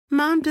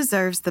Mom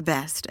deserves the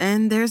best,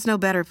 and there's no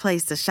better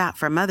place to shop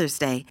for Mother's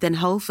Day than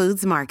Whole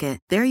Foods Market.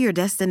 They're your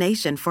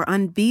destination for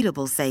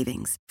unbeatable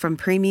savings, from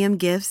premium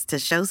gifts to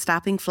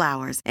show-stopping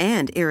flowers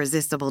and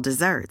irresistible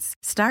desserts.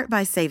 Start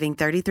by saving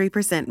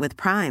 33% with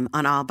Prime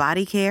on all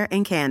body care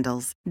and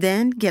candles.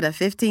 Then get a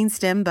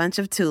 15-stem bunch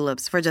of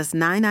tulips for just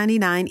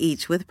 $9.99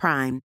 each with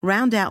Prime.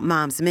 Round out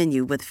Mom's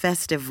menu with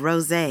festive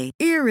rosé,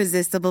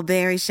 irresistible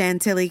berry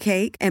chantilly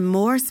cake, and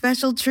more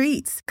special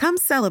treats. Come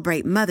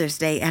celebrate Mother's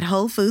Day at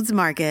Whole Foods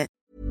Market.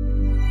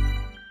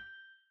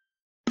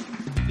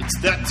 It's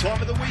that time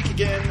of the week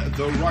again,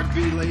 the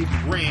Rugby League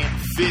rant,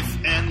 fifth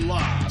and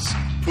last.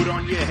 Put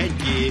on your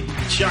headgear,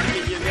 chuck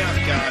in your mouth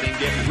guard and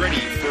get ready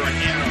for an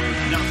hour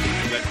of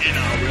nothing but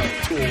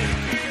NRL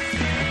talk.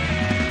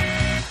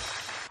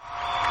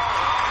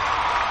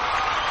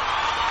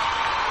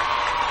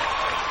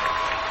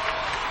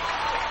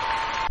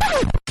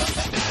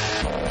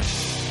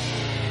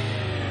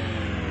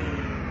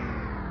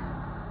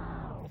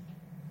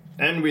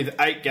 And with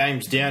 8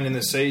 games down in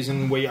the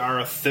season, we are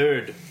a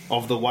third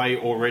of the way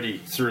already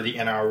through the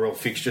NRL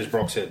fixtures,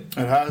 Broxhead.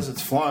 It has,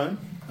 it's flown,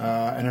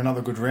 and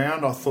another good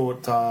round. I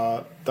thought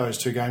those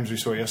 2 games we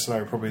saw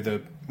yesterday were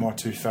probably my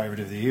 2 favourite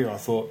of the year. I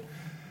thought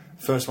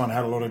the first one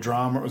had a lot of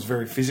drama, it was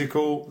very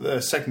physical. The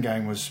second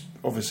game was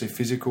obviously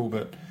physical,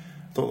 but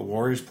I thought the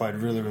Warriors played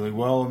really, really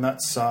well, and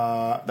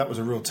that was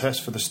a real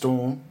test for the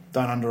Storm.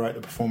 Don't underrate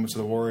the performance of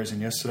the Warriors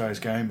in yesterday's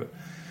game, but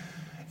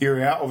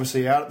you're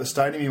obviously out at the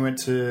stadium. You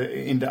went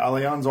into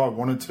Allianz. I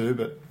wanted to,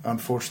 but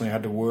unfortunately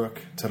had to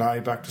work today,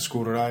 back to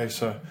school today.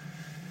 So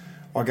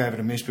I gave it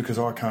a miss because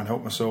I can't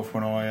help myself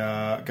when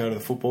I go to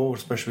the football,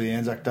 especially the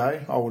Anzac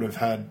Day. I would have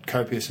had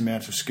copious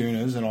amounts of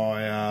schooners and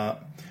I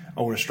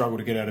would have struggled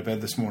to get out of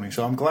bed this morning.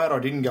 So I'm glad I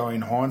didn't go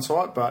in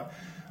hindsight, but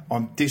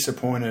I'm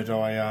disappointed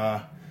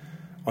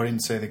I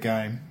didn't see the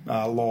game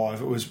live.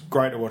 It was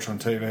great to watch on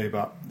TV,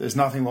 but there's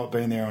nothing like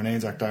being there on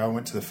Anzac Day. I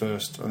went to the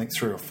first, I think,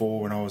 3 or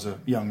 4 when I was a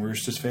young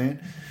Roosters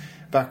fan,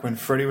 back when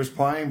Freddie was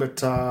playing.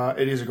 But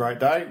it is a great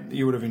day.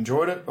 You would have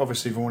enjoyed it.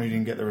 Obviously, Vaughan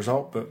didn't get the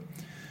result, but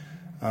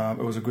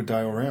it was a good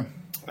day all around.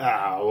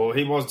 Well,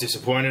 he was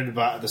disappointed,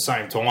 but at the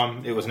same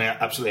time, it was an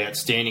absolutely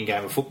outstanding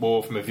game of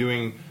football from a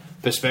viewing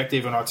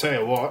perspective. And I tell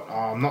you what,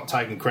 I'm not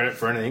taking credit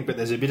for anything, but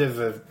there's a bit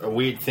of a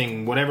weird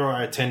thing. Whenever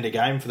I attend a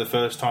game for the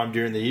first time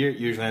during the year, it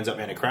usually ends up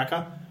being a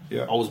cracker.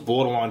 Yeah. I was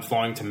borderline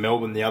flying to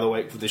Melbourne the other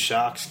week for the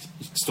Sharks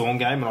Storm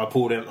game, and I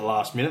pulled out at the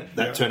last minute.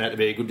 That turned out to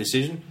be a good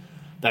decision.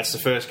 That's the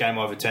first game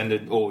I've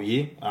attended all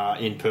year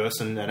in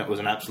person, and it was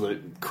an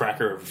absolute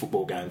cracker of a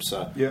football game.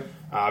 So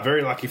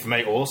very lucky for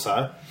me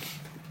also.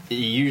 He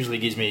usually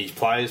gives me his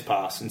players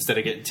pass instead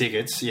of getting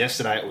tickets.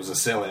 Yesterday it was a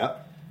sellout.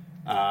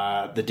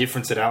 The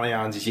difference at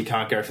Allianz is you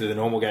can't go through the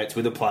normal gates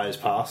with a player's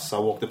pass. So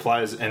I walked the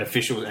players and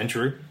officials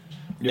entry.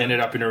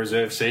 Ended up in a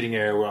reserve seating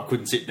area where I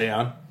couldn't sit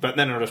down. But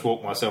then I just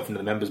walked myself into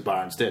the members'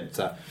 bar instead.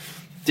 So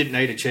didn't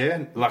need a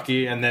chair,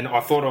 lucky. And then I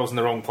thought I was in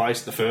the wrong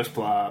place at the first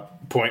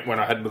point when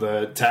I had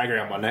the tag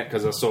around my neck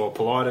because I saw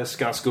Politis,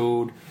 Gus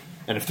Gould,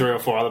 and 3 or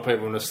 4 other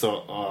people, and just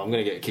thought, I'm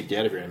going to get kicked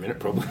out of here in a minute,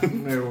 probably.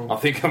 I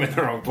think I'm in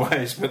the wrong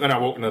place. But then I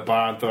walked into the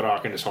bar and thought, I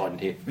can just hide in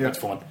here. That's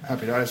fine.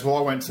 Happy days. Well,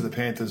 I went to the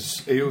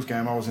Panthers-Eels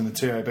game. I was in the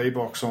TAB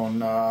box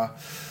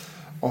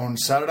on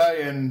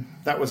Saturday, and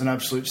that was an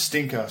absolute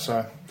stinker.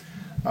 So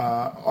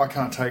I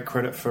can't take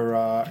credit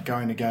for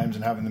going to games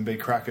and having them be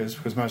crackers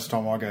because most of the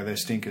time I go, they're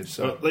stinkers.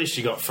 So. Well, at least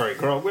you got free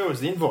grog. Where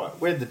was the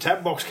invite? Where did the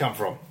tab box come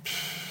from?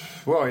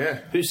 Well, yeah.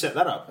 Who set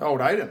that up?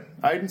 Old Aiden.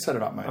 Aiden set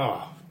it up, mate.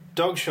 Oh,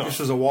 dog shot. This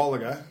was a while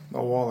ago.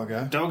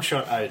 Dog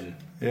shot Aiden.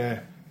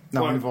 Yeah.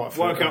 No invite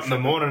for woke up in the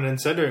morning and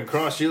said to him,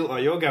 Christ, you look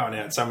like you're going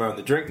out somewhere on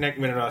the drink. Next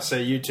minute I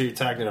see you two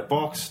tagged in a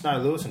box. No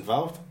Lewis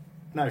involved.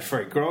 No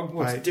free grog.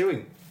 What's he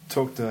doing?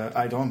 Talk to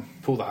Aiden.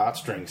 Pull the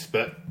heartstrings.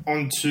 But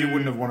you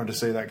wouldn't have wanted to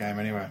see that game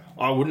anyway.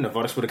 I wouldn't have.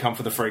 I just would have come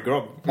for the free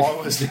grog. I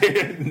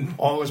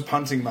was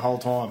punting the whole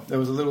time. There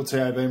was a little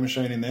TAB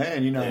machine in there,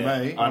 and you know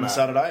me. On a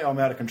Saturday, I'm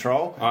out of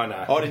control. I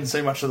know. I didn't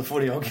see much of the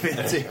footy. I'll give you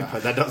the tip.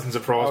 That doesn't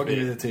surprise me. I'll give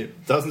you the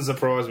tip. Doesn't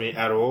surprise me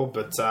at all.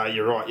 But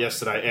you're right.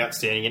 Yesterday,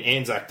 outstanding, and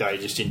Anzac Day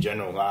just in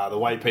general. The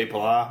way people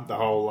are, the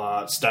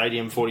whole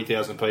stadium,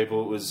 40,000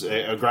 people. It was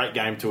a great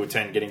game to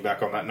attend. Getting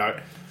back on that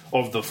note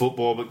of the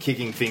football, but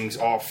kicking things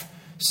off.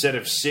 Set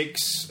of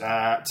 6,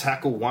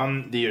 tackle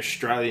 1, the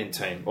Australian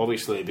team.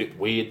 Obviously a bit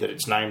weird that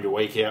it's named a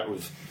week out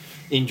with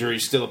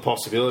injuries still a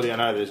possibility. I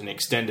know there's an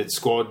extended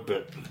squad,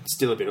 but it's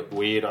still a bit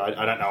weird.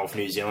 I don't know if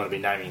New Zealand will be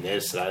naming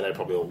theirs today. They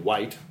probably will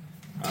wait.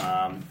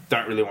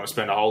 Don't really want to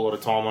spend a whole lot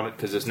of time on it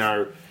because there's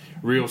no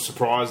real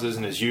surprises,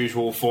 and as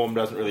usual, form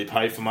doesn't really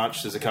pay for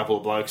much. There's a couple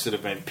of blokes that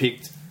have been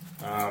picked.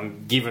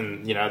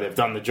 Given, they've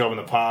done the job in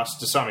the past,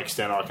 to some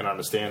extent I can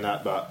understand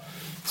that, but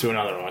to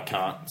another I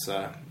can't.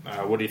 So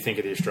what do you think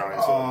of the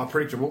Australians?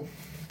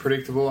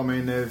 Predictable. I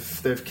mean,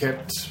 they've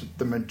kept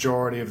the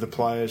majority of the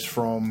players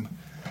from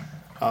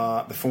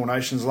the Four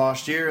Nations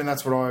last year, and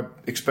that's what I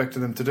expected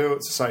them to do.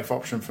 It's a safe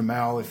option for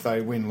Mal. If they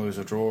win, lose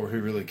or draw,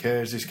 who really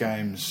cares? This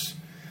game's,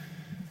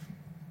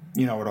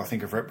 you know what I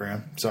think of Rhett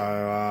Brown.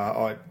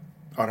 So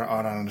I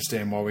don't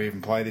understand why we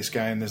even play this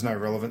game. There's no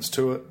relevance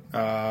to it.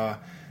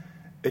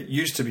 It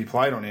used to be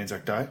played on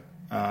Anzac Day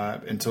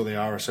until the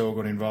RSL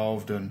got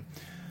involved and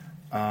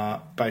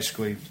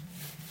basically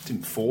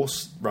didn't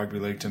force rugby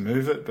league to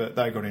move it, but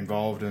they got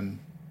involved and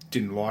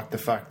didn't like the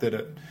fact that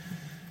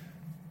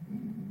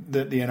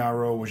the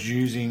NRL was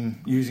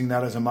using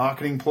that as a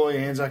marketing ploy,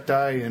 Anzac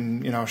Day,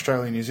 and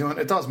Australia and New Zealand.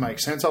 It does make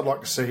sense. I'd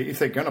like to see if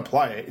they're going to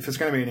play it. If it's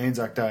going to be an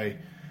Anzac Day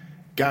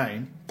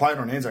game, play it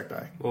on Anzac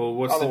Day. Well,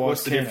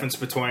 what's the difference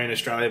between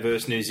Australia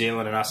versus New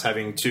Zealand and us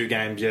having 2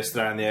 games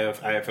yesterday and the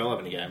AFL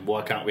having a game?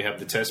 Why can't we have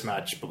the Test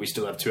match, but we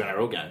still have 2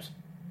 NRL games?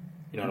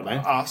 You know what I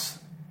mean? Us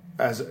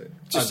as the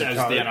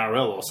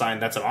NRL are saying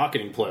that's a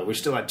marketing ploy. We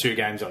still had 2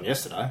 games on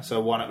yesterday, so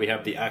why don't we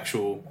have the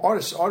actual? I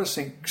just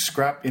think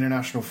scrap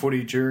international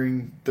footy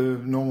during the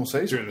normal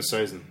season. During the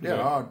season,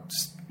 yeah.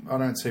 I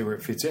don't see where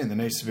it fits in. There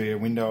needs to be a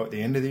window at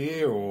the end of the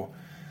year, or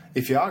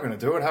if you are going to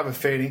do it, have a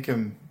fair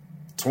income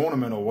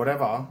tournament or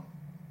whatever.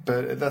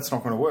 But that's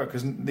not going to work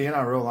because the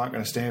NRL aren't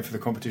going to stand for the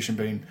competition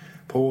being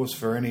paused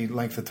for any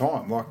length of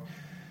time. Like,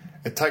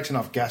 it takes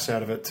enough gas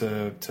out of it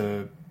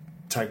to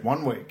take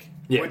 1 week.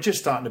 Yeah. We're just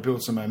starting to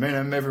build some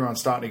momentum.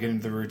 Everyone's starting to get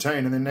into the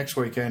routine, and then next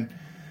weekend,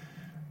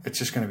 it's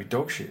just going to be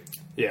dog shit.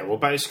 Yeah, well,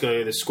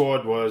 basically, the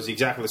squad was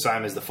exactly the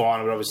same as the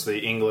final, but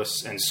obviously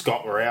Inglis and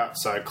Scott were out,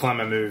 so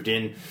Clemmer moved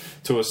in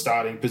to a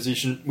starting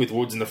position with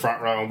Woods in the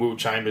front row, and Will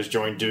Chambers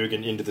joined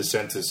Dugan into the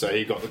centre, so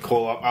he got the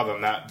call-up. Other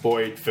than that,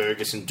 Boyd,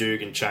 Ferguson,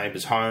 Dugan,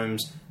 Chambers,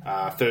 Holmes,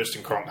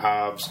 Thurston, Cronk,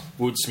 halves,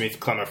 Wood, Smith,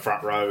 Clemmer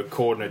front row,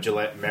 Cordner,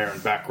 Gillette,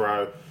 Merrin back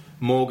row,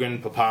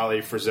 Morgan, Papali,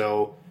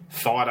 Frizzell,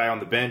 Friday on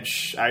the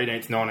bench,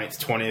 18th, 19th,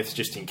 20th,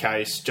 just in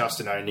case,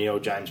 Justin O'Neill,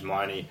 James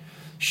Maloney,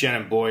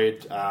 Shannon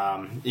Boyd.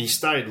 He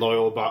stayed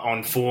loyal, but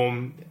on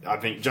form, I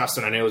think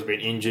Justin O'Neill has been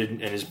injured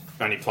and has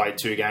only played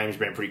 2 games,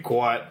 been pretty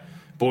quiet.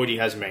 Boydie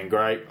hasn't been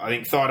great. I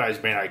think Thaida's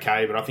been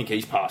okay, but I think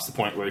he's past the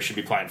point where he should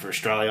be playing for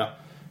Australia.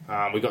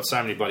 We've got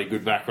so many bloody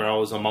good back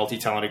rows or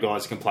multi-talented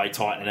guys who can play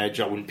tight and edge.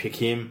 I wouldn't pick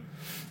him.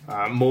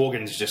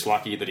 Morgan's just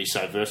lucky that he's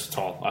so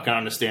versatile. I can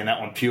understand that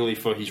one purely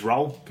for his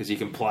role because he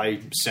can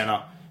play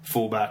centre,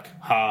 fullback,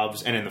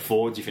 halves, and in the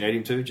forwards if you need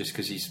him to, just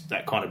because he's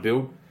that kind of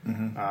build.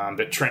 Mm-hmm.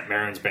 But Trent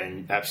Merrin's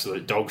been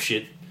absolute dog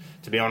shit,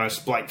 to be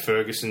honest. Blake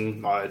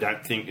Ferguson, I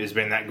don't think has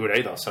been that good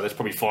either. So there's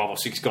probably 5 or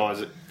 6 guys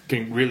that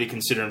can really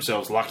consider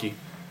themselves lucky.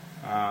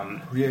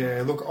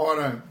 Yeah, look,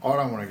 I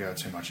don't want to go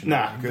too much into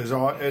it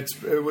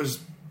because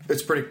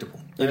it's predictable.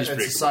 It's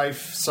a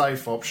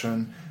safe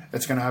option.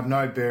 It's going to have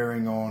no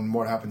bearing on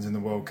what happens in the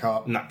World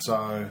Cup. No.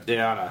 So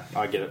yeah, I know,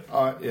 I get it.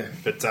 Yeah,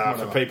 but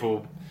for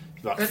people.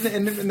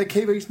 And the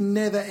Kiwis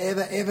never,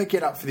 ever, ever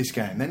get up for this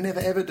game. They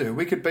never, ever do.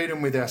 We could beat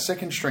them with our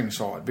second string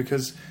side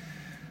because,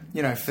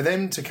 for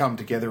them to come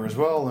together as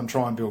well and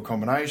try and build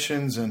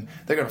combinations, and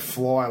they've got to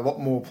fly a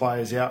lot more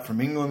players out from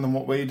England than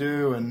what we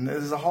do, and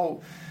there's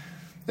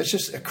it's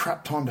just a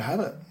crap time to have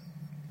it.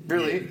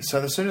 Really. Yeah.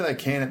 So the sooner they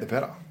can, the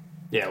better.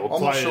 Yeah, well,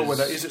 I'm not sure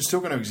whether is it still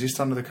going to exist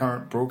under the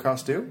current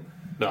broadcast deal?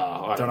 No,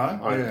 I don't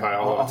know.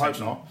 I hope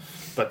not.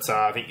 But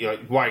I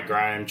think Wade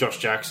Graham, Josh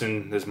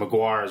Jackson, there's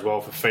Maguire as well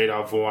for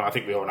Fafita. Vaughan. I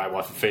think we all know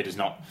why Fafita's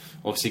not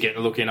obviously getting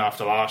a look in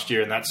after last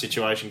year and that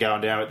situation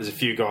going down. But there's a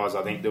few guys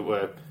I think that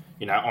were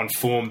on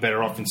form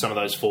better off in some of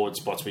those forward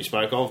spots we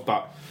spoke of.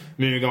 But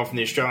moving on from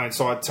the Australian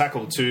side,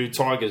 tackle 2,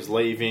 Tigers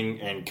leaving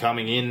and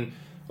coming in.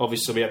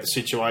 Obviously, we had the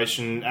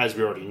situation, as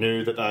we already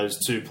knew, that those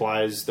 2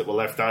 players that were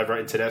left over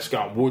in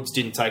Tedesco and Woods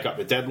didn't take up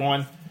the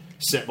deadline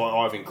set by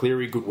Ivan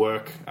Cleary. Good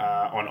work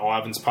on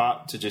Ivan's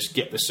part to just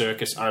get the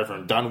circus over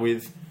and done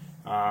with.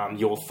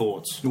 Your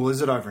thoughts? Well,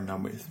 is it over and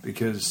done with?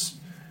 Because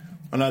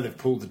I know they've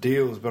pulled the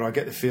deals, but I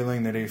get the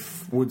feeling that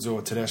if Woods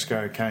or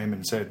Tedesco came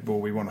and said, well,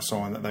 we want to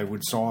sign, that they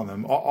would sign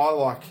them. I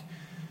like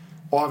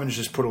Ivan's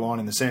just put a line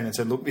in the sand and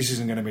said, look, this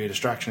isn't going to be a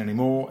distraction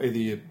anymore. Either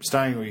you're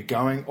staying or you're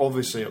going.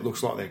 Obviously, it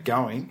looks like they're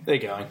going. They're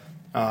going.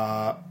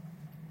 But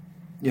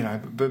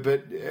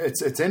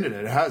it's ended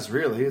it. It has,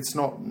 really. It's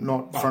not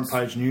front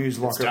page news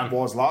like it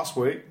was last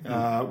week,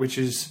 which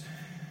is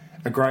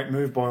a great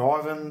move by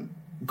Ivan.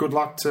 Good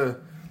luck to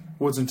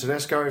Woods and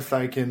Tedesco if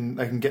they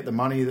can get the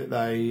money that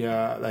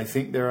they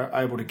think they're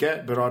able to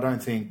get. But I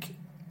don't think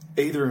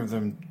either of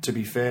them, to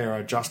be fair,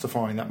 are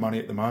justifying that money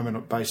at the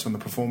moment based on the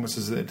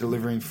performances that they're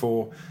delivering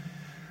for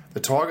the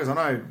Tigers. I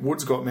know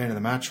Woods got man of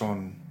the match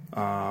on,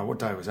 what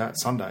day was that?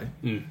 Sunday.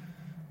 Mm.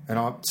 And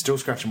I'm still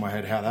scratching my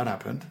head how that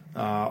happened.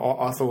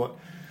 I thought,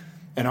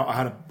 and I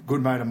had a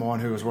good mate of mine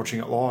who was watching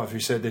it live who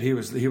said that he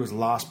was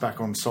last back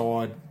on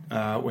side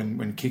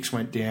when kicks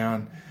went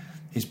down.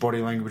 His body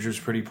language was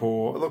pretty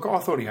poor. Look, I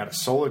thought he had a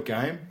solid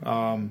game.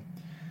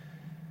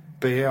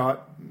 But yeah,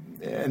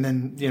 and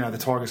then the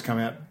Tigers come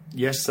out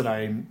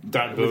yesterday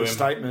with a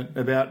statement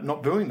about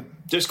not booing them.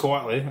 Just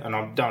quietly, and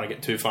I don't want to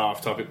get too far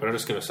off topic, but I'm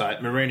just going to say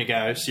it. Marina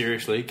Go,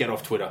 seriously, get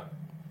off Twitter.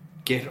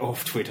 get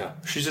off Twitter.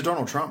 She's a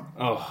Donald Trump.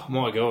 Oh,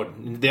 my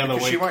God. The other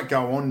week... She won't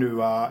go on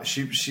to...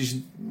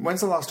 she's.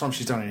 When's the last time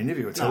she's done an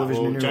interview? A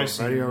television interview or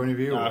a radio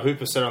interview?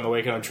 Hooper said on the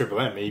weekend on Triple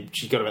M,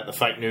 she got about the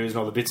fake news and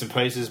all the bits and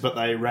pieces, but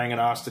they rang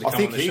and asked her to come on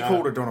the show. I think he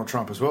called her Donald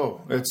Trump as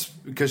well. It's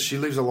because she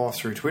lives a life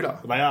through Twitter.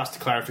 They asked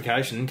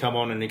clarification, come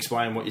on and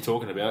explain what you're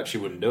talking about. She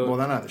wouldn't do it. Well,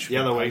 they know that she The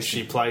other week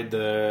she played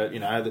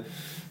the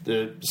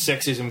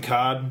sexism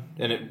card,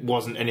 and it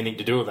wasn't anything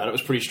to do with that. It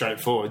was pretty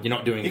straightforward. You're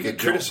not doing a good job. You get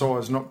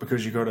criticised not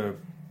because you got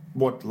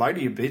what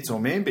lady bits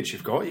or man bits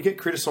you've got. You get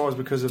criticised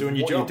because of what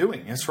you're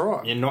doing. That's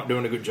right. You're not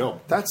doing a good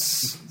job.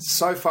 That's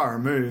so far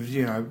removed,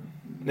 Yeah,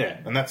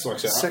 and that's like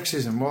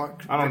sexism. I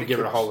don't want to give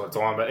her a whole lot of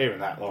time, but even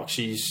that,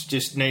 she's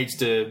just needs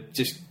to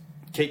just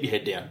keep your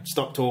head down.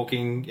 Stop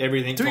talking.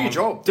 Everything. Do your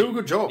job. Do a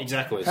good job.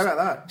 Exactly. How about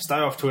that? Stay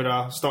off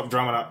Twitter. Stop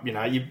drumming up.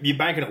 You're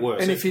making it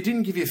worse. And if you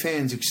didn't give your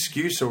fans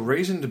excuse or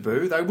reason to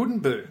boo, they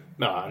wouldn't boo.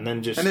 No,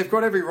 and they've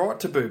got every right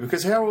to boo,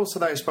 because how else are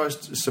they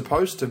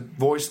supposed to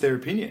voice their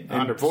opinion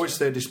and 100%. Voice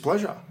their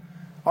displeasure?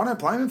 I don't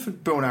blame them for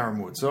booing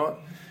Aaron Woods. I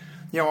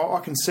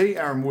can see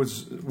Aaron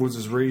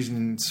Woods'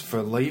 reasons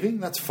for leaving.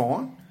 That's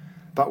fine,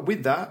 but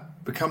with that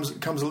comes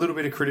a little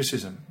bit of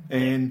criticism.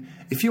 And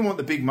if you want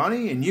the big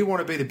money and you want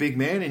to be the big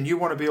man and you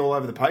want to be all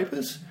over the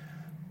papers,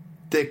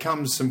 there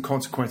comes some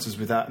consequences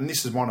with that, and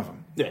this is one of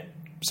them. Yeah.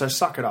 So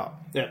suck it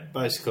up. Yeah,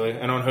 basically.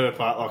 And on her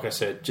part, like I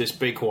said, just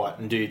be quiet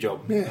and do your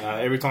job. Yeah.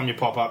 Every time you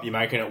pop up, you're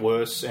making it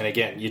worse. And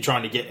again, you're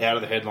trying to get out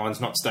of the headlines,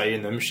 not stay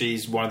in them.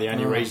 She's one of the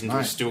only reasons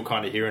we're still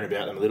kind of hearing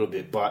about them a little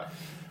bit. But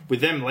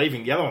with them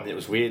leaving, the other one that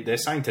was weird, they're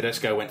saying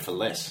Tedesco went for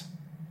less.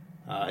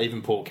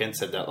 Even Paul Kent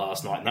said that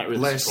last night, and that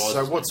really surprised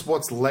me. So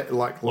what's less?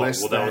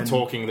 Well, they were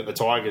talking that the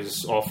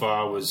Tigers'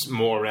 offer was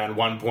more around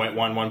 1.1,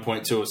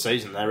 1.2 a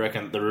season. They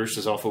reckon the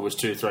Roosters' offer was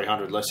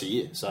 200-300 less a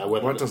year. So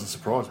that doesn't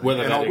surprise me.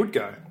 And I would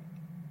go.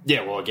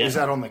 Yeah, well, again, is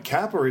that on the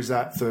cap or is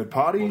that third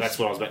party? Well, that's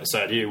what I was about to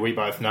say to you. We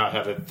both know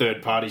how the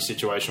third party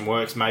situation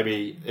works.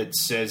 Maybe it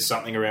says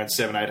something around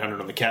 700-800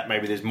 on the cap.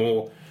 Maybe there's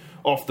more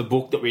off the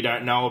book that we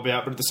don't know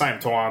about. But at the same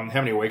time,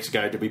 how many weeks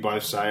ago did we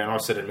both say, and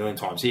I've said it a million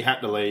times, he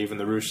had to leave and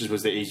the Roosters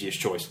was the easiest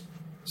choice.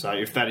 So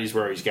if that is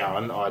where he's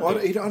going, I don't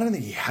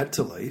think he had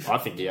to leave. I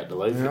think he had to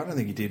leave. Yeah, I don't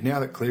think he did. Now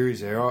that Cleary's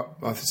there,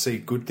 I see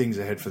good things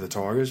ahead for the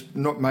Tigers.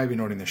 Maybe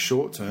not in the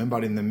short term,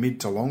 but in the mid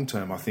to long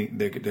term, I think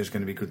there's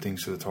going to be good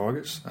things for the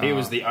Tigers. He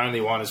was the only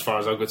one, as far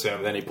as I'm concerned,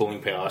 with any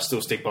pulling power. I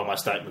still stick by my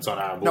statements on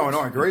Aaron Woods. No, and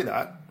I agree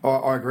that.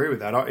 I agree with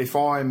that. If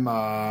I am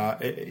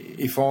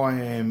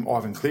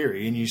Ivan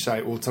Cleary and you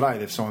say, well, today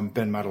they've signed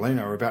Ben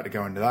Madalino, we're about to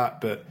go into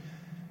that, but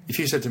if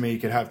you said to me you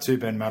could have two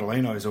Ben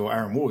Madalinos or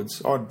Aaron Woods,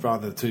 I'd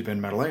rather the two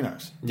Ben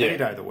Madalinos any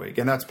day of the week.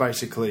 And that's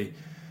basically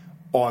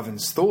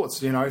Ivan's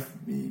thoughts. If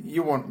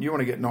you want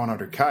to get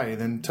 900k,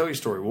 then tell your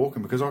story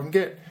walking, because I can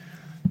get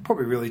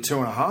probably really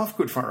 2.5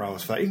 good front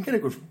rowers for that. You can get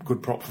a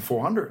good prop for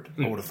 400,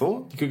 I would have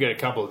thought. You could get a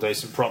couple of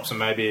decent props and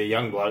maybe a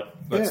young bloke.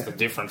 That's the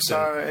difference.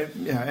 So,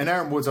 and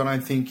Aaron Woods I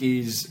don't think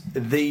is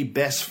the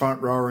best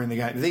front rower in the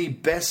game. The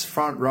best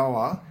front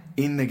rower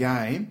in the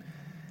game.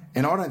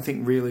 And I don't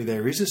think really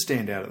there is a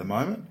standout at the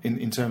moment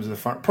in terms of the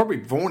front. Probably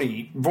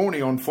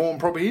Vorney on form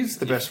probably is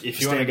the best if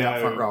you want to go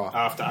front rower.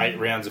 After 8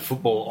 rounds of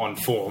football on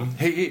form,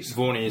 he is.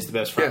 Vorney is the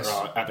best front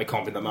rower at the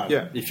comp at the moment.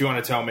 Yeah. If you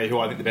want to tell me who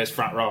I think the best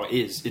front rower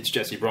is, it's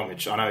Jesse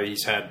Bromwich. I know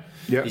he's had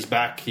his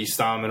back, his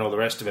thumb and all the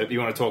rest of it, but you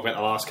want to talk about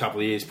the last couple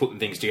of years putting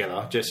things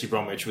together, Jesse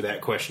Bromwich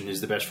without question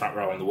is the best front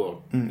rower in the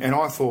world. And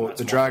I thought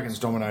the Dragons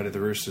dominated the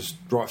Roosters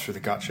right through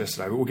the guts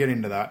yesterday, but we'll get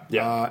into that.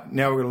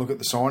 Now we're going to look at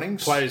the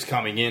signings. Players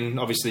coming in,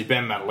 obviously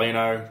Ben Madalino,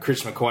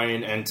 Chris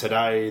McQueen, and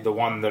today the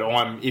one that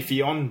I'm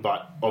iffy on,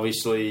 but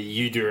obviously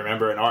you do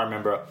remember, and I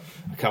remember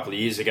a couple of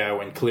years ago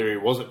when Cleary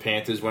was at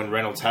Panthers, when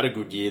Reynolds had a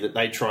good year, that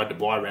they tried to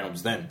buy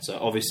Reynolds then. So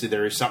obviously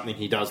there is something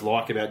he does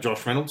like about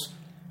Josh Reynolds,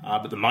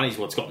 but the money's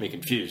what's got me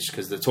confused,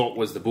 because the talk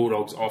was the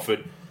Bulldogs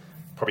offered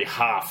probably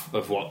half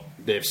of what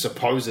they've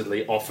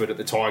supposedly offered at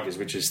the Tigers,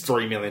 which is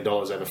 $3 million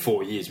over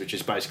 4 years, which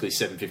is basically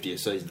 $750 a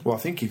season. Well, I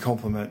think he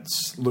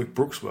complements Luke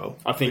Brooks well.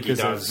 I think he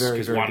does,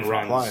 because one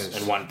runs players.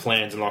 And one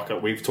plans, and like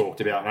we've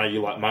talked about, I know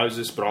you like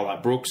Moses, but I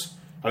like Brooks.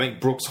 I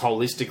think Brooks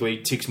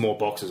holistically ticks more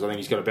boxes. I think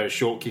he's got a better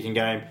short kicking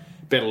game,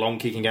 better long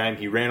kicking game.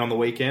 He ran on the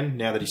weekend,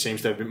 now that he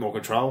seems to have a bit more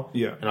control.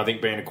 Yeah. And I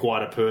think being a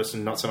quieter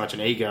person, not so much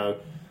an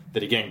ego,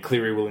 that again,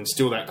 Cleary will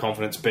instill that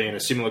confidence, being a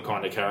similar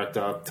kind of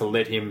character, to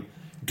let him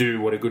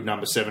do what a good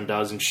number 7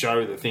 does and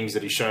show the things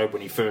that he showed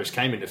when he first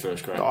came into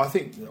first grade. I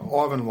think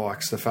Ivan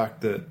likes the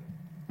fact that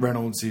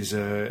Reynolds is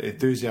an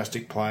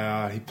enthusiastic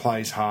player. He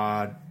plays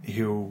hard.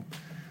 He'll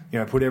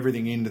put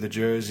everything into the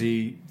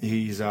jersey.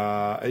 He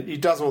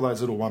does all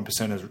those little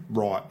 1%ers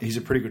right. He's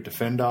a pretty good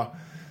defender.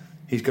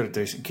 He's got a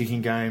decent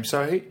kicking game.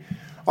 So I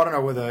don't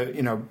know whether,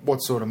 what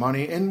sort of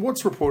money and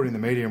what's reported in the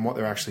media and what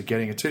they're actually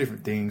getting are two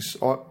different things.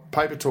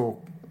 Paper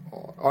talk,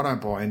 I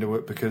don't buy into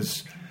it,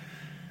 because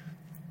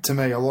to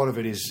me, a lot of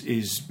it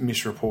is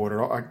misreported.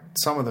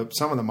 Some of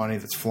the money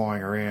that's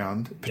flying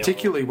around,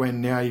 particularly when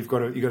now you've got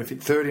to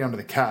fit 30 under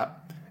the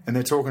cap, and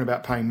they're talking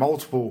about paying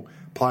multiple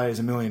players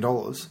 $1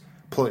 million.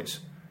 Please,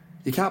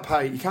 you can't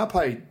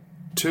pay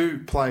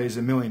 2 players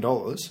 $1 million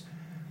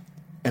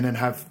and then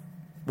have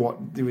what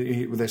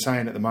they're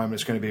saying at the moment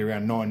it's going to be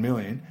around $9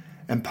 million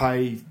and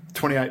pay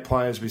 28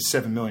 players with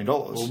 $7 million.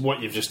 Well,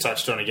 what you've just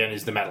touched on again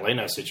is the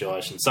Madalino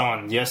situation.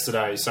 Someone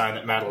yesterday is saying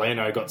that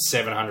Madalino got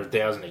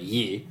 $700,000 a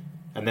year,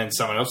 and then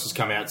someone else has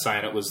come out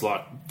saying it was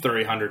like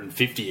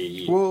 $350 a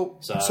year. Well,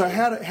 so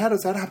how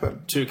does that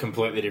happen? 2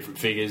 completely different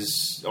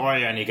figures.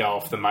 I only go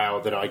off the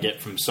mail that I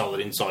get from solid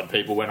inside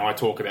people when I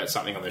talk about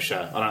something on the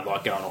show. I don't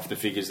like going off the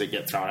figures that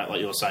get thrown out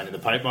like you're saying in the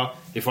paper.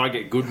 If I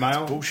get good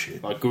mail,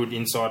 bullshit. Like good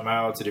inside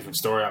mail, it's a different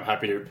story. I'm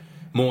happy to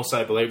more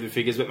so believe the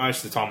figures, but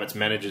most of the time it's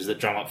managers that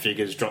drum up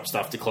figures, drop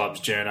stuff to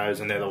clubs, journos,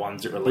 and they're the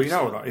ones that release.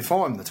 Well, you know what? If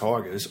I'm the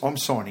Tigers, I'm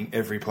signing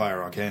every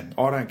player I can.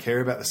 I don't care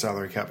about the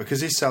salary cap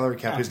because this salary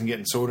cap isn't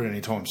getting sorted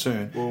anytime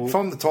soon. Well, if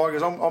I'm the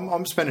Tigers,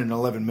 I'm spending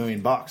 $11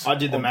 million. I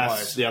did the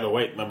maths the other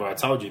week. Remember, I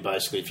told you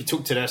basically if you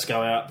took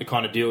Tedesco out, the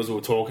kind of deals we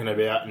were talking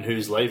about, and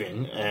who's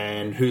leaving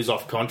and who's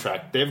off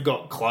contract, they've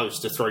got close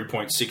to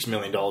 $3.6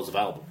 million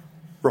available.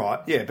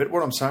 Right, yeah, but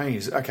what I'm saying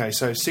is, okay,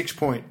 so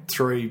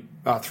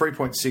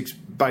 3.6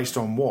 based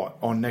on what?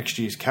 On next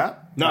year's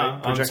cap? No,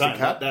 I'm saying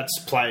that's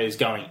players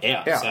going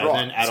out. So right.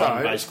 Then add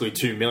on basically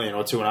 $2 million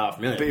or $2.5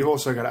 million. But you've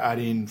also got to add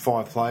in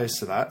 5 players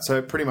to that, so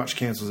it pretty much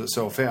cancels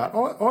itself out.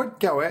 I'd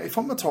go out, if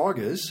I'm the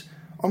Tigers,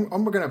 I'm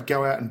going to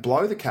go out and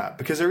blow the cap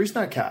because there is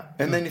no cap.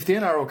 And then if the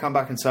NRL come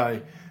back and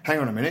say, hang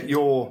on a minute,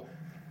 you're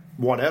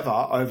whatever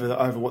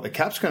over what the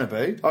cap's going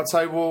to be, I'd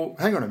say, well,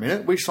 hang on a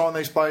minute, we signed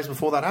these players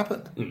before that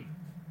happened.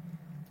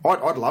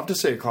 I'd love to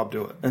see a club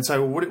do it and say,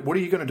 well, what are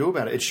you going to do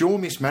about it? It's your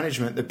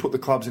mismanagement that put the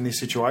clubs in this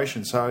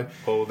situation. So,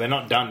 well, they're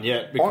not done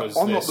yet because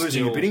I'm not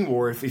losing a bidding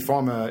war if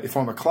I'm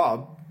a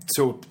club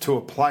to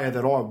a player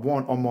that I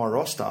want on my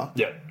roster.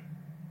 Yeah.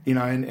 You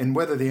know, and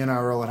whether the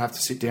NRL would have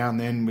to sit down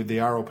then with the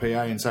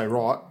RLPA and say,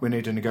 right, we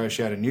need to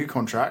negotiate a new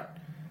contract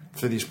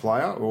for this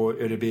player, or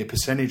it'd be a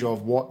percentage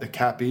of what the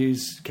cap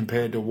is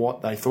compared to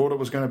what they thought it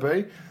was going to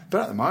be.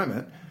 But at the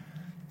moment,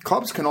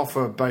 clubs can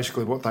offer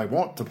basically what they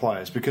want to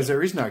players because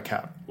there is no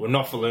cap. Well,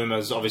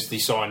 Nofaluma's obviously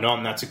signed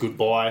on. That's a good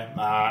buy.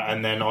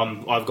 And then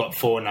I've got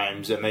 4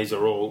 names, and these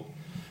are all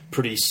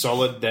pretty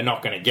solid. They're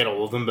not going to get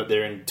all of them, but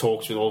they're in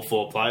talks with all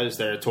 4 players.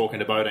 They're talking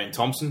to Bodine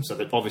Thompson, so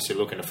they're obviously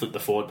looking to flip the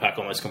forward pack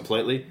almost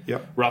completely.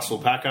 Yep. Russell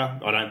Packer,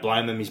 I don't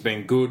blame them. He's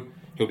been good.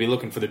 He'll be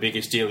looking for the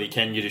biggest deal he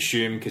can, you'd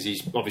assume, because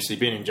he's obviously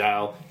been in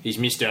jail. He's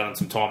missed out on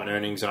some time and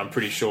earnings, and I'm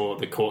pretty sure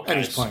the court case...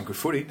 And he's playing good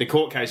footy. The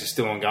court case is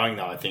still ongoing,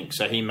 though, I think,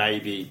 so he may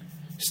be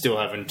still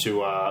having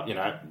to,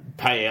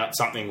 pay out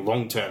something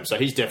long term. So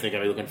he's definitely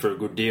going to be looking for a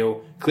good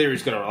deal.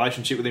 Cleary's got a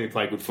relationship with him. He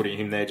played good footy in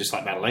him there, just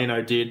like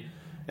Madalino did.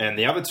 And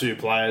the other 2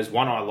 players,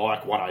 one I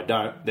like, one I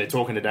don't. They're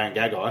talking to Dan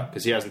Gagai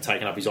because he hasn't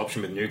taken up his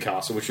option with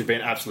Newcastle, which would be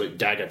an absolute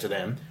dagger to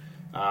them.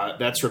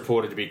 That's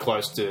reported to be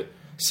close to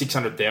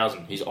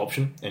 $600,000 his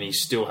option, and he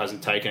still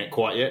hasn't taken it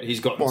quite yet. He's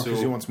got because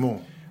he wants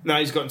more. No,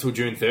 he's got until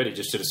June 30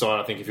 just to decide,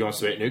 I think, if he wants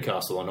to be at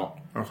Newcastle or not.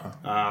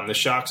 Okay. The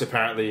Sharks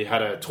apparently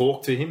had a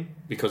talk to him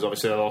because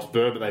obviously they lost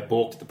Bird, but they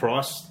balked at the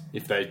price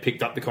if they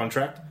picked up the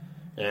contract.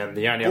 And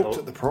the only balked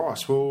at the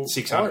price? Well,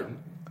 $600.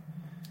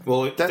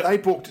 They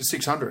balked at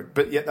 $600,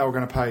 but yet they were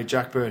going to pay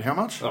Jack Bird how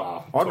much?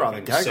 Oh, I'd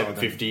rather Gagai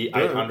 $750,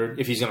 $800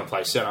 if he's going to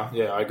play centre.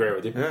 Yeah, I agree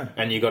with you. Yeah.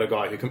 And you got a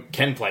guy who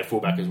can play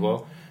fullback as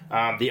well.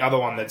 The other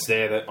one that's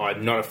there that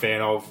I'm not a fan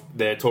of,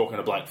 they're talking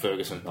to Blake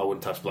Ferguson. I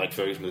wouldn't touch Blake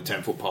Ferguson with a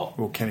 10-foot pole.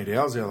 Well, Kenny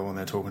Dow's the other one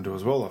they're talking to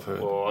as well, I've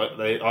heard. Well,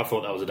 I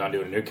thought that was a done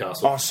deal in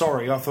Newcastle. Oh,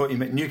 sorry, I thought you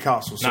meant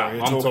Newcastle. Sorry,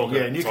 no, I'm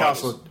talking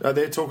Newcastle.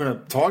 They're talking to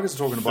Tigers. Are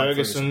talking to Blake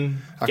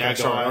Ferguson. Okay, Gagai,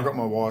 sorry, I got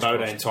my wires crossed.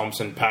 Bodine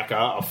Thompson, Packer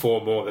are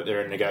 4 more that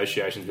they're in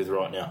negotiations with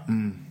right now.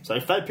 So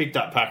if they picked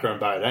up Packer and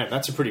Bodine,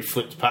 that's a pretty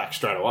flipped pack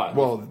straight away.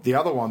 Well, the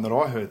other one that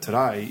I heard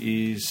today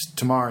is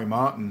Tamari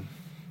Martin.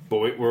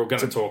 But we're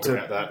going to talk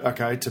about that.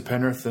 Okay, to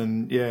Penrith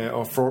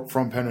or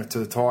from Penrith to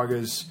the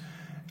Tigers.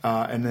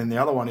 And then the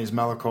other one is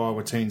Malachi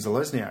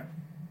Watine-Zelezniak.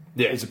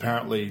 Yeah. He's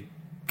apparently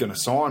going to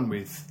sign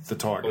with the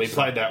Tigers. Well, he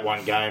played that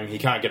one game. He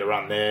can't get a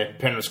run there.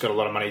 Penrith's got a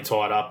lot of money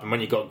tied up. And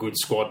when you've got good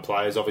squad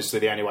players, obviously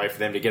the only way for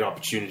them to get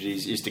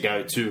opportunities is to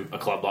go to a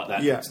club like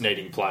that that's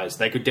needing players.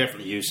 They could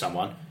definitely use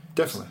someone.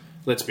 Definitely.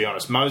 Let's be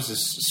honest.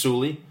 Moses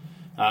Sully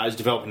is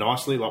developing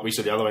nicely, like we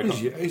said the other week.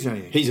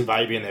 He's a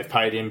baby and they've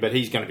paid him, but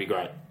he's going to be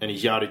great. And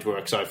his yardage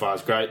work so far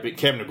is great. But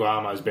Kevin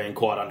Aguamo has been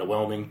quite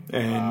underwhelming.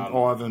 And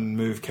Ivan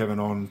moved Kevin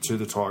on to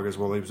the Tigers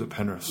while he was at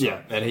Penrith. So.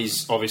 Yeah, and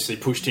he's obviously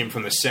pushed him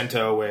from the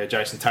centre where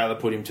Jason Taylor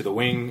put him to the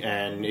wing,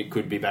 and it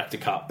could be back to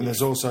cup. And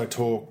there's also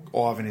talk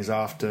Ivan is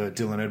after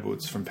Dylan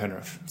Edwards from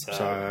Penrith.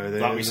 So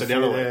like we said the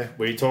other week,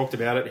 we talked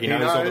about it. He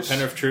knows all the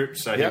Penrith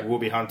troops, so he will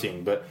be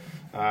hunting. But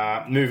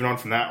moving on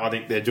from that, I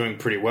think they're doing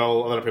pretty well.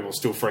 A lot of people are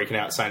still freaking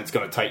out saying it's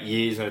going to take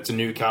years and it's a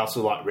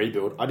Newcastle-like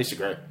rebuild. I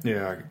disagree.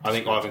 Yeah, I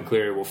think Ivan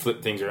Cleary will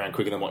flip things around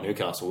quicker than what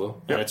Newcastle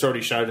will. Yep. And it's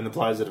already showed in the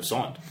players that have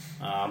signed.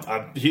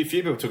 A few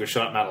people took a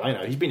shot at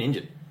Madalino. He's been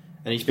injured.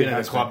 And he's been at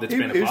a club that's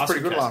been a basket He was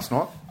pretty good last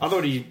night. I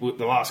thought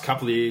the last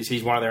couple of years,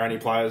 he's one of their only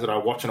players that I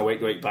watch on a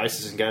week-to-week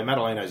basis and go,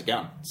 Madalino's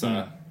gun. So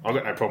I've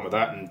got no problem with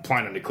that. And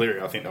playing under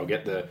Cleary, I think they'll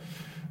get the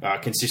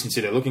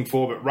consistency they're looking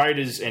for. But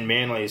Raiders and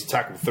Manly is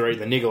tackle 3.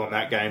 The niggle in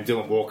that game,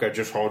 Dylan Walker,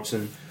 Josh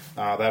Hodgson,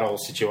 that whole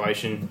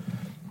situation.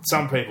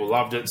 Some people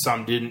loved it,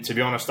 some didn't. To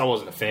be honest, I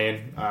wasn't a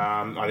fan.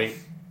 I think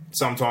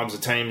sometimes the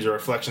team's a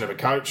reflection of a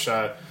coach.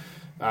 So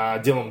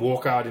Dylan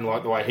Walker, I didn't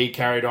like the way he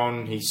carried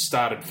on. He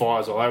started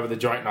fires all over the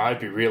joint, and I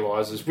hope he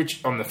realises,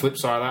 which on the flip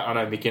side of that, I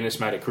know McInnes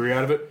made a career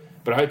out of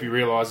it, but I hope he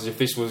realises if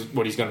this was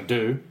what he's going to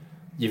do,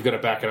 you've got to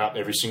back it up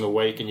every single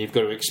week, and you've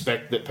got to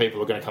expect that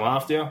people are going to come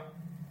after you.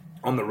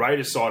 On the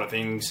Raiders side of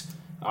things,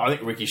 I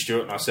think Ricky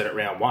Stewart, and I said it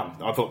round 1,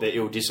 I thought their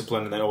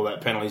ill-discipline and then all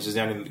that penalties is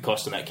the only thing that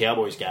cost them that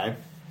Cowboys game.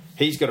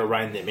 He's got to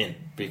rein them in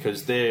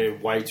because they're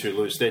way too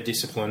loose. Their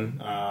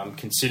discipline,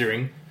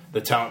 considering the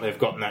talent they've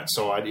got on that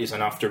side, is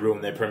enough to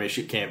ruin their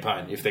premiership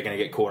campaign if they're going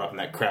to get caught up in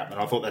that crap. And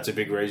I thought that's a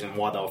big reason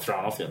why they were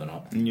thrown off the other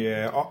night.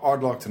 Yeah,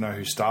 I'd like to know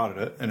who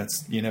started it, and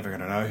you're never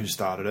going to know who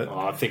started it.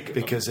 I think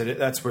because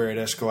that's where it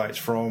escalates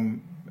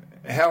from.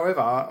 However,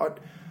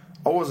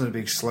 I wasn't a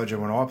big sledger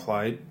when I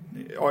played.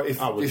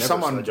 If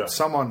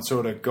someone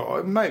sort of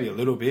got maybe a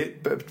little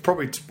bit, but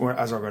probably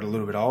as I got a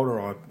little bit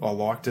older, I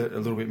liked it a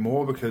little bit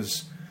more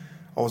because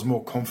I was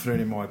more confident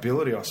in my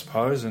ability, I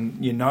suppose.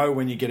 And you know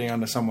when you're getting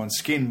under someone's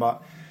skin,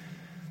 but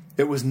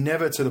it was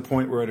never to the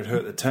point where it had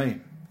hurt the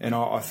team. And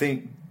I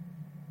think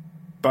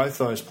both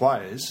those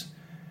players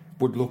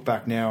would look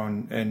back now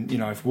and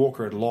if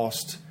Walker had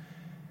lost,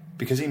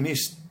 because he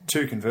missed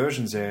 2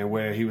 conversions there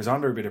where he was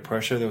under a bit of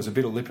pressure, there was a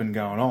bit of lipping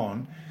going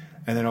on,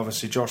 and then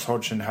obviously Josh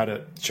Hodgson had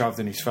it shoved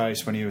in his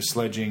face when he was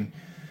sledging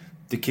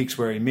the kicks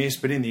where he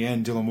missed, but in the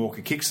end Dylan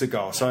Walker kicks the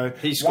goal. So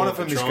one of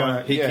them is going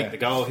to... He kicked the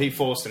goal, he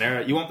forced an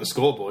error. You want the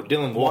scoreboard.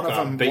 Dylan Walker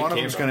beat One of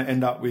them's going to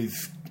end up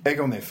with egg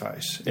on their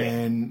face. Yeah.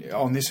 And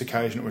on this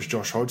occasion it was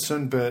Josh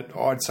Hodgson, but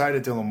I'd say to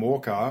Dylan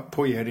Walker,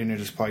 pull your head in and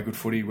just play good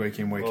footy week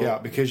in, week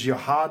out, because you're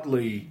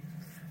hardly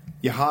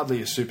a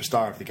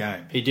superstar of the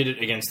game. He did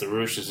it against the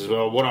Roosters as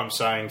well. What I'm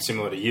saying,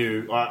 similar to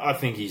you, I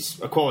think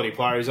he's a quality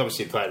player. He's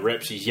obviously played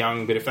reps. He's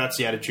young, but if that's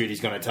the attitude he's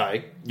going to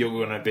take, you're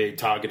going to be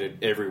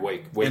targeted every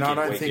week. And I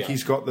don't think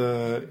he's got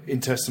the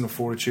intestinal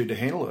fortitude to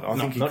handle it. I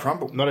think he'd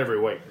crumble. Not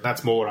every week.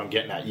 That's more what I'm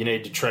getting at. You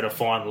need to tread a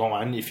fine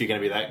line if you're going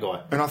to be that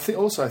guy. And I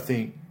also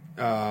think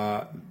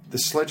the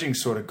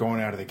sledging's sort of gone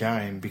out of the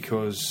game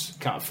because...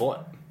 Can't fight.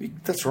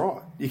 That's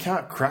right. You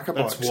can't crack a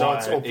bloke. That's why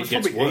it's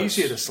probably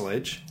easier to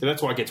sledge. So that's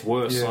why it gets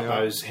worse, like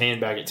those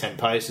handbag at 10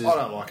 paces. I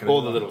don't like it.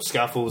 All the little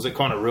scuffles. It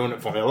kind of ruined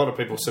it for me. A lot of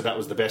people said that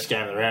was the best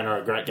game of the round or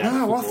a great game of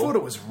football. I thought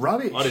it was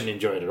rubbish. I didn't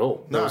enjoy it at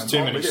all. There was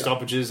too many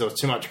stoppages. There was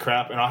too much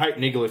crap. And I hate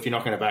niggle if you're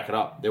not going to back it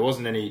up. There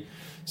wasn't any,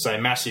 say,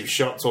 massive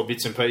shots or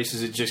bits and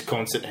pieces. It's just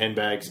constant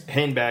handbags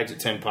at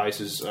 10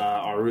 paces.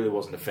 I really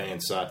wasn't a fan,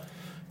 so...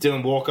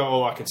 Dylan Walker,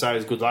 all I can say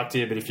is good luck to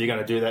you, but if you're going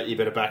to do that, you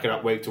better back it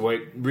up week to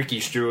week. Ricky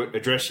Stewart,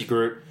 address your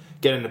group,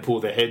 get them to pull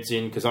their heads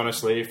in, because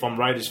honestly, if I'm a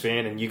Raiders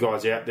fan and you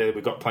guys out there,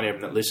 we've got plenty of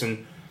them that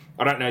listen,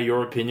 I don't know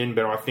your opinion,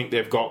 but I think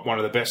they've got one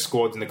of the best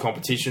squads in the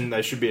competition.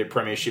 They should be a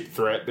premiership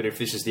threat, but if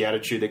this is the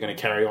attitude they're going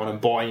to carry on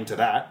and buy into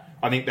that,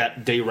 I think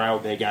that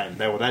derailed their game.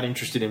 They were that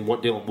interested in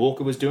what Dylan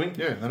Walker was doing.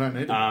 Yeah, they don't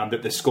need it.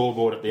 That the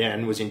scoreboard at the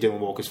end was in Dylan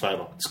Walker's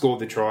favour. Scored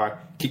the try,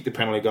 kicked the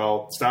penalty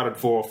goal, started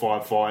 4 or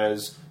 5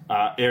 fires,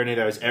 any of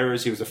those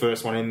errors, he was the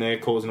first one in there,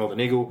 causing all the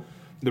niggle.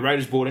 The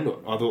Raiders bought into it.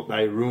 I thought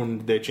they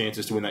ruined their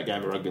chances to win that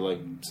game of rugby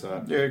league.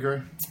 So yeah, I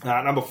agree.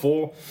 Number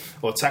 4,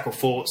 or tackle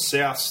 4,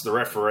 Souths, the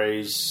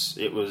referees.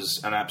 It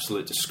was an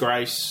absolute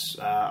disgrace.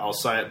 I'll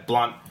say it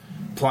blunt,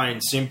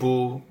 plain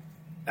simple.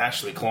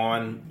 Ashley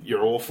Klein,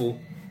 you're awful.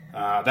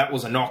 That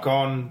was a knock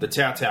on. The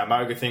Tau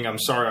Moga thing, I'm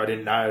sorry I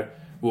didn't know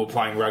we were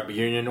playing rugby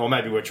union, or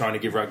maybe we're trying to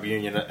give rugby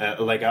union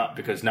a leg up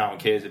because no one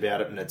cares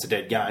about it and it's a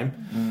dead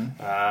game.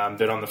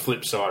 But on the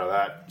flip side of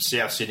that,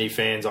 South Sydney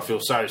fans, I feel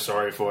so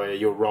sorry for you.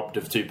 You're robbed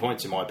of 2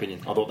 points, in my opinion.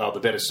 I thought they were the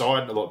better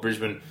side. I thought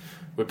Brisbane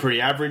were pretty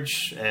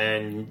average,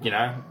 and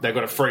they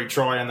got a free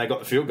try and they got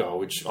the field goal,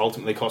 which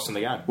ultimately cost them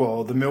the game.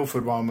 Well, the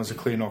Milford one was a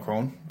clear knock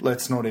on.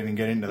 Let's not even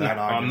get into that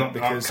argument,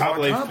 because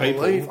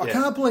I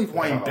can't believe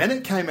Wayne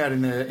Bennett came out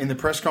in the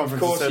press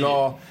conference and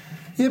said,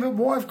 yeah, but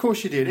why? Of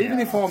course you did. Yeah. Even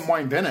if I'm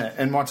Wayne Bennett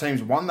and my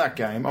team's won that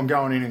game, I'm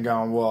going in and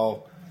going,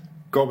 well,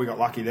 God, we got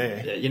lucky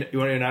there. Yeah, you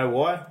want to know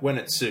why? When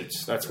it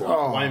suits. That's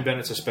why. Wayne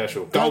Bennett's a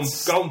special.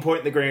 Golden Point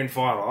in the grand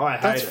final.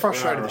 That's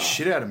frustrated the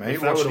shit out of me.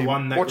 If they would have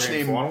won that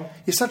grand final.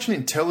 You're such an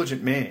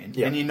intelligent man,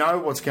 and you know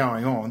what's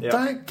going on. Yep.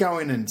 Don't go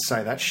in and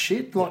say that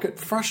shit. Like, it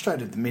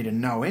frustrated me to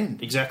no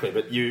end. Exactly,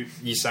 but you're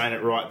saying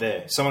it right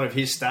there. Someone of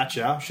his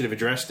stature should have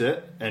addressed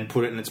it and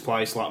put it in its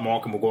place like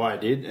Michael Maguire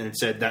did and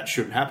said that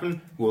shouldn't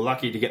happen. We're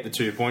lucky to get the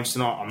 2 points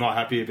tonight. I'm not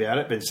happy about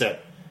it, but said...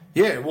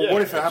 Yeah, well,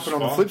 what if it happened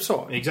on the flip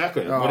side?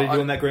 Exactly. What did you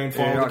do in that grand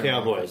final with the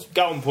Cowboys?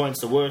 Golden Point's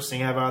the worst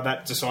thing ever.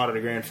 That decided a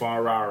grand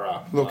final.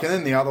 Rah. Look, and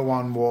then the other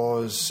one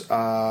was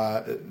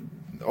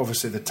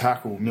obviously the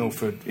tackle,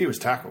 Milford. He was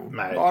tackled.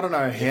 Mate. I don't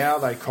know how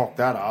they cocked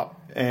that up.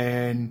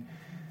 And,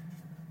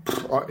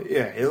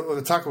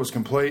 the tackle was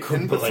complete.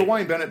 But for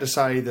Wayne Bennett to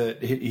say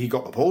that he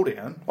got the ball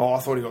down, I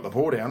thought he got the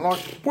ball down. Like,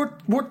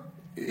 what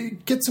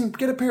get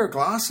a pair of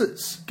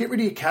glasses. Get rid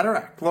of your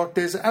cataract. Like,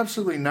 there's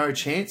absolutely no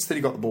chance that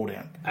he got the ball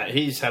down.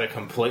 He's had a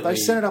completely... They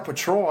set it up a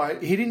try.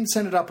 He didn't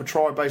send it up a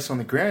try based on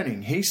the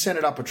grounding. He sent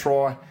it up a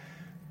try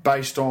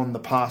based on the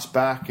pass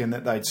back and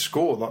that they'd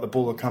scored, like the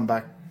ball had come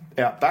back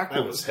out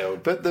backwards. That was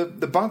held. But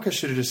the bunker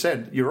should have just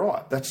said, "You're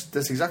right.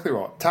 That's exactly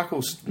right.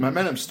 Tackles,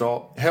 momentum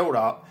stop, held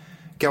up,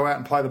 go out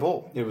and play the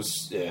ball." It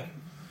was, yeah.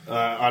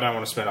 I don't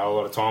want to spend a whole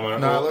lot of time on it.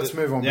 No, let's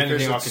move on. The only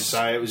thing I can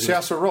say, it was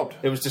South were robbed.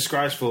 It was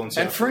disgraceful.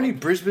 And for any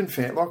Brisbane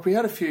fan, like, we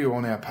had a few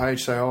on our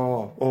page say,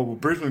 well,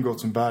 Brisbane got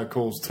some bad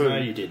calls too. No,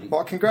 you didn't.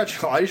 Like,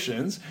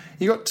 congratulations.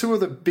 You got two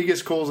of the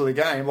biggest calls of the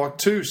game, like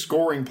two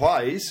scoring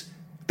plays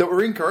that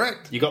were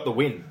incorrect. You got the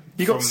win.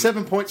 You got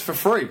 7 points for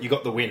free. You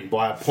got the win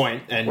by a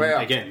point, and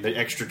again, the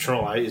extra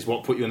try is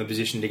what put you in the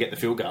position to get the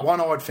field goal.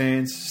 One-eyed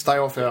fans, stay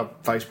off our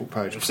Facebook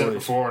page. I've said it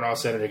before, and I'll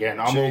say it again.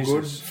 I'm all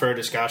good for a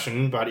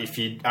discussion, but if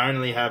you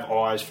only have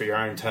eyes for your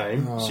own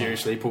team,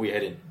 seriously, pull your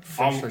head in.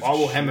 I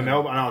will hammer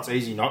Melbourne. I know it's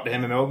easy not to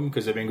hammer Melbourne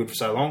because they've been good for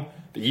so long,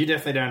 but you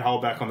definitely don't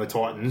hold back on the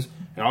Titans.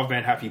 And I've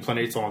been happy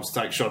plenty of times to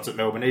take shots at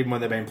Melbourne, even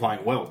when they've been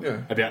playing well,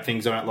 about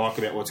things I don't like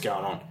about what's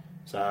going on.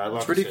 So,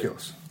 like, it's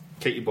ridiculous.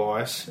 Keep your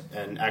bias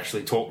and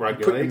actually talk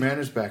rugby league. Put your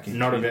manners back in.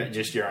 Not about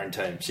just your own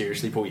team.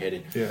 Seriously, pull your head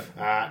in.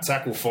 Yeah.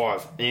 Tackle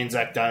 5.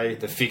 Anzac Day,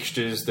 the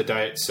fixtures, the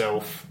day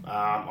itself.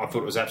 I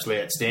thought it was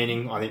absolutely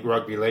outstanding. I think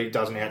rugby league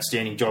does an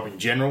outstanding job in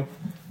general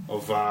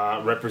of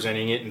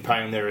representing it and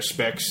paying their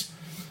respects.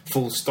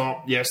 Full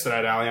stop. Yesterday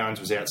at Allianz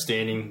was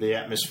outstanding. The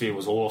atmosphere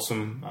was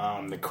awesome.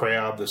 The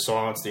crowd, the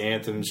silence, the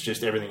anthems,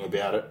 just everything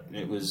about it.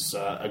 It was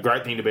a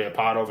great thing to be a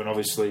part of, and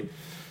obviously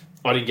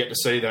I didn't get to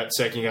see that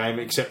second game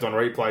except on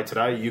replay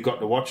today. You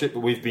got to watch it,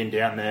 but we've been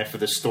down there for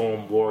the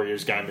Storm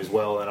Warriors game as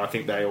well, and I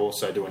think they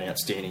also do an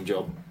outstanding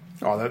job.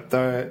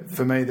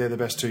 For me, they're the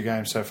best two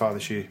games so far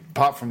this year.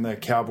 Apart from the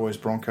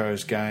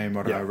Cowboys-Broncos game,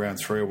 I don't know, round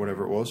 3 or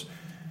whatever it was.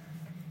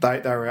 They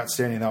were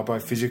outstanding. They were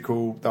both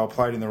physical. They were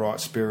played in the right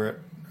spirit.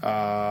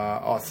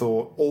 I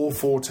thought all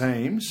 4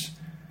 teams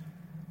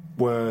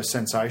were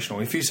sensational.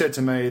 If you said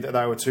to me that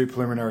they were 2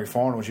 preliminary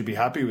finals, you'd be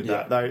happy with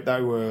that.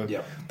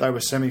 They were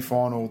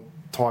semi-final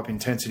type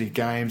intensity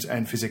games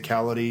and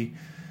physicality.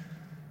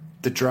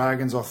 The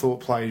Dragons, I thought,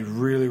 played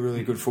really,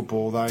 really good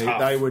football. They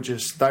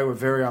were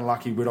very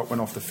unlucky. Widdop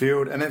went off the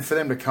field, and then for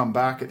them to come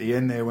back at the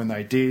end there when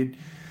they did,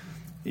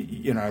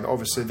 you know,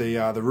 obviously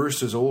the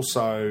Roosters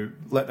also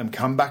let them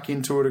come back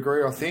into a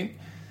degree, I think.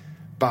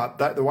 But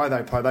the way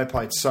they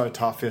played so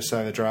tough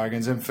yesterday, the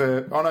Dragons. And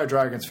I know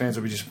Dragons fans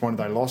will be disappointed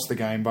they lost the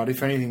game, but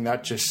if anything,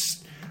 that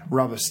just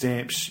rubber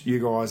stamps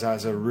you guys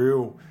as a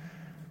real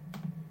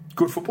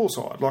good football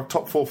side, like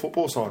top 4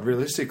 football side,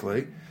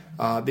 realistically,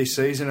 this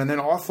season. And then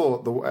I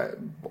thought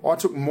I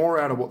took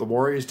more out of what the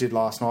Warriors did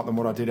last night than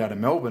what I did out of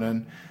Melbourne.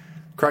 And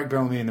Craig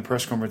Bellamy in the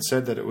press conference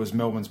said that it was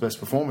Melbourne's best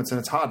performance, and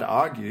it's hard to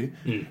argue.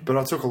 But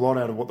I took a lot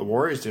out of what the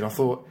Warriors did. I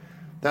thought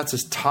that's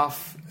as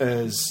tough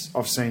as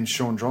I've seen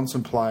Sean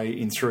Johnson play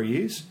in 3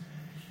 years.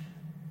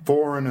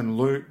 Foran and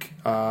Luke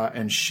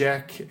and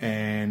Sheck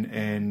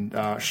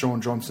and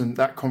Sean Johnson,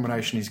 that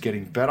combination is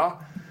getting better.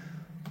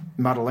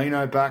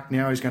 Madalino back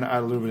now. He's going to add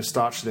a little bit of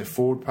starch to their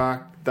forward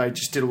pack. They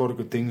just did a lot of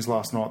good things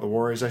last night, the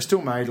Warriors. They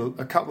still made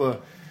a couple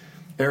of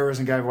errors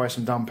and gave away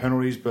some dumb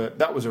penalties, but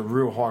that was a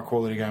real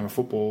high-quality game of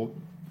football.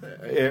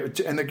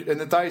 And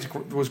the day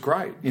was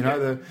great. You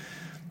know,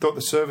 thought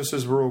the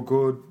services were all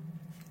good.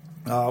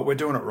 We're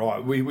doing it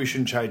right. We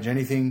shouldn't change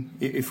anything.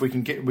 If we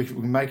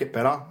can make it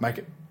better, make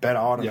it better.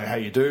 I don't know how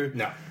you do.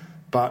 No.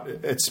 But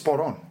it's spot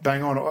on.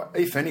 Bang on.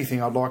 If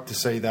anything, I'd like to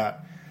see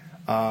that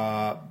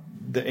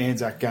the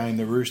Anzac game,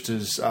 the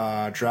Roosters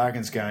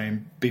Dragons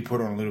game, be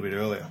put on a little bit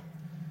earlier.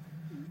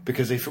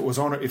 Because if it was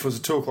a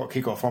 2:00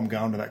 kickoff, I'm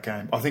going to that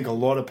game. I think a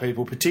lot of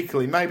people,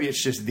 particularly, maybe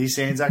it's just this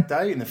Anzac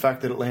Day and the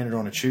fact that it landed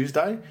on a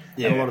Tuesday,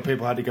 and a lot of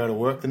people had to go to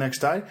work the next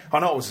day. I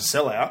know it was a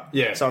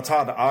sellout, so it's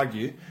hard to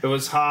argue. It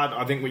was hard.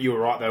 I think what you were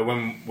right, though,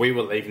 when we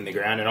were leaving the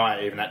ground, and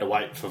I even had to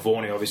wait for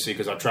Vorney, obviously,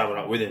 because I travelled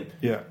up with him.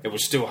 Yeah. It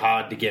was still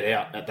hard to get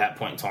out at that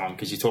point in time,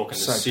 because you're talking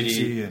the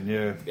city, and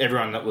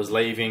everyone that was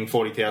leaving,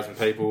 40,000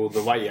 people,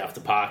 the way you have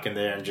to park in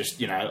there, and just,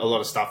 you know, a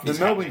lot of stuff. The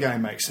Melbourne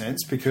game makes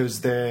sense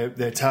because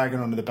they're tagging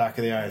onto the back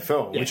of the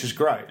AFL, which is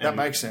great. That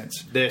makes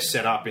sense. They're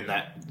set up in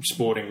that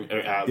sporting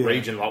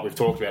region like we've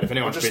talked about. If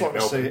anyone's I'd just been like to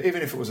Melbourne, to see,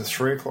 even if it was a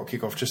 3:00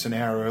 kickoff, just an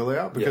hour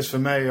earlier, because for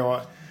me,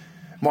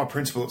 my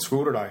principal at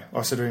school today,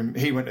 I said to him,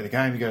 he went to the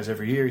game, he goes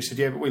every year, he said,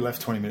 but we left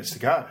 20 minutes to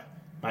go.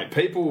 Mate,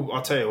 people,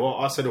 I tell you what,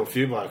 I said to a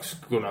few blokes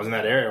when I was in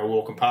that area,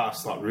 walking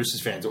past, like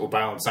Roosters fans that were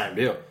bailing the same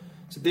deal.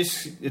 So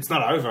it's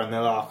not over, and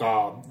they're like,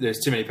 there's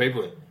too many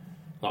people here.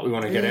 Like, we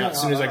want to get out.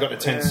 As soon as they got to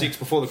 10-6,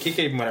 before the kick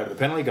even went over the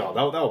penalty goal,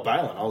 they were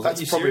bailing. I was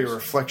That's like, probably serious? a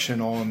reflection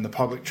on the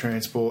public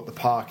transport, the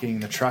parking,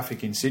 the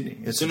traffic in Sydney.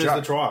 As soon as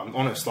the try, I'm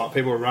honest, like,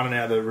 people were running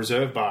out of the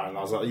reserve bar, and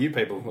I was like, you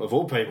people, of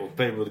all people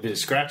with a bit of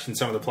scratch in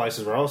some of the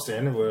places where I was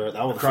standing, they were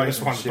the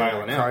first ones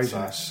bailing out.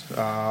 Craziness.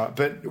 So.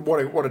 But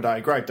what a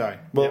day, great day.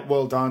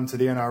 Well done to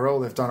the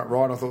NRL. They've done it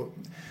right. I thought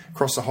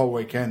across the whole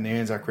weekend, the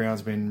Anzac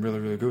round's been really,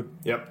 really good.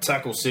 Yep,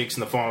 tackle 6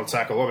 and the final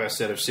tackle of our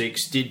set of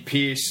 6 did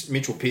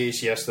Mitchell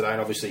Pearce yesterday,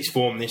 and obviously he's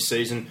formed this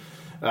season,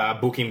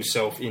 book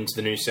himself into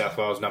the New South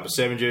Wales number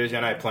 7 jersey.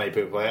 I know plenty of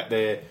people out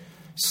there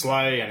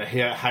slay and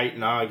hate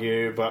and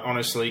argue, but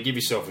honestly, give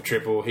yourself a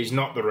triple. He's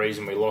not the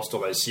reason we lost all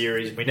those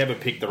series. We never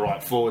picked the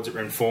right forwards that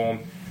were in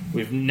form.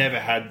 We've never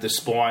had the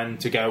spine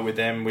to go with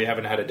them. We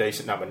haven't had a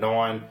decent number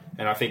 9.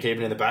 And I think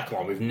even in the back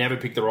line, we've never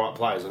picked the right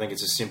players. I think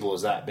it's as simple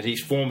as that. But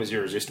his form is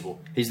irresistible.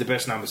 He's the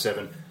best number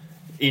 7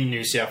 in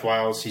New South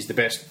Wales. He's the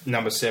best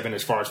number 7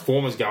 as far as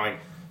form is going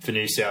for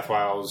New South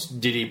Wales.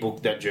 Did he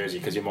book that jersey?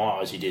 Because in my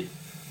eyes, he did.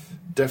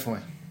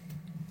 Definitely.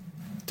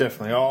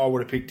 I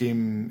would have picked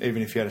him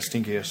even if he had a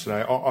stinker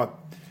yesterday.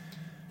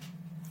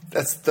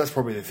 That's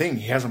probably the thing.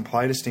 He hasn't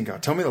played a stinker.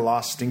 Tell me the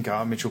last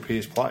stinker Mitchell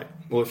Pearce played.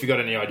 Well, if you've got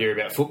any idea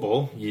about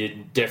football,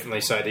 you'd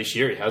definitely say this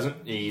year he hasn't.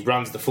 He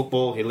runs the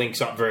football. He links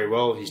up very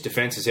well. His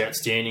defence is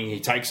outstanding. He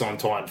takes on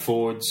tight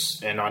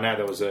forwards. And I know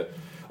there was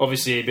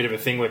obviously a bit of a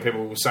thing where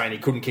people were saying he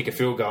couldn't kick a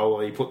field goal.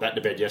 Well, he put that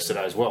to bed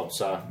yesterday as well.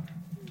 So,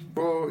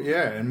 well,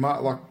 yeah, and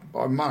Mark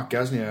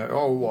Gasnier.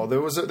 Oh, well,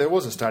 there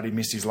was a stat he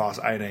missed his last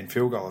 18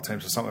 field goal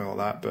attempts or something like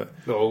that.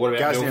 But what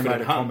about Gasnier Milford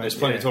and Hunt? There's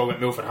plenty of talk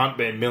about Milford Hunt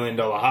being $1 million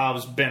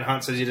halves. Ben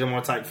Hunt says he doesn't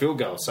want to take field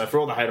goals. So for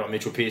all the hate on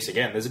Mitchell Pearce,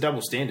 again, there's a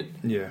double standard.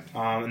 Yeah,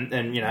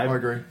 and you know, I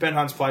agree. Ben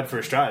Hunt's played for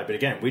Australia, but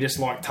again, we just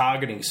like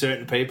targeting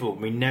certain people.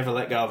 We never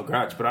let go of a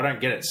grudge. But I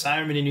don't get it.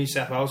 So many New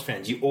South Wales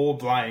fans, you all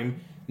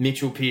blame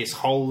Mitchell Pearce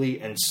wholly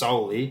and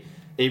solely,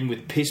 even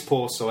with piss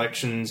poor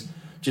selections.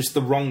 Just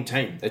the wrong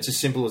team. It's as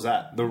simple as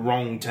that. The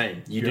wrong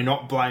team. You do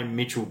not blame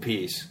Mitchell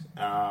Pearce.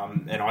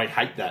 And I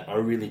hate that. I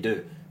really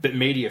do. But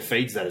media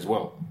feeds that as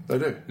well. They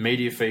do.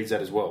 Media feeds that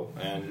as well.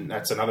 And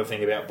that's another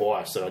thing about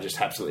bias that I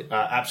just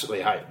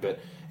absolutely hate. But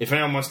if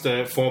anyone wants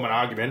to form an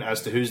argument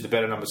as to who's the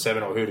better number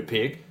 7 or who to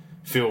pick,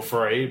 feel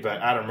free.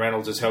 But Adam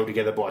Reynolds is held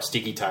together by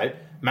sticky tape.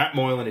 Matt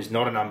Moylan is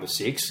not a number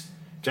 6.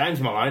 James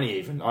Maloney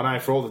even. I know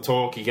for all the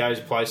talk, he goes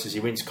places, he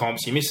wins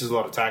comps, he misses a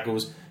lot of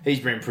tackles. He's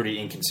been pretty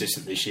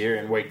inconsistent this year,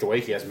 and week to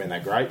week he hasn't been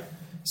that great.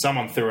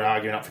 Someone threw an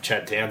argument up for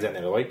Chad Townsend the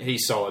other week.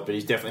 He's solid, but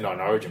he's definitely not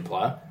an Origin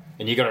player.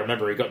 And you got to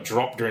remember, he got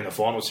dropped during the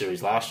final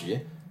series last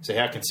year. So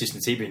how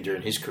consistent's he been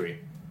during his career?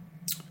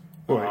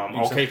 Well,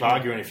 I'll keep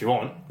arguing if you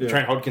want. Yeah.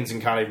 Trent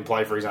Hodkinson can't even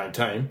play for his own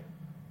team.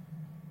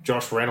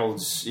 Josh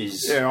Reynolds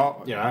is,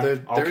 I'll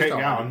keep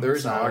going. There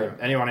is no argument.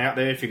 Anyone out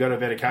there, if you've got a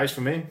better case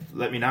for me,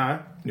 let me know.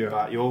 Yeah.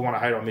 But you all want to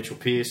hate on Mitchell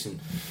Pearce and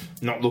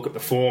not look at the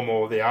form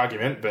or the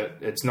argument, but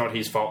it's not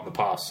his fault in the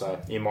past. So,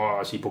 in my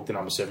eyes, he booked the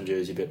number 7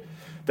 jersey. But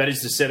that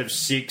is the set of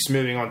 6.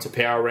 Moving on to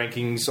power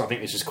rankings. I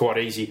think this is quite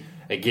easy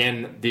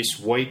again this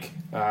week.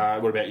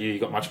 What about you? You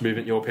got much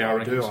movement in your power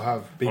rankings? I do. I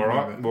have big all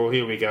right. movement. Well,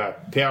 here we go.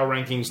 Power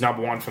rankings,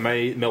 number 1 for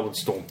me, Melbourne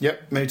Storm.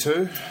 Yep, me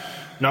too.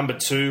 Number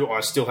 2,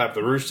 I still have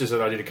the Roosters that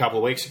I did a couple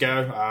of weeks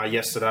ago.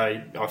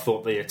 Yesterday, I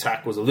thought the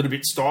attack was a little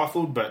bit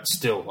stifled, but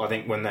still, I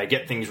think when they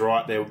get things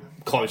right, they're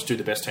close to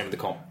the best team of the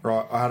comp.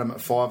 Right, I had them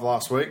at 5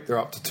 last week. They're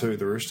up to 2,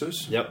 the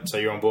Roosters. Yep, so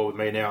you're on board with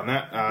me now on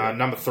that. Yep.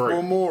 Number 3.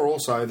 Well, more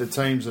also, the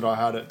teams that I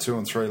had at 2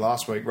 and 3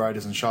 last week,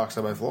 Raiders and Sharks,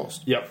 they both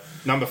lost. Yep,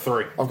 number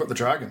 3. I've got the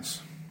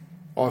Dragons.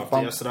 I've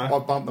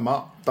bumped them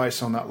up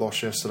based on that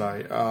loss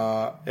yesterday.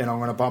 And I'm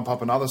going to bump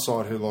up another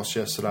side who lost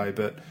yesterday,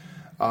 but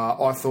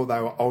I thought they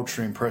were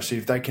ultra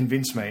impressive. They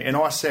convinced me. And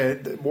I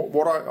said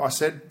what I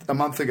said a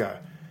month ago.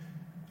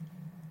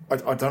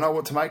 I don't know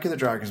what to make of the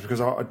Dragons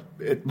because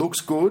it looks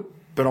good,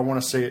 but I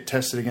want to see it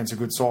tested against a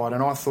good side.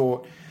 And I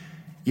thought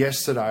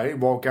yesterday,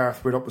 while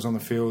Gareth Widdop was on the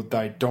field,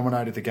 they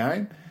dominated the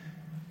game.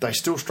 They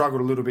still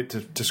struggled a little bit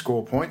to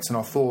score points. And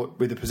I thought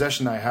with the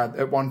possession they had,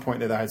 at one point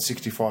there they had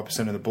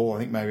 65% of the ball, I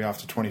think maybe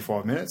after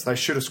 25 minutes. They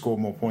should have scored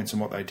more points than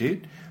what they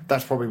did.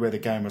 That's probably where the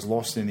game was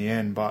lost in the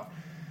end. But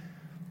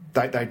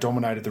they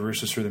dominated the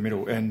Roosters through the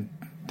middle, and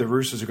the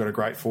Roosters have got a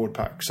great forward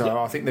pack. So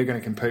I think they're going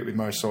to compete with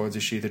most sides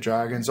this year. The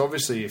Dragons,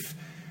 obviously, if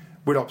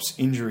Widdop's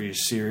injury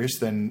is serious,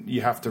 then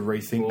you have to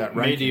rethink that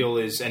ranking. Medial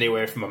is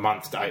anywhere from a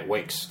month to 8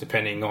 weeks,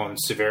 depending on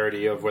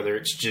severity of whether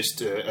it's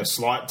just a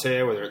slight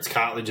tear, whether it's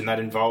cartilage and that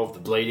involved, the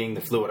bleeding, the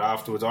fluid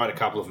afterwards. I had a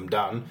couple of them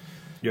done.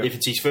 Yep. If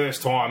it's his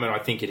first time, and I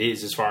think it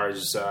is as far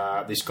as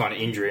this kind of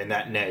injury in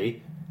that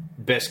knee,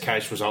 best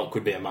case result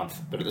could be a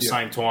month. But at the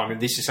same time,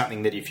 this is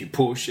something that if you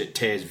push, it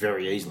tears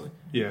very easily.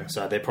 Yeah.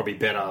 So they're probably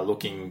better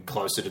looking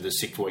closer to the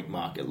 6-week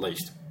mark at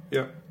least.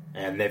 Yep.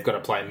 And they've got to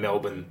play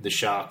Melbourne, the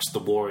Sharks, the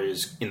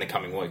Warriors in the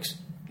coming weeks.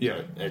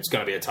 Yeah. So it's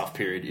going to be a tough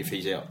period if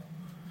he's out.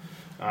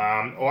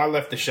 I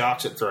left the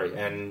Sharks at 3,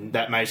 and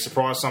that may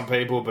surprise some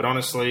people, but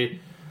honestly,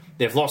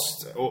 they've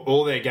lost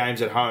all their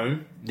games at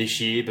home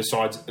this year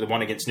besides the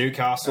one against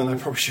Newcastle. And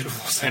they probably should have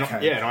lost that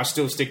game. Yeah, and I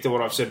still stick to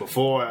what I've said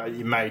before.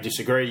 You may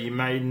disagree, you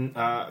may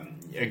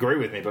agree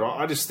with me, but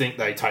I just think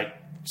they take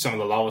some of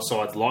the lower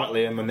sides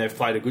lightly, and when they've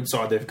played a good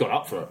side, they've got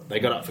up for it. They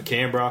got up for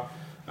Canberra.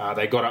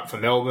 They got up for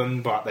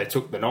Melbourne, but they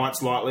took the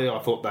Knights lightly. I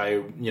thought they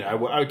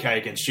were okay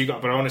against you guys,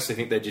 but I honestly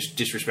think they're just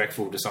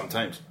disrespectful to some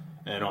teams.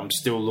 And I'm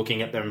still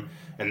looking at them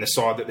and the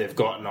side that they've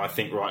got, and I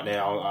think right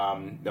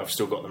now I've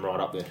still got them right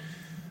up there.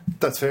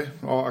 That's fair.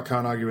 I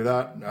can't argue with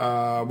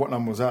that. What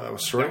number was that? That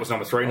was 3? That was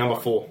number 3. Number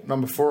 4.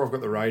 Number 4, I've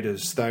got the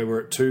Raiders. They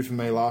were at 2 for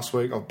me last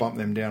week. I've bumped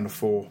them down to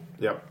 4.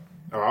 Yep.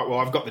 All right, well,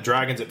 I've got the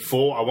Dragons at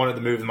 4. I wanted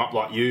to move them up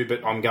like you,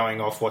 but I'm going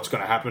off what's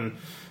going to happen.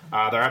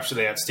 They're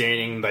absolutely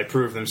outstanding. They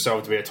proved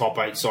themselves to be a top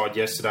 8 side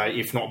yesterday,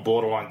 if not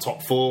borderline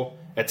top 4.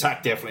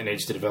 Attack definitely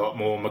needs to develop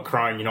more.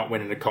 Macron, you're not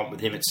winning a comp with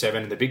him at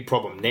 7. And the big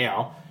problem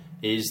now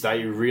is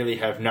they really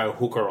have no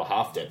hooker or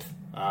half depth.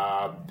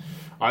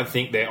 I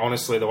think they're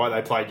honestly, the way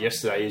they played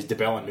yesterday is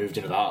DeBellin moved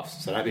into the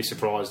halves. So don't be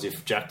surprised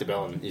if Jack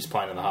DeBellin is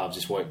playing in the halves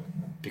this week,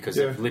 because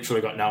they've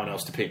literally got no one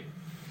else to pick.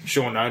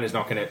 Sean Nona's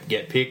not going to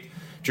get picked.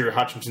 Drew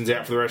Hutchinson's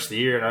out for the rest of the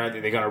year, and I don't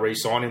think they're going to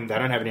re-sign him. They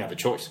don't have any other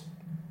choice.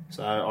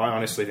 So I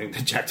honestly think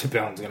that Jack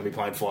DeBellin's going to be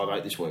playing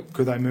 5'8" this week.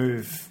 Could they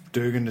move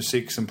Dugan to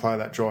 6 and play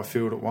that dry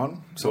field at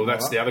 1? Well,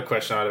 that's the other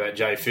question I had about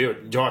Jay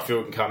Field. Jai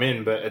Field can come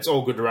in, but it's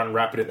all good to run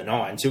rapid in the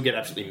 9s. He'll get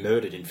absolutely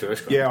murdered in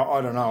first grade. Yeah,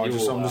 I don't know. I'm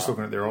just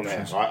looking at their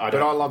options. I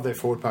love their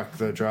forward pack,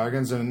 the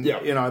Dragons, and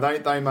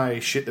they may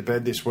shit the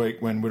bed this week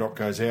when Widdop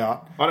goes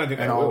out. I don't think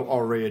they will.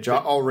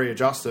 I'll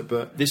readjust it,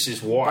 but this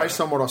is why,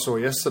 based on what I saw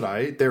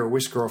yesterday, they're a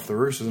whisker off the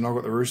Roosters, and I've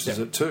got the Roosters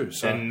at 2.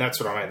 So. And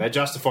that's what I mean. They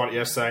justified it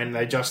yesterday, and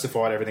they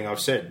justified everything I've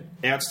said.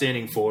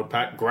 Outstanding forward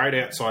pack, great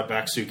outside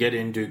backs who get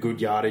in, do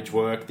good yardage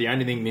work. The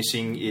only thing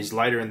missing is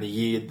later in the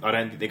year, I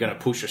don't think they're going to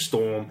push a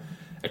Storm,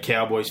 a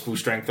Cowboys full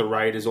strength, the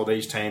Raiders, or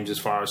these teams as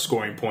far as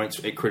scoring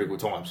points at critical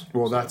times.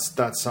 Well, that's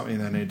something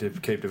they need to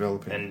keep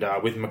developing.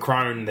 And with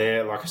Macron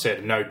there, like I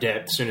said, no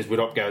depth. As soon as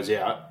Widdop goes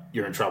out,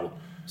 you're in trouble.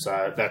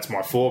 So that's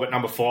my 4. But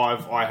number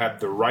 5, I have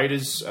the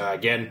Raiders.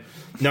 Again,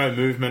 no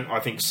movement. I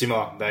think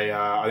similar.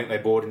 I think they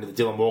bought into the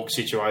Dylan Walker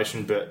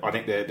situation, but I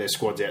think their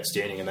squad's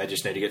outstanding, and they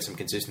just need to get some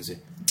consistency.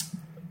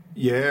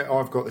 Yeah,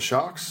 I've got the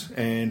Sharks,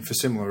 and for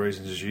similar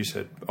reasons as you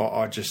said,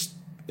 I just...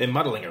 They're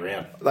muddling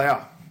around. They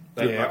are.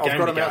 I've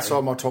got them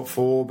outside my top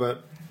 4,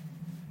 but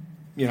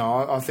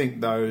I think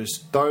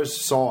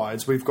those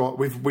sides we've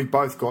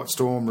both got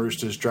Storm,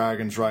 Roosters,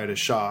 Dragons, Raiders,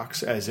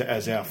 Sharks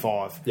as our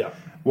 5. Yeah.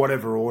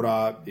 Whatever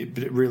order,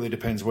 it really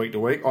depends week to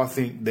week. I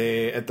think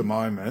they're at the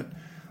moment.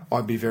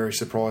 I'd be very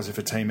surprised if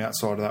a team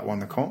outside of that won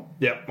the comp.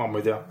 Yep, I'm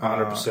with you,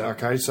 100%.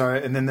 Okay, so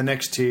and then the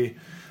next tier.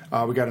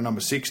 We go to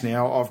number 6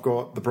 now. I've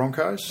got the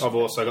Broncos. I've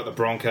also got the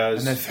Broncos.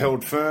 And they've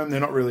held firm. They're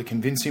not really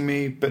convincing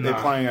me, but they're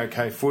playing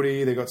okay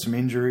footy. They've got some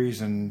injuries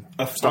and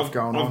stuff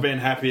going on. I've been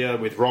happier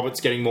with Roberts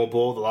getting more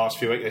ball the last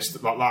few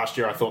weeks. Like last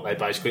year, I thought they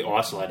basically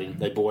isolated him.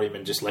 They bought him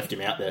and just left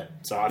him out there.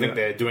 So I think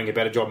they're doing a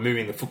better job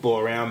moving the football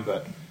around,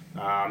 but...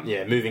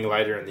 moving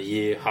later in the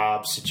year,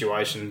 Harb's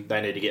situation,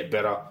 they need to get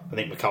better. I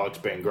think McCulloch's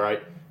been great.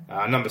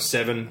 Number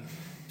 7,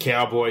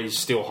 Cowboys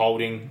still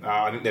holding.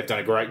 I think they've done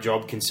a great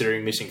job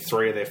considering missing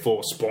 3 of their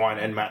 4, Spine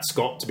and Matt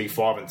Scott, to be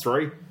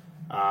 5-3.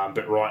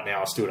 But right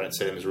now, I still don't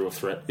see them as a real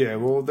threat. Yeah,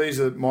 well, these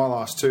are my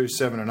last 2,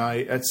 7 and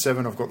 8. At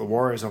 7, I've got the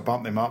Warriors. I've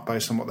bumped them up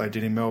based on what they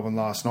did in Melbourne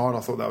last night. I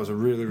thought that was a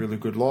really, really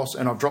good loss.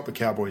 And I've dropped the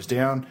Cowboys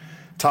down.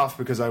 Tough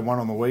because they won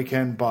on the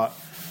weekend, but...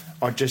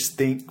 I just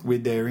think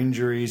with their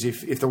injuries,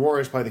 if the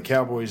Warriors play the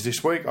Cowboys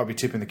this week, I'll be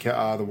tipping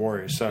the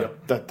Warriors. So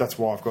that's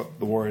why I've got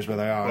the Warriors where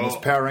they are. Well, and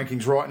there's power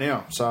rankings right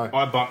now. So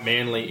I bumped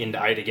Manly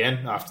into 8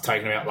 again after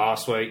taking them out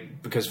last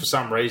week because for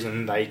some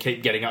reason they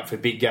keep getting up for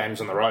big games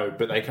on the road,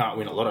 but they can't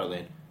win a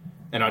Lottoland.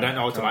 And I don't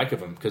know what to make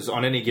of them because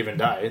on any given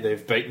day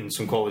they've beaten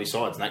some quality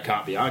sides and that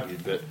can't be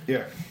argued. But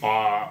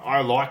I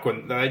like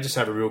when they just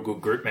have a real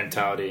good group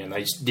mentality and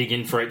they just dig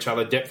in for each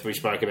other. Depth we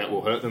spoke about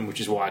will hurt them,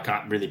 which is why I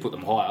can't really put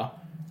them higher.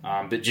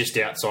 But just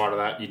outside of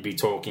that, you'd be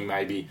talking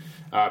maybe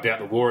about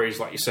the Warriors,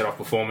 like you said, off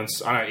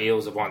performance. I know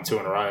Eels have won 2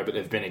 in a row, but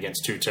they've been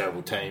against 2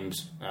 terrible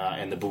teams,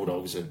 and the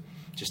Bulldogs are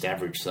just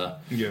average. So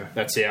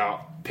that's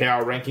our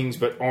power rankings.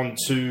 But on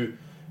to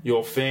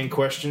your fan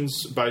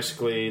questions.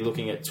 Basically,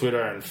 looking at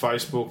Twitter and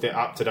Facebook, they're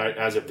up to date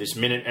as of this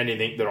minute.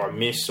 Anything that I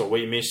miss or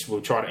we miss,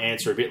 we'll try to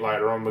answer a bit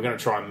later on. We're going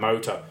to try and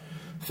motor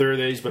through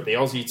these. But the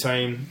Aussie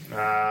team,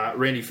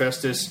 Randy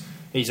Festus...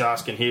 He's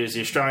asking here, is the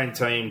Australian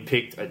team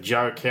picked a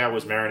joke? How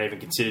was Merrin even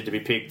considered to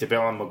be picked?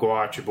 DeBellin,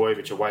 Maguire,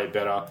 Trebojevic are way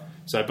better.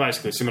 So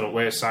basically, similar to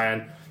what we're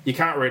saying, you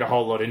can't read a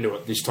whole lot into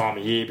it this time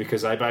of year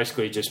because they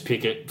basically just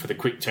pick it for the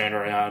quick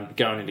turnaround,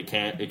 going into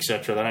camp,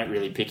 etc. They don't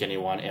really pick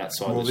anyone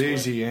outside Well, the squad.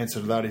 easy answer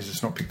to that is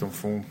it's not picked on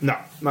form. No,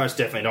 most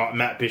definitely not.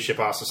 Matt Bishop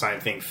asked the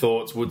same thing.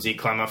 Thoughts, Woodsy,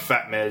 Clemmer,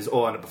 Fat Mez,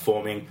 all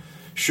underperforming.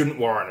 Shouldn't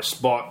warrant a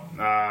spot,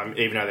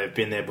 even though they've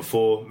been there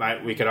before.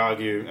 Mate, we could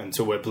argue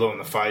until we're blue in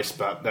the face,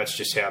 but that's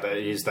just how it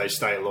is. They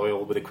stay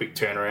loyal with a quick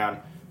turnaround.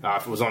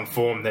 If it was on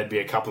form, there'd be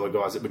a couple of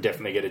guys that would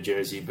definitely get a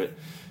jersey. But,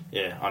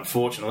 yeah,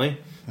 unfortunately,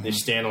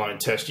 this standalone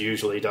test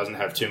usually doesn't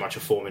have too much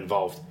of form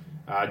involved.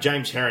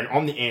 James Heron,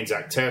 on the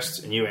Anzac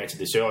test, and you answered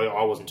this earlier,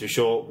 I wasn't too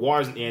sure. Why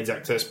isn't the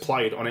Anzac test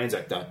played on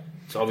Anzac Day?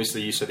 So,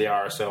 obviously, you said the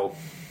RSL.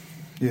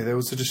 Yeah, there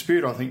was a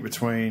dispute, I think,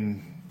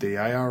 between the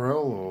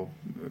ARL or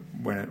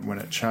when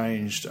it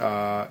changed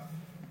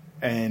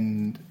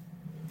and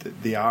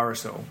the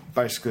RSL.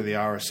 Basically, the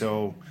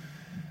RSL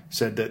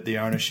said that the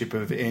ownership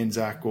of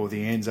Anzac or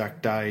the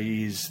Anzac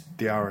Day is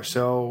the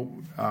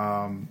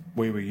RSL.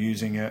 We were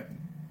using it.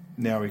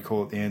 now we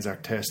call it the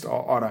Anzac Test.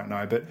 I don't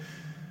know, but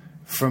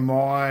from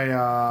my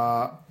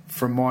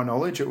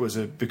knowledge, it was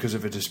because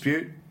of a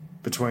dispute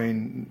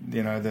between the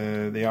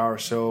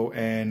RSL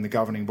and the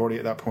governing body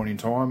at that point in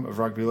time of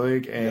rugby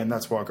league, and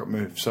that's why it got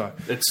moved. So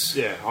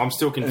I'm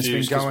still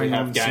confused because we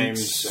have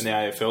games and the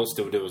AFL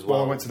still do as well.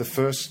 Well, I went to the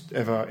first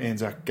ever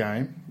Anzac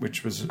game,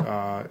 which was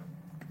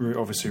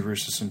obviously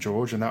Rooster St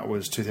George, and that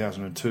was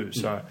 2002.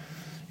 So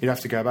you'd have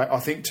to go back. I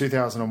think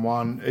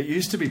 2001. It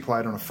used to be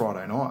played on a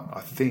Friday night,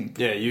 I think.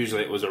 Yeah,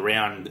 usually it was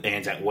around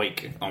Anzac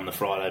week on the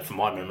Friday, from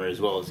my memory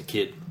as well as a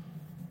kid.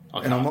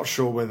 And I'm not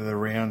sure whether the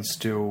round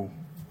still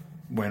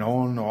went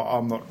on, or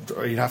I'm not.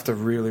 You'd have to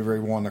really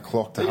rewind the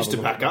clock to. They used to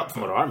back up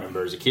from what I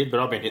remember as a kid, but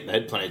I've been hitting the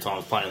head plenty of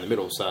times playing in the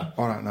middle. So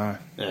I don't know.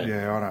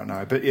 Yeah, I don't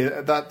know. But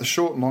that the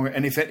short and long.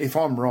 And if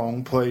I'm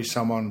wrong, please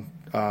someone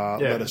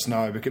let us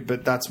know.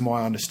 But that's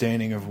my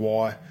understanding of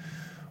why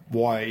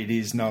it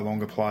is no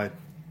longer played.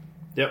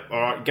 Yep.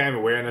 All right. Game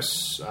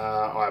awareness.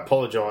 I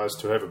apologise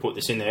to whoever put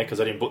this in there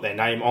because I didn't put their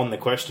name on the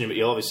question, but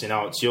you'll obviously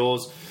know it's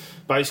yours.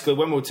 Basically,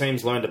 when will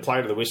teams learn to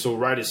play to the whistle?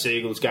 Raiders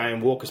Seagulls game,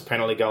 Walker's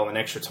penalty goal in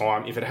extra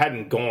time. If it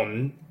hadn't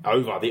gone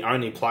over, the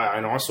only player,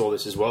 and I saw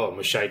this as well and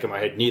was shaking my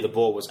head near the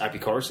ball, was Api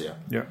Korosia.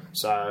 Yeah.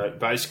 So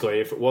basically,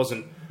 if it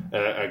wasn't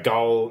a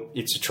goal,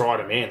 it's a try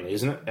to Manly,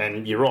 isn't it?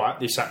 And you're right,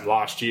 this happened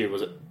last year.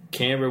 Was it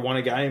Canberra won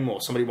a game,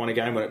 or somebody won a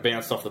game when it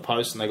bounced off the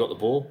post and they got the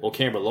ball? Or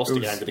Canberra lost a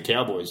game to the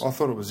Cowboys? I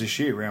thought it was this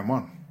year, round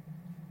one.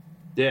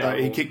 Yeah,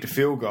 he kicked a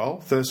field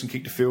goal. Thurston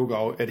kicked a field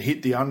goal. It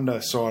hit the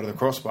underside of the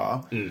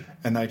crossbar,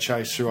 and they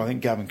chased through. I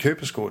think Gavin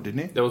Cooper scored, didn't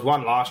he? There was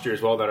one last year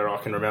as well that I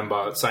can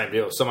remember. Same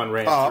deal. Someone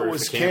ran through. It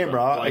was for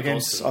Canberra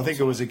against. I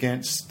think it was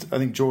against. I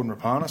think Jordan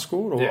Rapana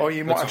scored.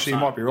 You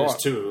might be right.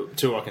 There's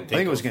two I can think. I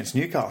think it was against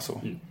Newcastle.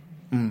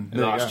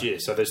 Last year.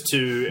 So there's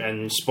two,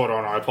 and spot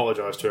on. I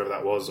apologise to whoever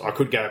that was. I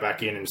could go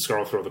back in and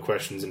scroll through all the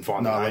questions and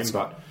find the name,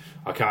 but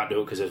I can't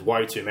do it because there's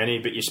way too many.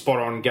 But you're spot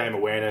on. Game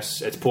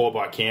awareness. It's poor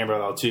by Canberra.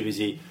 They were too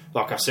busy,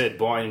 like I said,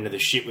 buying into the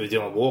shit with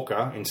Dylan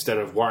Walker instead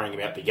of worrying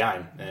about the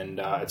game. And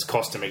it's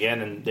cost them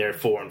again, and they're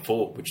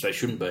 4-4, which they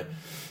shouldn't be.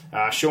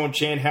 Sean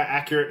Chan, how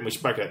accurate, and we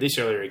spoke about this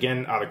earlier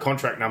again, are the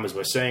contract numbers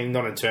we're seeing,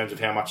 not in terms of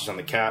how much is on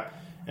the cap,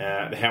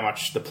 how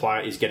much the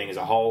player is getting as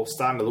a whole.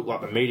 Starting to look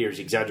like the media is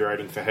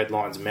exaggerating for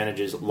headlines,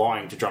 managers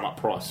lying to drum up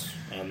price.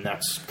 And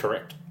that's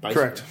correct,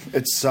 basically. Correct.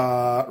 It's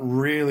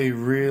really,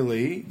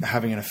 really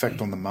having an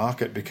effect on the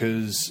market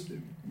because,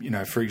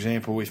 for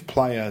example, if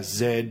player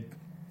Z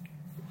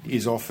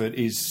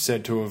is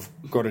said to have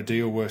got a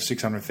deal worth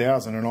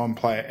 $600,000 and I'm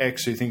player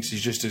X who thinks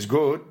he's just as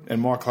good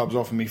and my club's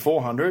offering me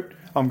 $400,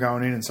 I'm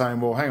going in and saying,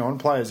 well, hang on,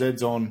 player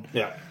Z's on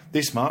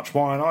this much,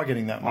 why aren't I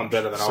getting that much? I'm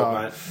better than old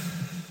mate.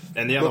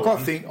 And the other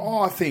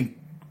I think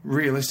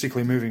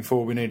realistically moving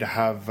forward we need to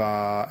have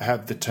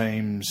the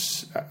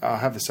teams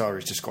have the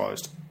salaries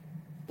disclosed.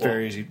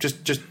 Very easy.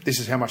 Just this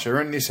is how much they're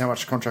earning, this is how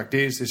much the contract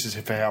is, this is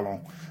for how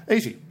long.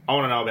 Easy. I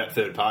want to know about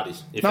third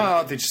parties.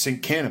 I just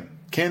think can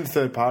the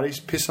third parties,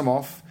 piss them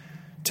off,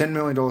 $10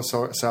 million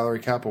salary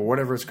cap or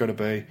whatever it's got to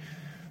be,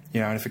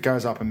 and if it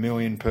goes up $1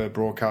 million per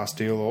broadcast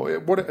deal or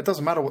what, it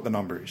doesn't matter what the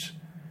number is.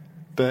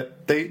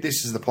 But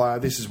this is the player,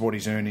 this is what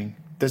he's earning.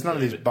 There's none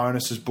of these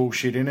bonuses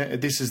bullshit in it.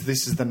 This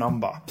is the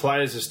number.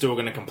 Players are still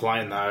going to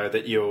complain, though,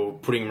 that you're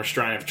putting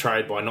restraint of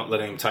trade by not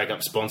letting them take up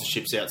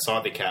sponsorships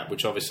outside the cap,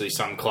 which obviously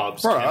some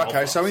clubs can offer.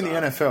 Okay, so in the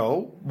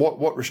NFL,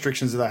 what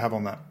restrictions do they have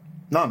on that?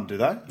 None, do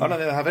they? I don't think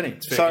they have any.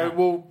 So,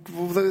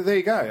 well, there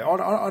you go.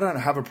 I don't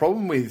have a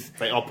problem with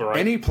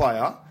any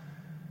player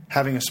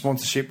having a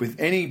sponsorship with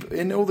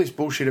and all this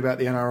bullshit about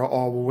the NRL.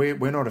 Oh, well,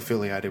 we're not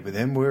affiliated with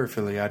them. We're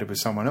affiliated with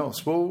someone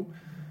else. Well,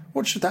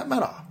 what should that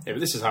matter? Yeah,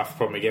 but this is half the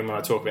problem again when I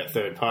talk about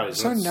third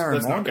parties. So narrow-minded.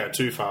 Let's not go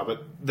too far,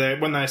 but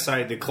when they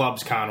say the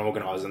clubs can't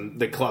organise, and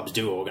the clubs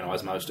do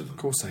organise most of them. Of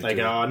course they do. They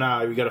go, oh,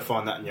 no, you've got to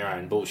find that in your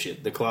own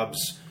bullshit. The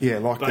clubs... Yeah,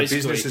 like the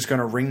business is going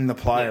to ring the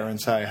player and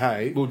say,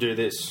 hey... We'll do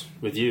this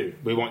with you.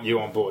 We want you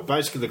on board.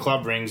 Basically, the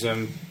club rings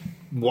them,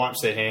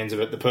 wipes their hands of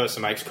it, the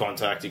person makes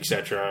contact,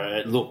 etc.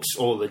 It looks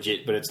all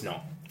legit, but it's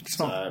not. It's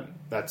not.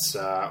 That's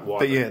why...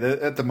 But yeah,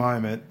 at the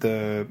moment,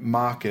 the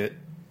market,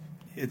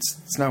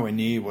 it's nowhere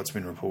near what's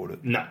been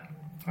reported. No.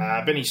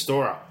 Benny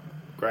Storer,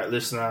 great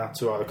listener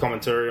to the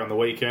commentary on the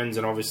weekends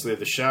and obviously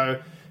the show.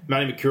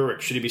 Matty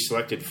McCurrick, should he be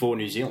selected for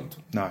New Zealand?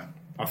 No.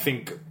 I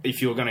think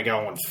if you're going to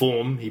go on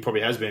form, he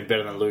probably has been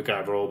better than Luke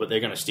overall, but they're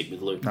going to stick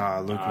with Luke.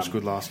 No, Luke was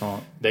good last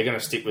night. They're going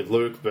to stick with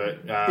Luke, but...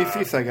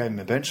 if they gave him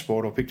a bench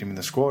spot or picked him in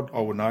the squad,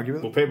 I wouldn't argue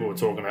with it. Well, people were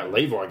talking about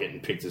Levi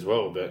getting picked as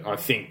well, but I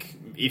think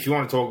if you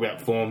want to talk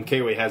about form,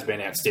 Kiwi has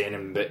been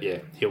outstanding, but yeah,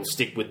 he'll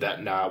stick with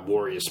that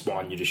Warrior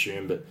spine, you'd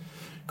assume, but...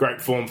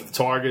 Great form for the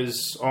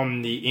Tigers.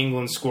 On the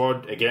England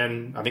squad,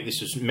 again, I think this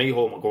was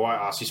Mihal Maguire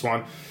asked this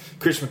one.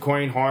 Chris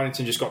McQueen,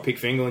 Heineken just got picked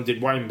for England.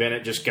 Did Wayne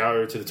Bennett just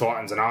go to the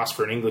Titans and ask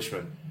for an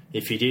Englishman?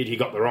 If he did, he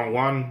got the wrong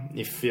one.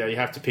 If you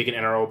have to pick an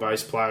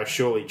NRL-based player,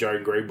 surely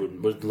Joe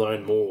Greenwood would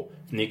learn more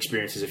from the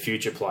experience as a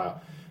future player.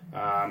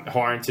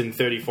 Heineken,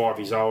 35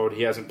 years old.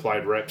 He hasn't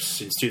played reps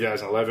since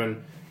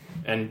 2011.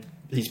 And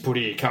he's put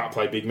here, he can't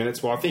play big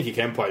minutes. Well, I think he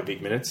can play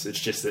big minutes. It's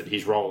just that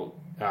his role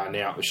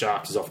now at the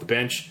Sharks is off the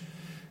bench.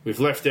 We've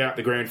left out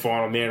the grand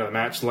final man of the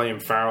match,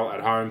 Liam Farrell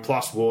at home,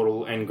 plus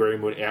Wardle and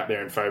Greenwood out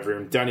there in favour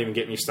of him. Don't even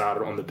get me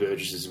started on the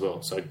Burgess as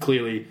well. So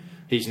clearly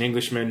he's an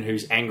Englishman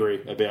who's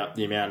angry about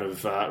the amount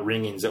of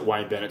ring-ins that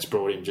Wayne Bennett's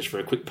brought in just for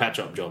a quick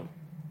patch-up job.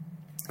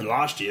 And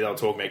last year they were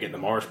talking about getting the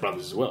Morris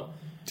brothers as well.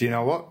 Do you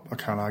know what? I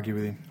can't argue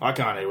with him. I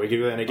can't argue with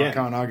him again. I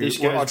can't argue.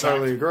 Well, I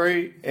totally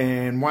agree.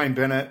 And Wayne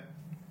Bennett,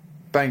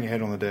 bang your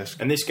head on the desk.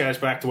 And this goes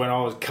back to when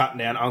I was cutting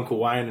down Uncle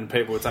Wayne and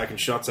people were taking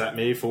shots at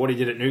me for what he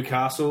did at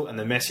Newcastle and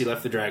the mess he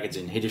left the Dragons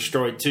in. He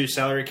destroyed 2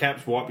 salary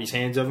caps, wiped his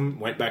hands of them,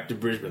 went back to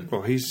Brisbane.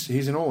 Well,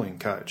 he's an all-in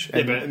coach.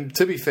 And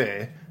to be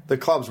fair, the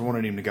clubs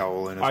wanted him to go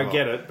all in as well. I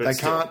get it, but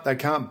they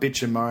can't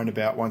bitch and moan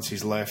about once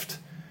he's left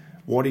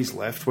what he's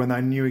left when they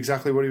knew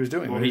exactly what he was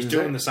doing. Well, he's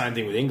doing the same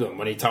thing with England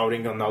when he told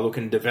England they're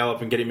looking to develop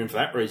and get him in for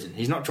that reason.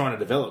 He's not trying to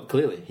develop,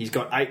 clearly. He's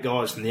got 8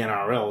 guys from the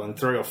NRL and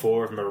 3 or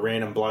 4 of them are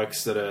random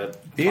blokes that are...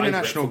 The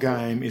international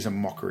game is a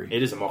mockery.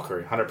 It is a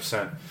mockery,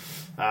 100%.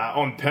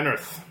 On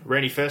Penrith,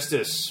 Randy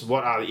Festus,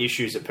 what are the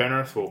issues at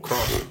Penrith? Well,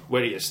 Cross,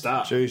 where do you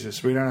start?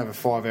 Jesus, we don't have a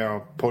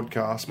 5-hour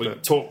podcast. We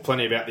talked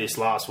plenty about this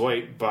last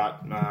week,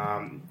 but...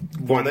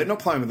 well, they're not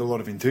playing with a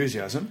lot of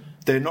enthusiasm.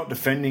 They're not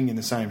defending in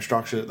the same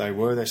structure that they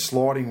were. They're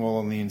sliding well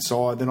on the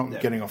inside. They're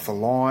not getting off the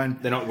line.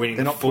 They're not winning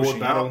the forward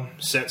battle.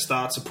 Set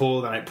starts are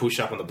poor. They don't push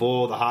up on the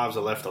ball. The halves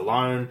are left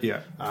alone.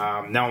 Yeah.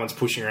 No one's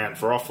pushing around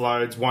for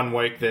offloads. One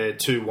week they're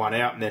 2-1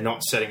 out and they're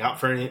not setting up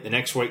for anything. The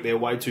next week they're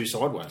way too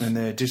sideways. And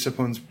their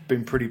discipline's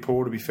been pretty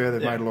poor, to be fair.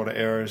 They've made a lot of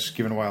errors,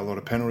 given away a lot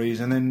of penalties.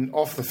 And then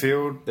off the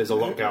field... There's a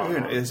lot going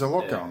on. There's a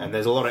lot going on. And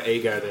there's a lot of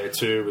ego there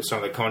too with some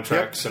of the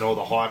contracts and all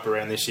the hype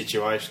around this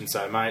situation.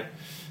 So, mate,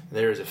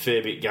 there is a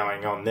fair bit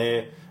going on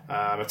there.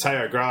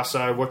 Mateo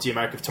Grasso, what do you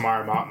make of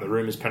Tamari Martin? The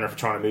rumours Penrith are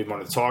trying to move him on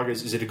to the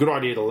Tigers. Is it a good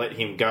idea to let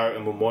him go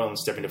and will Moylan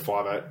step into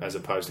 5'8" as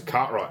opposed to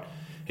Cartwright?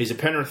 He's a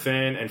Penrith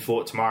fan and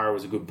thought Tamari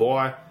was a good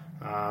buy,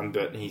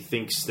 but he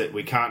thinks that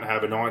we can't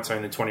have a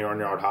 19 and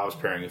 21-year-old halves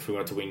pairing if we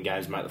want to win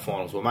games and make the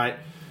finals. Well, mate,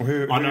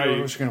 who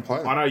else are going to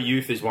play? I know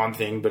youth is one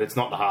thing, but it's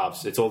not the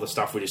halves. It's all the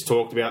stuff we just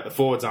talked about. The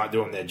forwards aren't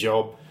doing their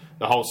job.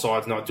 The whole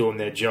side's not doing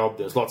their job.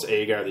 There's lots of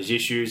ego. There's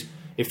issues.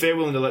 If they're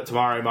willing to let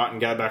Tamari Martin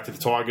go back to the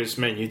Tigers,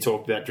 me and you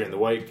talked about during the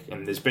week,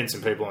 and there's been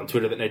some people on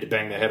Twitter that need to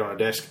bang their head on a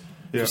desk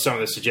for some of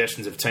the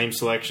suggestions of team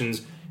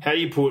selections. How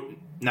you put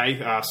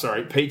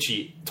Tyron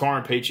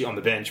Peachy on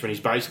the bench when he's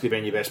basically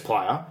been your best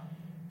player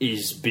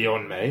is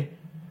beyond me.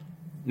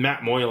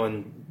 Matt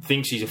Moylan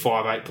thinks he's a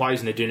 5'8",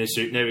 plays in a dinner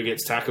suit, never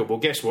gets tackled. Well,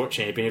 guess what,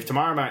 champion? If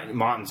Tamari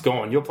Martin's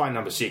gone, you're playing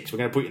number 6. We're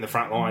going to put you in the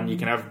front line. You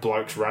can have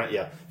blokes run at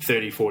you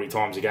 30, 40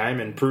 times a game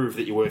and prove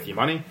that you're worth your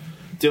money.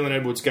 Dylan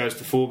Edwards goes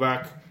to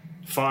fullback.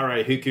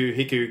 Whare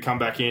Hiku come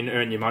back in,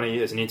 earn your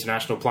money as an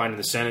international playing in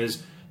the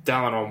centres.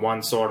 Dallin on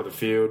one side of the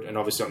field, and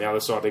obviously on the other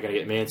side they're going to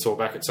get Mansell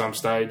back at some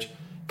stage.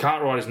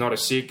 Cartwright is not a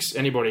 6.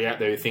 Anybody out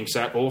there who thinks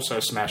that, also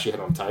smash your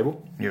head on the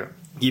table. Yeah.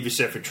 Give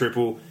yourself a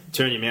triple,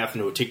 turn your mouth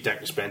into a tic-tac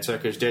dispenser,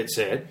 because Dad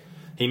said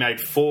he made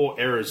 4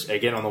 errors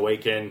again on the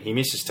weekend. He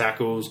misses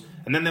tackles.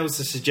 And then there was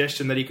the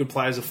suggestion that he could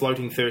play as a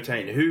floating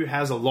 13. Who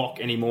has a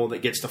lock anymore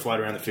that gets to float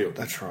around the field?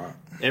 That's right.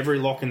 Every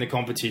lock in the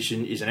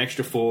competition is an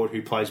extra forward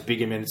who plays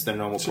bigger minutes than a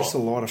normal Just a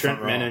lot of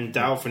Trent Menon,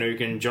 Dale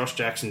Finucane, Josh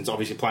Jackson's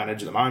obviously playing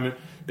edge at the moment,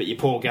 but your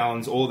Paul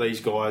Gallons, all these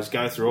guys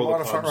go through all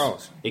the clubs. Front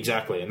rows.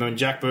 Exactly. And then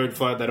Jack Bird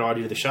floated that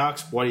idea to the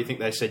Sharks. Why do you think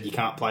they said you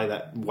can't play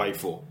that way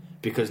for?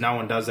 Because no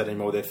one does that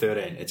anymore. They're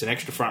 13. It's an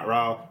extra front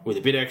row with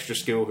a bit extra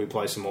skill who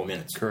plays some more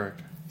minutes.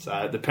 Correct.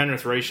 So the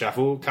Penrith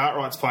reshuffle,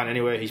 Cartwright's playing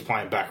anywhere, he's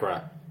playing back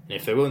row. And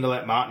if they're willing to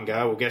let Martin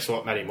go, well, guess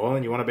what, Matty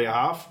Moylan, you want to be a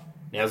half?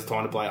 Now's the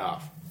time to play a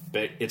half.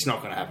 But it's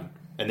not going to happen.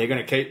 And they're going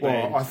to keep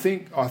being... Well, I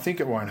think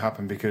it won't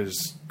happen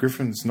because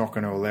Griffin's not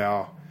going to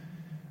allow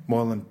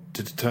Moylan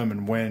to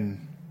determine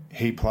when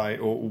he play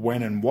or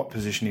when and what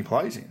position he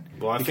plays in.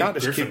 Well, you can't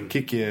just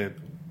kick your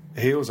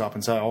heels up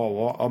and say, oh,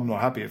 well, I'm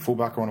not happy at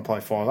fullback, I want to play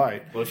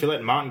 5'8". Well, if you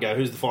let Martin go,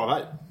 who's the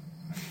 5'8"?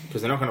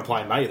 Because they're not going to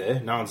play May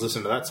there. No one's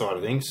listening to that side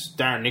of things.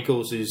 Darren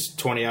Nichols, who's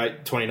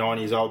 28, 29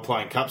 years old,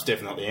 playing Cup's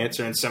definitely the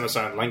answer. And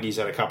Samason Lengi's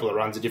had a couple of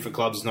runs at different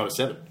clubs. He's not a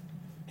 7.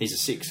 He's a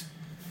 6.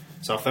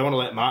 So if they want to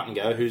let Martin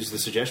go, who's the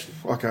suggestion?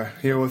 Okay.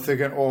 Yeah, well, if they're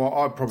going... Or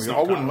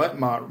I wouldn't let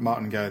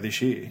Martin go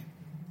this year.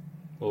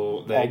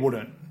 I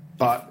wouldn't.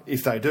 But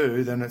if they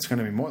do, then it's going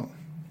to be Moylan.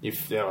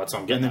 That's what I'm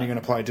getting. And then you're going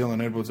to play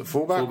Dylan Edwards at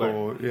fullback?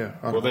 Or, yeah.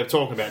 Well, they're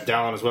talking about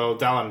Dallin as well.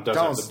 Dallin does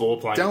have the ball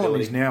playing ability.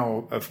 Dallin is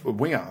now a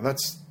winger.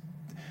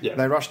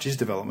 They rushed his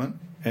development,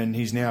 and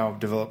he's now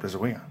developed as a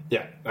winger.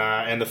 Yeah,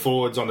 and the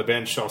forwards on the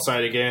bench, I'll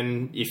say it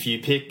again, if you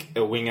pick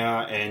a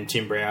winger and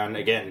Tim Brown,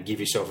 again,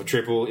 give yourself a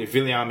triple. If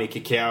Viliami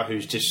Kikau,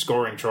 who's just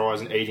scoring tries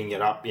and eating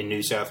it up in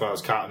New South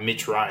Wales Cup,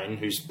 Mitch Rain,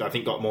 who's I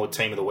think got more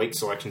Team of the Week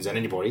selections than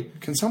anybody.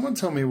 Can someone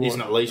tell me what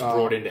isn't at least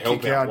brought in to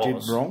help out Kikau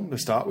did wrong to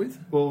start with?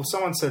 Well,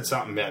 someone said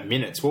something about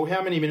minutes. Well,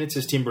 how many minutes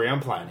is Tim Brown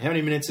playing? How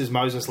many minutes is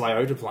Moses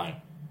Leota playing?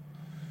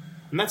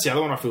 And that's the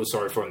other one I feel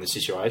sorry for in this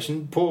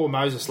situation. Poor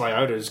Moses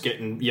Leota's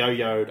getting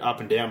yo-yoed up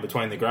and down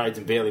between the grades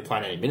and barely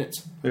playing any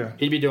minutes. Yeah.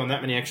 He'd be doing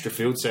that many extra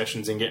field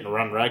sessions and getting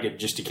run ragged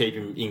just to keep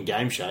him in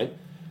game shape.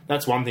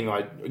 That's one thing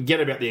I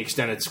get about the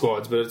extended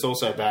squads, but it's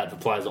also bad for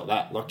players like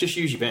that. Like, just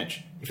use your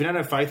bench. If you don't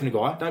have faith in a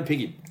guy, don't pick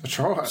him. That's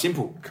right.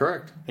 Simple.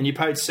 Correct. And you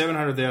paid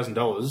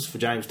 $700,000 for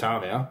James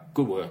Tarmow.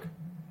 Good work.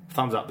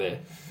 Thumbs up there.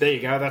 There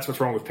you go. That's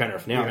what's wrong with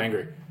Penrith. Now I'm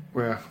angry.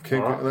 Well, okay,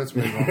 right. Let's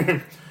move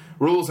on.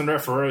 Rules and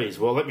referees.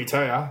 Well, let me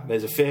tell you,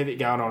 there's a fair bit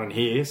going on in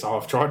here, so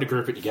I've tried to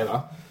group it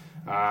together.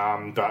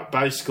 But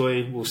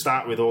basically, we'll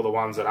start with all the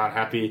ones that aren't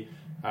happy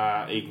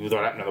with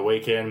what happened on the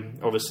weekend.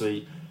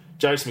 Obviously,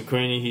 Jason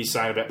McQueenie, he's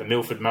saying about the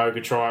Milford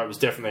Moga try. It was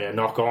definitely a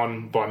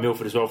knock-on by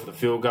Milford as well for the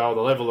field goal.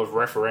 The level of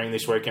refereeing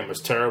this weekend was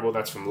terrible.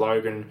 That's from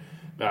Logan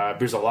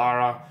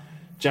Brizolara.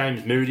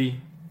 James Moody,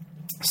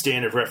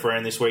 standard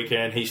refereeing this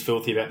weekend. He's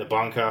filthy about the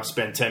bunker.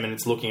 Spend 10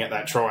 minutes looking at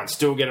that try and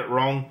still get it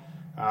wrong.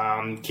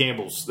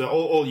 Campbell's,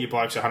 all you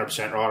blokes are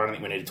 100% right. I don't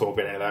think we need to talk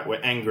about any of that. We're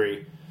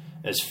angry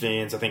as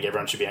fans. I think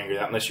everyone should be angry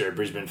at that, unless you're a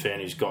Brisbane fan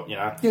who's got,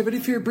 Yeah, but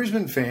if you're a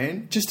Brisbane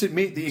fan, just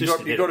admit that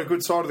you got a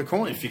good side of the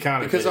coin. If you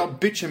can't, because they'll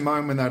bitch and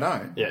moan when they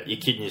don't. Yeah, you're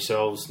kidding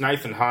yourselves.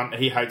 Nathan Hunt,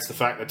 he hates the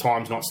fact that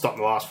time's not stopped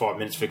in the last 5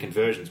 minutes for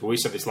conversions. Well, we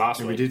said this last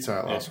week. We did say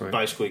it last week.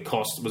 Basically,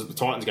 was the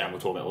Titans game we're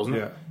talking about, wasn't it?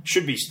 Yeah.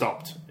 Should be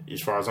stopped, as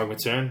far as I'm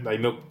concerned. They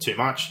milked too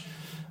much.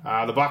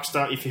 The Bucks,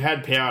 if you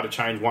had power to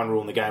change one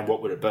rule in the game,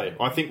 what would it be?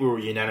 I think we were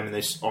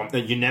unanimous on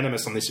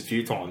this a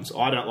few times.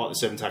 I don't like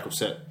the 7-tackle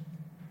set.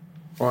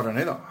 I don't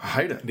either. I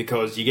hate it.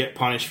 Because you get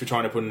punished for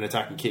trying to put an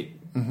attacking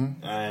kick.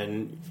 Mm-hmm.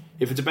 And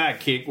if it's a bad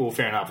kick, well,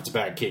 fair enough, it's a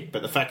bad kick.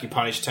 But the fact you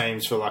punish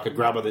teams for like a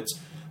grubber that's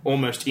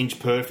almost inch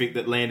perfect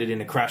that landed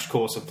in a crash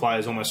course of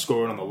players almost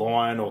scoring on the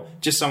line, or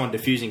just someone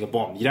defusing a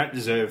bomb. You don't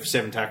deserve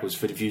 7 tackles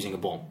for defusing a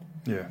bomb.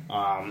 Yeah.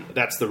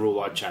 That's the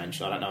rule I'd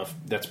change. I don't know if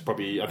that's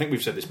probably... I think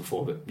we've said this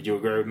before, but would you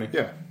agree with me?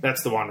 Yeah.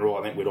 That's the one rule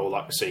I think we'd all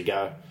like to see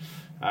go.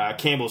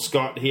 Campbell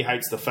Scott, he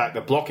hates the fact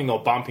that blocking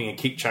or bumping a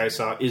kick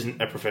chaser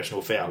isn't a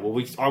professional foul.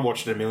 Well, I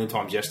watched it a million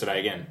times yesterday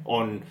again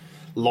on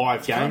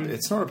live game.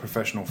 It's not a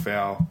professional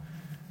foul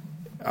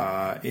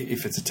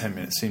if it's a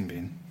 10-minute sin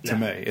bin. To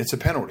me, it's a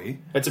penalty.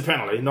 It's a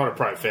penalty, not a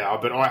pro foul,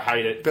 but I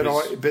hate it.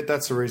 But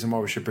that's the reason why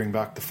we should bring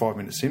back the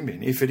 5-minute sin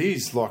bin. If it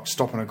is like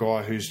stopping a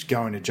guy who's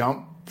going to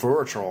jump for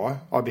a try,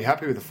 I'd be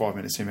happy with the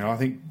 5-minute sin bin. I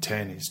think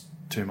 10 is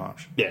too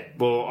much. Yeah,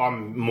 well,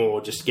 I'm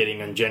more just getting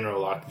in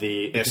general like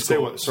the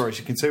escorts.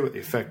 You can see what the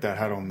effect that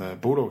had on the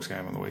Bulldogs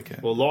game on the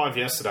weekend. Well, live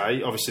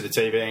yesterday, obviously the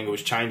TV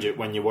angles change it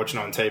when you're watching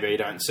on TV. You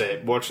don't see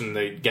it. Watching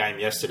the game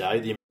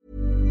yesterday,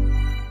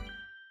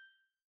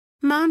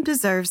 Mom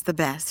deserves the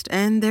best,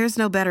 and there's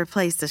no better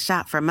place to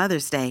shop for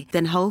Mother's Day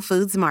than Whole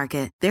Foods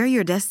Market. They're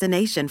your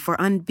destination for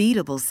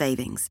unbeatable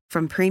savings,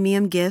 from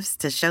premium gifts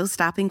to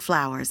show-stopping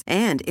flowers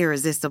and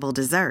irresistible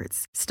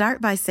desserts.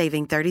 Start by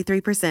saving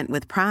 33%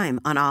 with Prime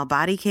on all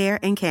body care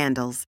and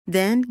candles.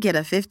 Then get a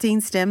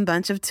 15-stem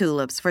bunch of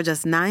tulips for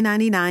just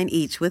 $9.99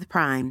 each with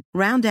Prime.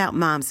 Round out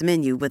Mom's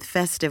menu with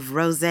festive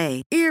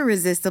rosé,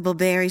 irresistible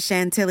berry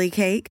chantilly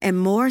cake, and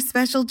more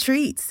special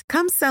treats.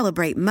 Come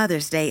celebrate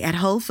Mother's Day at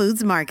Whole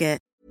Foods Market.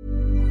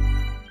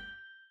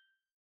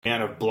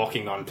 Amount of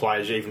blocking on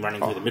players even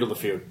running through the middle of the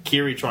field.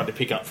 Kiri tried to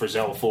pick up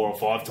Frizzell 4 or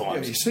 5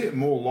 times. Yeah, you see it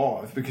more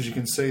live because you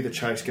can see the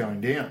chase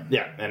going down.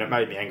 Yeah, and it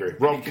made me angry.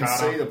 You can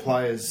see the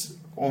players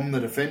on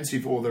the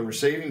defensive or the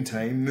receiving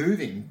team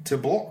moving to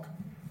block.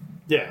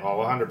 Yeah,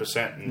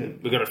 100%.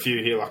 And we've got a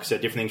few here, like I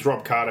said, different things.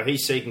 Rob Carter,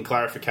 he's seeking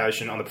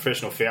clarification on the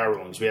professional foul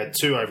rulings. We had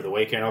 2 over the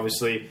weekend,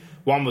 obviously.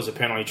 One was a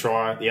penalty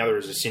try, the other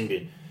is a sin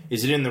bin.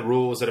 Is it in the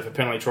rules that if a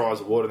penalty try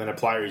is awarded, then a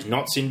player is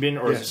not sin bin,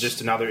 or is it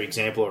just another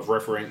example of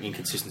refereeing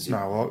inconsistency?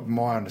 No, well,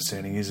 my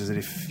understanding is that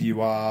if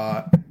you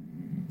are...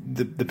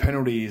 The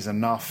penalty is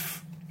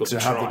enough to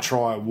have the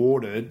try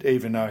awarded,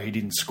 even though he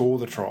didn't score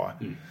the try.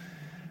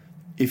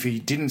 If he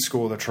didn't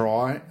score the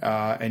try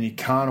and you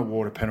can't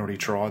award a penalty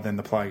try, then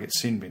the player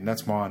gets sin bin.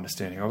 That's my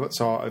understanding of it.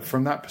 So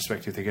from that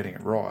perspective, they're getting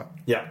it right.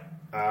 Yeah.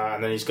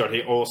 And then he's got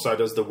here also,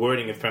 does the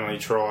wording of penalty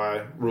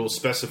try rules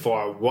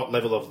specify what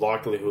level of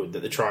likelihood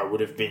that the try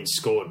would have been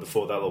scored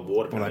before they'll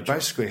award a penalty Well, they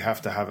basically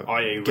have to have it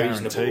i.e.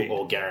 reasonable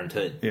or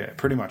guaranteed. Yeah,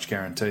 pretty much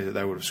guaranteed that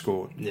they would have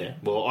scored. Yeah,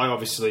 well, I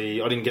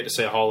didn't get to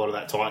see a whole lot of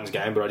that Titans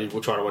game, but I did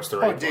try to watch the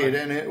replay. I did,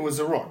 and it was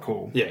the right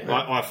call. Yeah,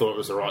 I thought it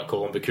was the right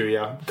call on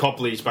Bakuya.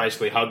 Copley's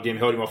basically hugged him,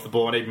 held him off the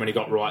ball, and even when he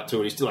got right to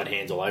it, he still had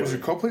hands all over Was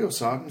it Copley or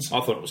Sargentson?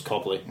 I thought it was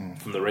Copley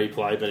from the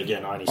replay, but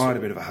again, I had a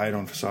bit of a hate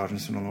on for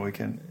Sargentson on the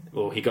weekend.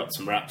 Well, he got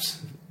some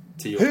raps.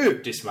 To your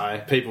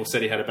dismay. People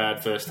said he had a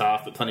bad first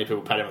half, but plenty of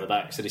people pat him on the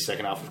back, said his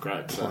second half was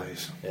great. So,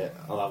 please. Yeah,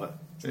 I love it.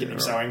 It's getting me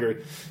so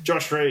angry.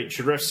 Josh Reed,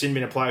 should refs sin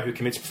bin a player who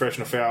commits a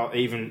professional foul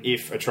even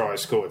if a try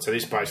is scored? So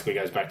this basically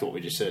goes back to what we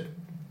just said.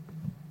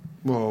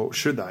 Well,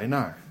 should they?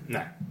 No.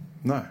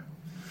 No.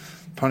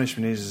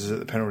 Punishment is that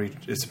the penalty.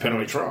 It's a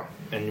penalty try.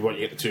 And what,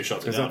 you get the 2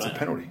 shots? Because that's a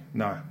penalty.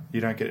 No,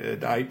 you don't get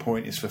it. 8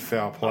 point is for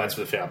foul play. Oh, that's for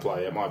the foul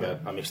play. Yeah, my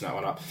bad. I'm mixing that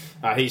one up.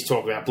 He's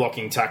talking about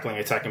blocking, tackling,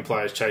 attacking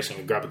players, chasing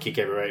a grab a kick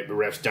every week, but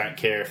refs don't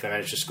care if they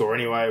manage to score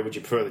anyway. Would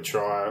you prefer the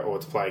try or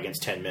to play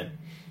against 10 men?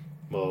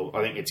 Well,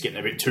 I think it's getting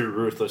a bit too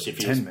ruthless if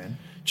 10 you're men.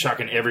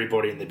 chucking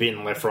everybody in the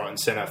bin left, right and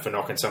centre for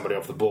knocking somebody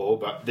off the ball.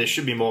 But there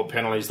should be more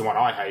penalties. The one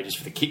I hate is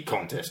for the kick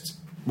contests.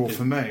 Well,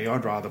 for me,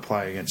 I'd rather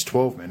play against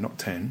 12 men, not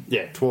 10.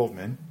 Yeah. 12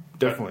 men,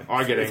 definitely.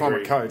 I get if angry.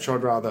 I'm a coach,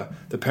 I'd rather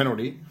the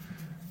penalty,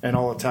 and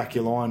I'll attack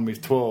your line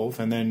with 12,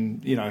 and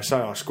then, say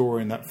I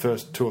score in that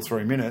first 2 or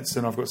 3 minutes,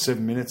 then I've got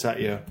 7 minutes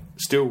at you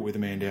still with a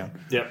man down.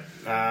 Yep.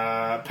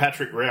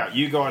 Patrick Rout,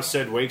 you guys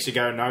said weeks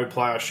ago no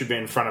player should be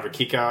in front of a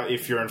kicker.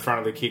 If you're in front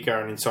of the kicker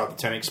and inside the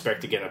 10, expect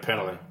to get a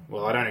penalty.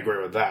 Well, I don't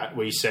agree with that.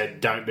 We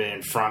said don't be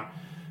in front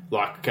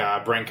like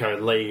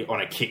Branko Lee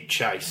on a kick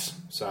chase.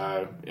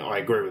 So I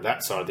agree with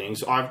that side of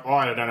things.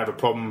 I don't have a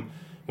problem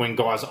when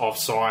guys are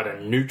offside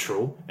and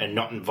neutral and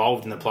not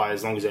involved in the play,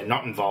 as long as they're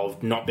not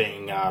involved, not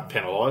being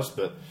penalised.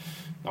 But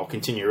I'll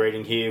continue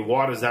reading here.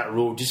 Why does that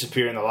rule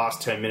disappear in the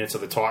last 10 minutes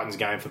of the Titans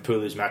game for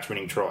Pulu's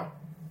match-winning try?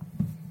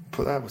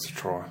 But that was a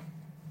try.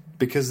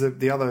 Because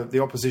the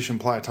opposition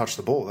player touched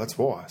the ball, that's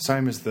why.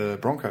 Same as the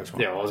Broncos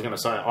one. Yeah, well, I was going to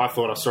say, I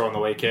thought I saw on the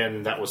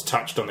weekend that was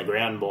touched on the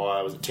ground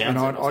by, was it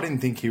Townsend? And I didn't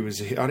think he was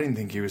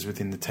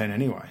within the 10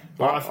 anyway.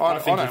 Well, I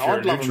think if you're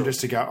I'd love neutral. him just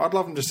to go. I'd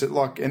love him just to,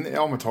 like, and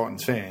I'm a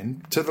Titans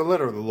fan. To the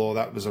letter of the law,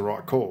 that was the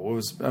right call. It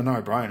was a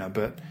no-brainer.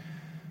 But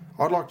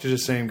I'd like to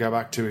just see him go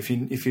back to if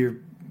you're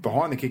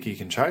behind the kicker, you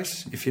can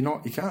chase. If you're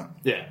not, you can't.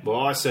 Yeah, well,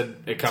 I said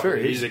a couple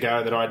of years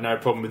ago that I had no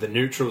problem with the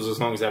neutrals as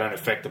long as they don't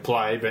affect the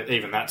play, but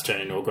even that's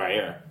turned into a grey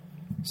area.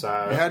 So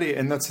how do you?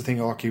 And that's the thing.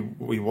 Like he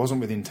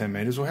wasn't within 10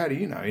 metres. Well, how do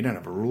you know? You don't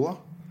have a ruler.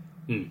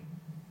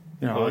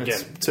 Well,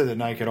 It's again, to the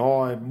naked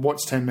eye.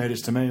 What's 10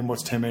 metres to me and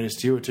what's 10 metres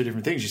to you are two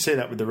different things. You see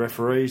that with the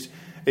referees.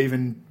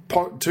 Even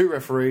two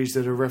referees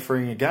that are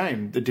refereeing a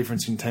game, the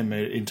difference in 10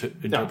 metre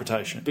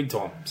interpretation. big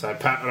time. So,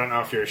 Pat, I don't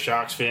know if you're a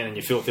Sharks fan and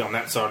you're filthy on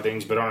that side of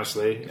things, but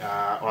honestly,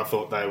 I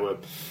thought they were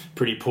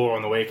pretty poor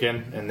on the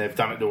weekend, and they've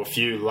done it to a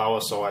few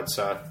lower sides.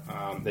 So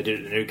they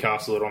did it to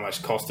Newcastle. It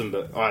almost cost them,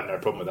 but I had no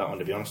problem with that one,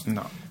 to be honest.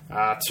 No.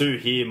 Two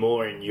here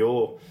more in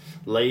your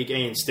league.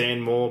 Ian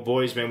Stanmore.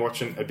 Boys been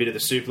watching a bit of the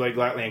Super League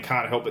lately and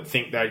can't help but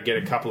think they'd get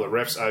a couple of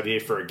refs over here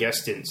for a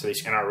guest stint, so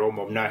this NRL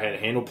mob know how to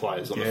handle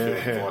players on the field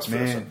and vice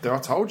versa. Man, I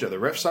told you, the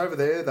refs over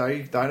there,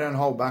 they don't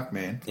hold back,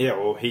 man. Yeah,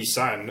 well, he's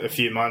saying a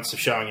few months of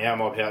showing our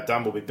mob how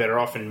done will be better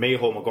off. And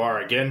Mihal Maguire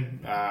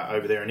again,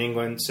 over there in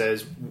England,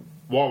 says,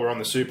 while we're on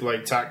the Super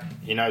League tack,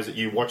 he knows that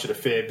you watch it a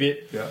fair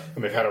bit. Yeah.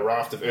 And we've had a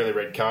raft of early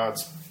red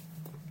cards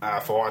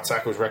for high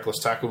tackles, reckless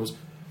tackles.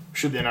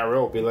 Should the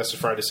NRL be less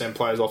afraid to send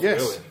players off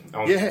early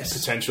on the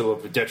potential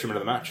of a detriment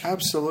of the match?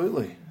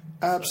 Absolutely.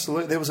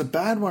 There was a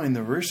bad one in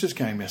the Roosters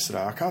game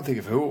yesterday. I can't think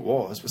of who it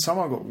was, but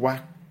someone got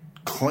whacked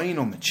clean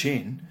on the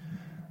chin.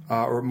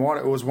 Or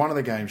it was one of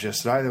the games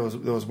yesterday. There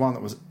was one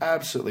that was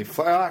absolutely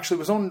flat. Actually, it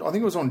was on. I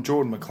think it was on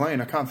Jordan McLean.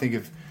 I can't think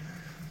of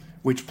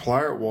which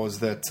player it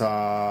was that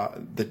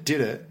did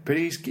it, but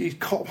he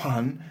caught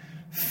one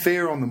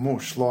fair on the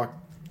mush, like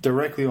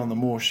directly on the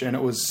mush, and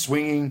it was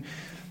swinging.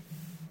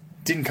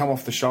 Didn't come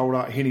off the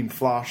shoulder, hit him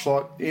flush.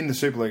 Like in the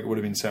Super League, it would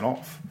have been sent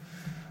off.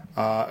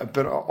 But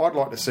I'd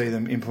like to see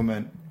them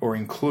implement or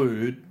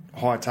include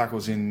high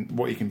tackles in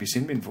what you can be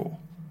sin bin for.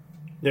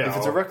 Yeah, if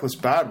it's a reckless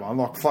bad one,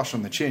 like flush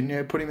on the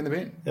chin, put him in the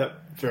bin.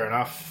 Yep, fair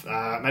enough.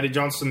 Matty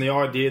Johnson, the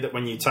idea that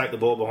when you take the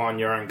ball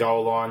behind your own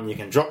goal line, you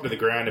can drop to the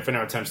ground. If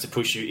anyone attempts to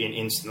push you in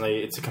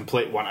instantly, it's a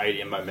complete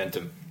 180 in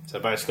momentum. So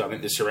basically, I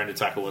think the surrender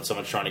tackle when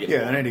someone's trying to get the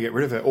ball. They need to get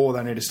rid of it, or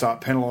they need to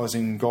start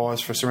penalising guys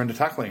for surrender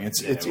tackling.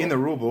 It's in the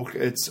rule book.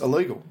 It's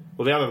illegal.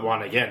 Well, the other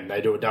one, again,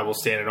 they do a double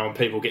standard on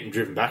people getting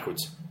driven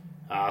backwards.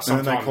 And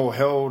then they call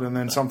held, and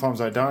then sometimes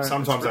they don't.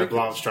 Sometimes they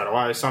blow up straight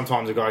away.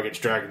 Sometimes a guy gets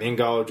dragged in the in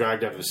goal,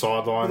 dragged over the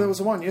sideline. Well, there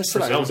was one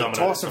yesterday.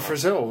 Tyson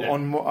Frizzell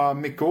on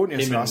Mick Gordon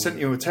yesterday. I sent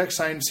you a text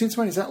saying, since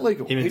when is that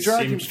legal? He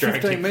dragged him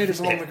 15 metres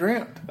along the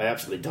ground. They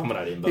absolutely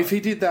dominated him. But if he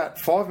did that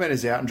 5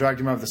 metres out and dragged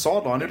him over the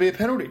sideline, it'd be a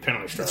penalty.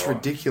 That's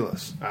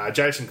ridiculous.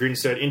 Jason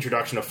Grinstead,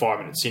 introduction of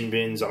 5-minute sin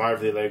bins. I'm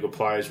over the illegal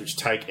players which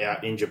take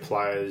out injured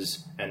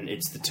players, and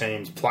it's the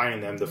teams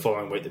playing them the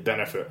following week that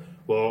benefit.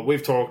 Well, we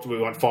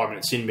want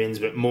 5-minute sin bins,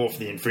 but more for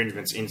the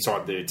infringements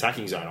inside the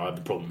attacking zone I have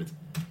the problem with.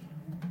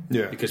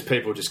 Yeah. Because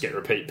people just get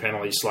repeat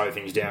penalties, slow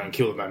things down, and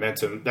kill the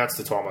momentum. That's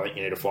the time I think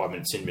you need a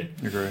 5-minute sin bin.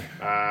 Agree.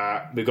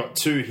 We've got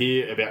two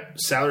here about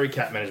salary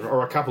cap management,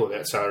 or a couple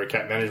about salary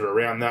cap management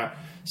around that.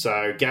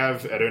 So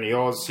Gav at Ernie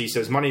Oz, he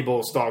says,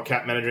 Moneyball style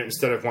cap management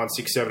instead of 1,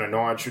 6, 7 and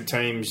 9, should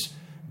teams...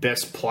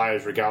 best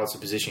players, regardless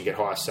of position, get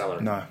higher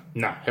salary? No,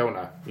 hell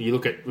no. You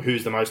look at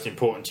who's the most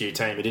important to your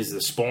team. It is the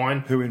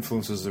spine. Who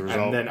influences the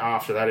result? And then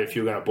after that, if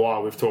you're going to buy,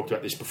 we've talked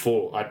about this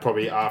before, I'd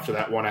probably after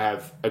that want to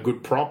have a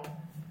good prop,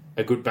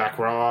 a good back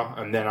rower,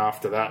 and then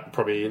after that,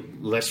 probably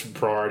less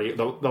priority.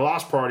 The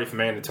last priority for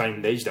me in the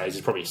team these days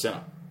is probably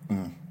centre.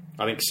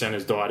 I think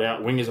centre's died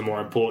out. Wingers are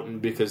more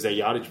important because they're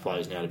yardage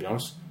players now, to be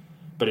honest.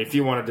 But if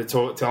you wanted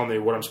to tell me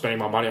what I'm spending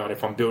my money on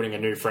if I'm building a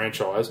new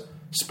franchise,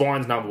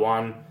 spine's number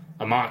one.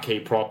 A marquee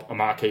prop, a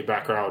marquee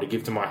back row to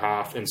give to my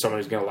half, and someone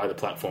who's going to lay the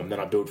platform. Then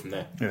I build from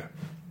there. Yeah.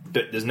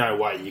 But there's no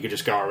way you could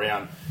just go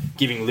around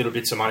giving little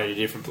bits of money to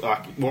different...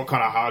 Like, what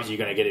kind of halves are you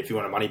going to get if you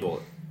want to moneyball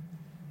it?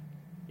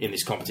 in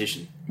this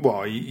competition.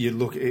 Well, you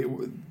look.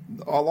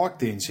 I like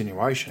the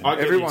insinuation. I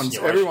get the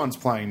insinuation. Everyone's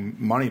playing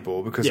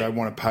Moneyball because Yeah. they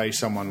want to pay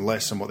someone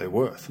less than what they're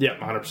worth. Yeah,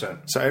 100%.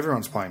 So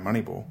everyone's playing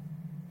Moneyball.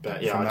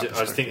 But yeah, From I that just think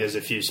perspective. there's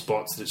a few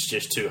spots that's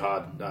just too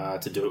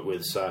hard to do it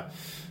with. So,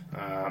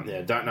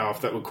 don't know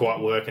if that would quite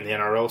work in the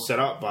NRL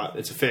setup, but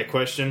it's a fair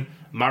question.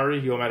 Murray,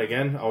 your mate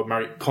again, old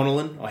Murray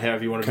Connellan, or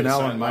however you want to say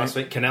it last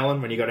week.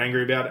 Connellan, when you got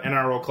angry about it.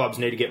 NRL clubs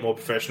need to get more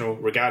professional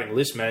regarding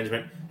list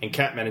management and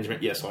cap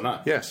management, yes or no?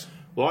 Yes.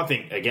 Well, I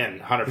think, again,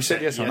 100%. He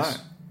said yes or no.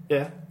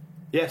 Yeah.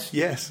 Yes.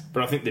 Yes.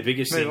 But I think the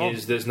biggest Move thing on.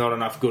 is there's not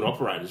enough good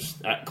operators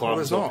at clubs. Well,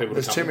 there's or not. people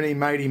There's to too come in.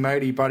 many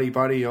matey,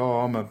 buddy. Oh,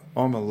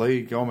 I'm a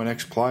league. I'm an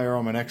ex-player.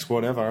 I'm an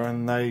ex-whatever.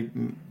 And they,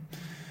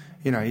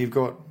 you've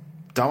got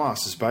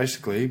dumbasses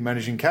basically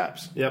managing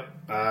caps. Yep.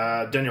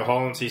 Daniel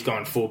Hollands, he's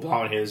gone full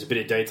blown here. There's a bit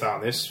of detail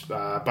on this.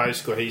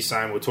 Basically, he's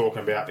saying we're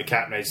talking about the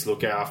cap needs to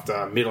look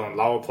after middle and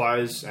lower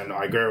players, and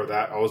I agree with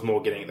that. I was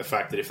more getting at the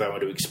fact that if they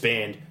want to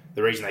expand,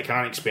 the reason they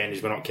can't expand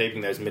is we're not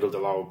keeping those middle to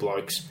lower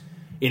blokes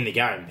in the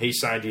game. He's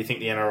saying, do you think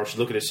the NRL should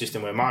look at a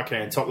system where marquee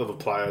and top-level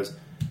players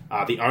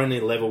are the only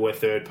level where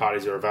third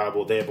parties are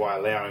available, thereby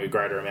allowing a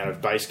greater amount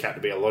of base cap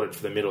to be allotted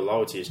for the middle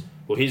lower tiers?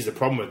 Well, here's the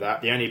problem with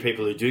that. The only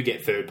people who do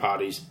get third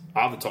parties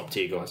are the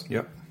top-tier guys.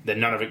 Yep. Then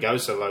none of it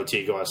goes to the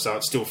low-tier guys, so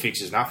it still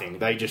fixes nothing.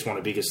 They just want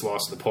a bigger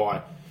slice of the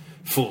pie,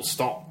 full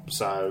stop.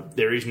 So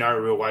there is no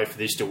real way for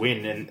this to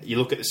win. And you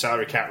look at the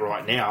salary cap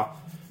right now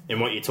and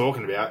what you're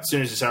talking about, as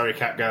soon as the salary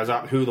cap goes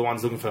up, who are the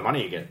ones looking for the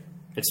money again?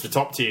 It's the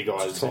top-tier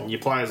guys. And your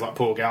players like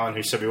Paul Gallen,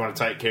 who said we want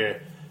to take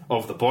care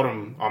of the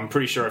bottom, I'm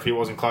pretty sure if he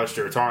wasn't close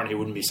to retiring, he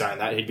wouldn't be saying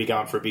that. He'd be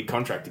going for a big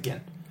contract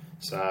again.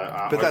 So,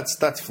 But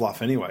that's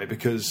fluff anyway,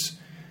 because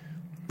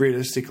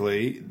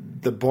realistically,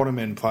 the bottom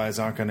end players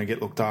aren't going to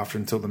get looked after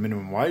until the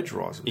minimum wage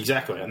rises.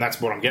 Exactly, and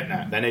that's what I'm getting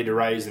at. They need to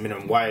raise the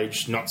minimum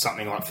wage, not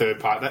something like third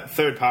party. That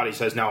third parties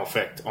has no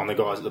effect on the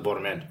guys at the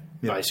bottom end.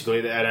 Yeah.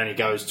 Basically, that only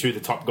goes to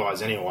the top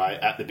guys anyway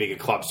at the bigger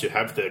clubs who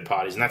have third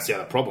parties, and that's the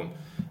other problem.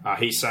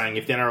 He's saying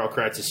if the NRL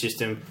creates a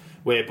system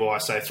whereby,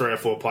 say, 3 or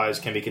 4 players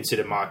can be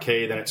considered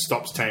marquee, then it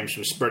stops teams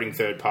from spreading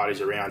third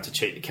parties around to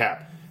cheat the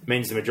cap. It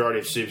means the majority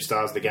of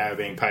superstars of the game are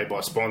being paid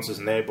by sponsors,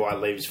 and thereby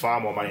leaves far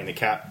more money in the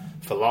cap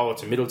for lower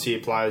to middle tier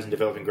players and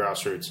developing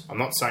grassroots. I'm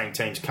not saying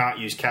teams can't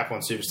use cap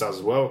on superstars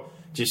as well,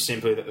 just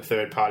simply that the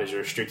third parties are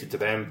restricted to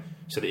them,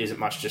 so there isn't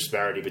much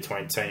disparity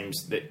between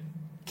teams that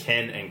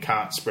can and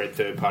can't spread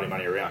third party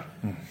money around.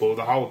 Well,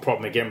 the whole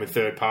problem again with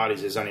third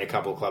parties, there's only a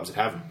couple of clubs that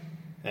have them,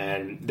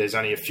 and there's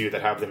only a few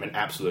that have them in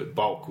absolute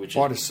bulk. Which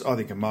is, I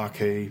think a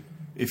marquee.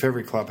 If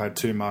every club had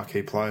 2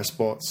 marquee player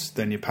spots,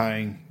 then you're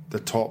paying the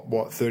top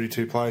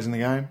 32 players in the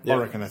game. Yep.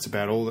 I reckon that's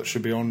about all that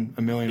should be on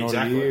 $1 million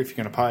Exactly. a year. If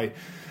you're going to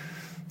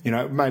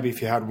pay, maybe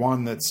if you had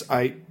one that's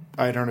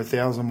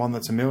 800,000, one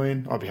that's $1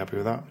 million, I'd be happy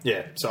with that.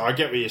 yeah, so I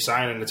get what you're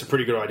saying, and it's a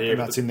pretty good idea. And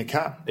but that's in the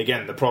cap.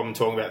 again, the problem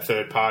talking about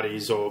third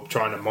parties or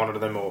trying to monitor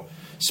them or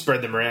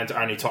spread them around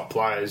to only top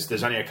players,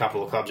 there's only a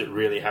couple of clubs that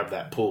really have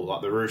that pool.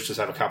 Like the Roosters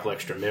have a couple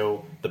extra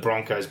mil, the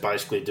Broncos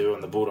basically do,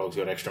 and the Bulldogs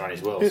got extra money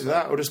as well. Either So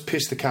that or just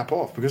piss the cap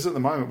off, because at the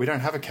moment we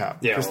don't have a cap.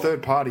 Yeah, because well,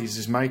 third parties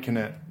is making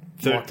it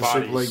third like the Super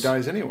parties League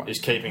days anyway. is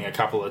keeping a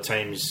couple of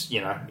teams,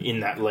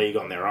 in that league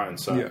on their own.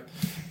 So,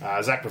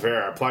 Zach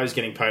Pavera, players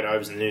getting paid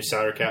overs in the new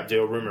salary cap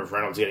deal. Rumour of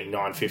Reynolds getting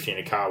 $950 in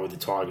a car with the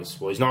Tigers.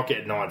 Well, he's not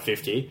getting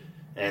 $950,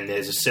 and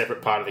there's a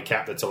separate part of the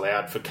cap that's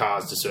allowed for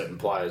cars to certain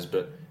players,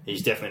 but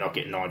he's definitely not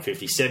getting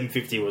 $950.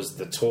 $750 was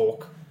the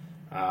talk.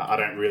 I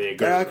don't really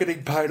agree. They are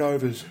getting paid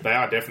overs. They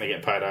are definitely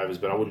getting paid overs,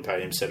 but I wouldn't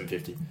pay him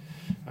 $750.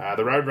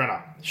 The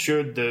Roadrunner.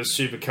 Should the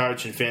super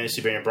coach in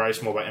fantasy be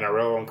embraced more by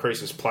NRL?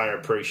 Increases player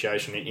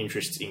appreciation and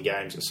interest in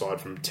games aside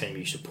from team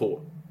you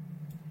support.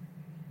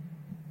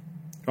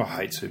 I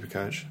hate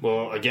Supercoach.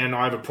 Well, again,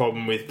 I have a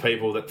problem with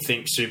people that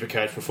think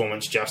Supercoach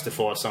performance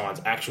justifies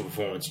someone's actual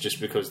performance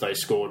just because they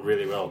scored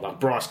really well. Like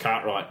Bryce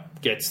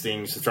Cartwright gets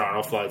things,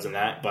 throwing offloads and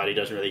that, but he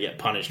doesn't really get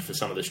punished for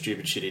some of the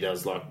stupid shit he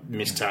does, like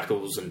missed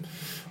tackles and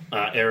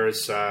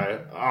errors.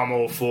 So I'm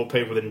all for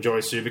people that enjoy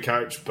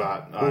Supercoach,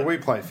 but Well, we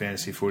play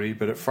fantasy footy,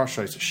 but it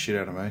frustrates the shit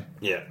out of me.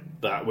 yeah,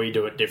 but we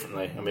do it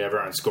differently, and we have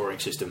our own scoring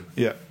system.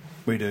 Yeah,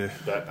 we do.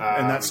 But,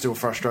 and that still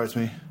frustrates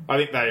me. I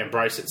think they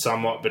embrace it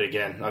somewhat, but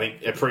again, I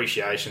think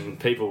appreciation.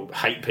 People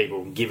hate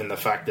people given the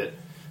fact that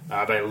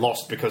they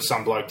lost because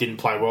some bloke didn't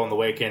play well on the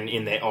weekend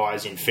in their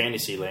eyes in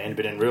fantasy land,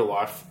 but in real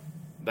life,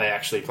 they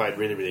actually played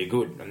really, really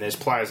good. And there's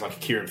players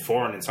like Kieran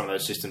Foran in some of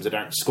those systems that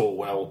don't score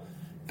well,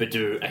 but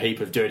do a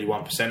heap of dirty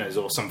 1%ers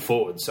or some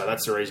forwards. So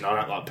that's the reason I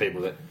don't like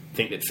people that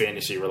think that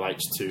fantasy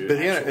relates to. But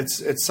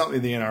it's something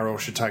the NRL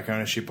should take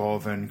ownership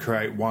of and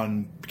create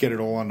get it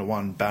all under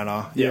one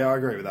banner. Yeah, I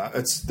agree with that.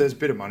 There's a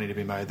bit of money to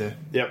be made there.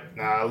 Yep.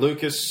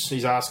 Lucas,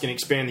 he's asking,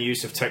 expand the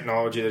use of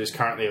technology that is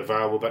currently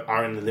available but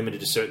only limited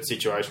to certain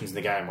situations in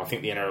the game. I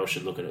think the NRL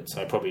should look at it.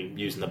 So probably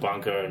using the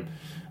bunker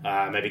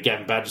and maybe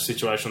Gavin Badger's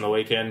situation on the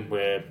weekend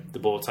where the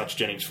ball touched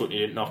Jennings' foot and he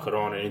didn't knock it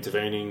on and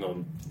intervening. Or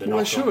the Well,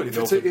 they knock should. on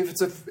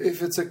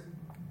If it's a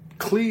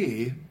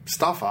clear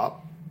stuff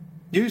up,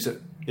 use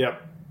it.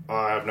 Yep.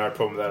 I have no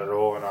problem with that at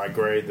all, and I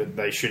agree that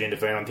they should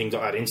intervene on things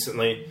like that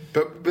instantly.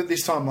 But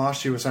this time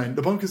last year, we're saying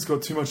the bunkers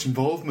got too much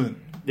involvement.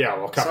 Yeah,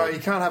 well, So you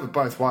can't have it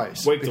both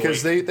ways.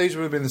 Because these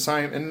would have been the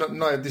same. And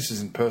no, this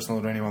isn't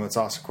personal to anyone that's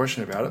asked a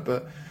question about it,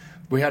 but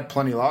we had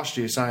plenty last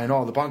year saying,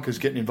 the bunker's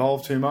getting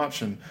involved too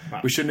much and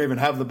we shouldn't even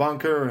have the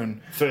bunker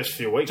and first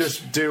few weeks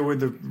just deal with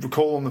the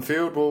call on the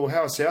field. Well,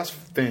 how are South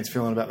fans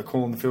feeling about the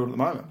call on the field at the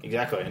moment?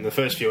 Exactly. In the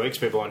first few weeks,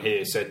 people on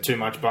here said too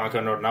much bunker,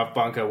 not enough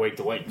bunker, week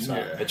to week. So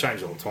it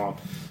changes all the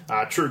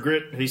time. True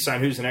Grit, he's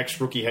saying, who's the next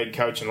rookie head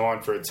coach in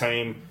line for a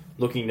team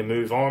looking to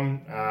move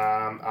on?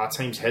 Our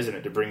team's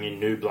hesitant to bring in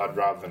new blood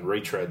rather than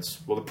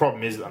retreads. Well, the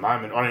problem is at the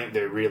moment, I don't think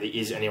there really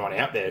is anyone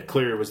out there.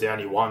 Cleary was the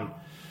only one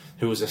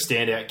who was a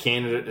standout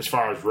candidate. As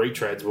far as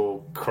retreads,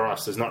 well,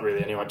 Christ, there's not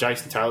really anyone.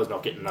 Jason Taylor's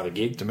not getting another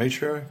gig.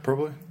 Demetrio,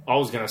 probably. I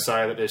was going to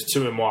say that there's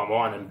two in my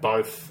mind,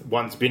 and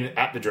one's been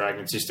at the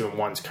Dragon system and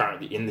one's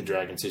currently in the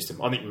Dragon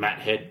system. I think Matt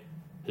Head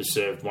has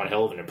served one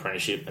hell of an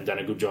apprenticeship and done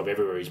a good job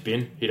everywhere he's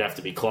been. He'd have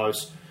to be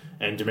close.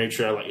 And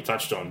Demetrio, like you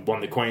touched on,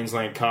 won the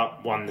Queensland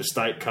Cup, won the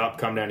State Cup,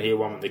 come down here,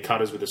 won the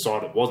Cutters with a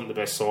side that wasn't the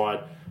best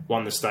side,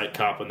 won the State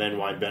Cup, and then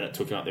Wayne Bennett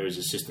took him up there as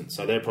assistant.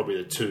 So they're probably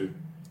the two.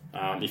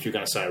 If you're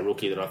going to say a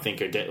rookie that I think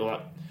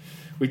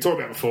we talked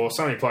about before,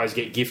 so many players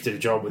get gifted a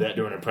job without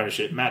doing an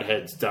apprenticeship. Matt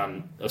Head's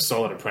done a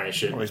solid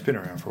apprenticeship. Well, he's been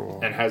around for a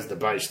while. And has the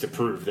base to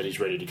prove that he's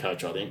ready to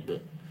coach, I think.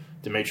 But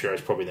Demetrio is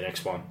probably the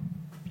next one.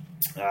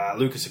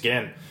 Lucas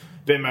again.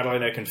 Ben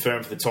Madaleno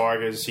confirmed for the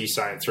Tigers. He's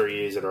saying 3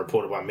 years at a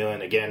reported $1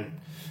 million again.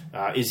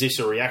 Is this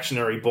a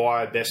reactionary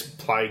buy? Best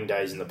playing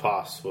days in the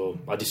past? Well,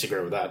 I disagree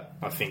with that.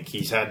 I think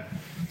he's had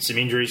some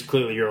injuries.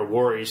 Clearly, you're a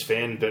Warriors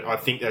fan, but I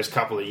think those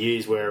couple of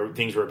years where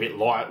things were a bit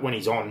light, when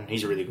he's on,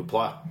 he's a really good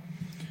player.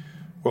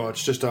 Well,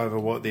 it's just over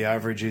what the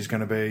average is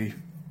going to be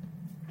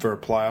for a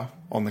player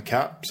on the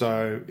cap.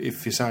 So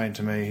if you're saying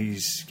to me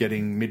he's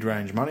getting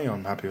mid-range money,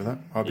 I'm happy with that.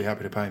 I'd be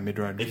happy to pay him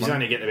mid-range money. If he's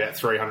only getting about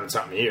 300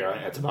 something a year, I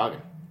think that's a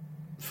bargain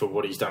for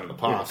what he's done in the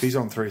past. Yeah, if he's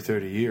on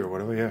 330 a year or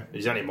whatever, yeah.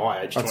 He's only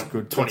my age, that's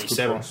good.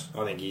 27. That's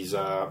good. I think he's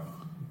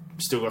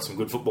still got some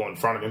good football in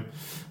front of him.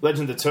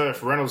 Legend of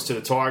Turf, Reynolds to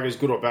the Tigers,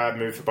 good or bad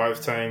move for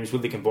both teams.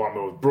 Would they combine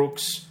more with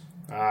Brooks?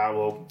 I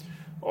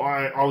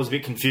was a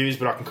bit confused,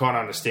 but I can kind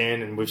of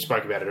understand, and we've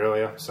spoke about it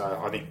earlier, so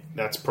I think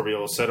that's probably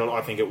all settled.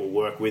 I think it will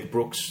work with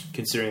Brooks,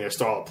 considering their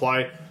style of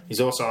play.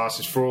 He's also asked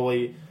us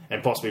Frawley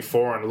and possibly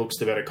Foran looks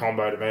the better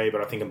combo to me, but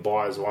I think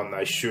Mbye is one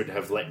they should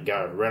have let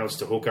go. Reynolds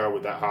to hooker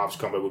with that halves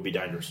combo would be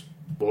dangerous.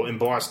 Well,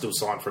 Mbye's still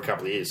signed for a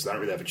couple of years, so they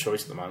don't really have a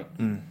choice at the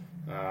moment.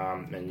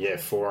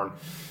 Foran,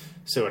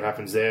 see what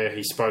happens there.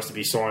 He's supposed to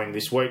be signing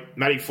this week.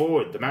 Matty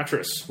Forward, the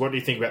mattress. What do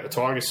you think about the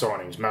Tigers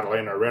signings?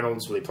 Madaleno,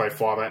 Reynolds, will he play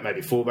 5'8",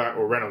 maybe fullback?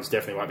 Or Reynolds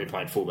definitely won't be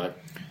playing fullback.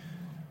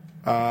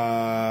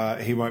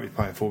 He won't be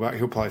playing fullback.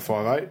 He'll play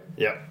 5'8".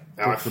 Yep.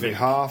 Could be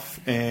half,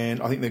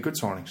 and I think they're good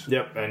signings.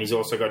 Yep, and he's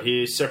also got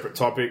here, separate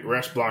topic,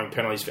 rash blowing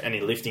penalties for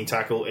any lifting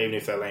tackle, even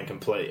if they land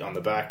completely on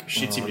the back.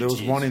 There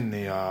was one in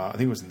the, I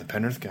think it was in the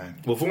Penrith game.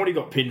 Well, Vaughan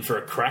got pinned for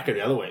a cracker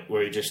the other week,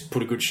 where he just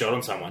put a good shot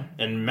on someone.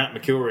 And Matt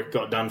McIlrick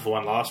got done for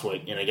one last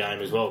week in a game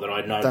as well that I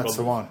had no problem. That's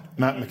the one.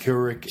 Matt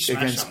McIlrick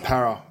against someone.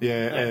 Para.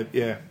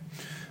 Yeah.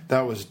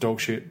 That was dog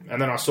shit.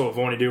 And then I saw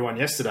Vaughan do one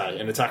yesterday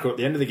in the tackle at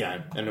the end of the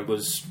game, and it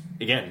was,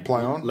 again,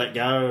 play on, let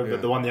go.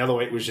 But the one the other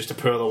week was just a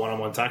Perla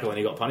one-on-one tackle, and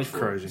he got punished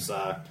for it.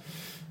 So,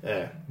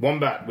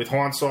 Wombat, with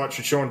hindsight,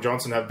 should Sean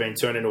Johnson have been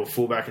turned into a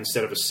fullback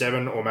instead of a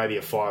 7 or maybe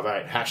a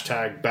 5'8"?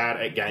 Hashtag bad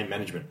at game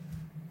management.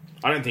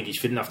 I don't think he's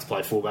fit enough to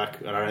play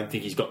fullback, and I don't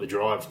think he's got the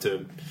drive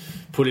to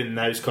put in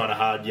those kind of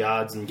hard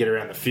yards and get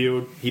around the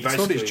field. It's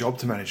not his job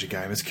to manage a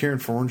game. It's Kieran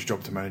Foran's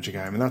job to manage a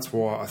game, and that's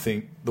why I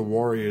think the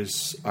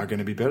Warriors are going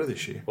to be better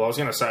this year. Well, I was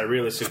going to say,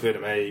 realistically to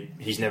me,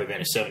 he's never been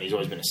a 7. He's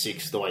always been a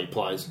 6 the way he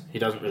plays. He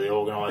doesn't really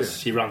organise.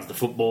 Yeah. He runs the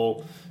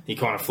football. He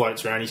kind of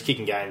floats around. He's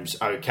kicking games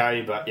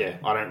okay, but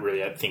I don't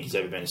really think he's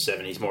ever been a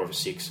 7. He's more of a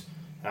 6.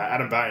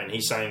 Adam Bain,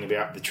 he's saying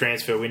about the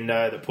transfer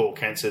window that Paul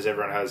Kent says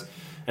everyone has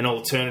an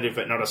alternative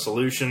but not a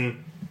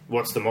solution.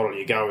 What's the model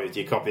you go with?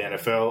 Do you copy the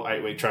NFL,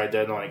 8-week trade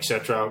deadline,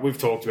 etc.? We've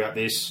talked about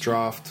this.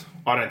 Draft.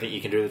 I don't think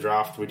you can do the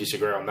draft. We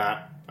disagree on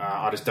that.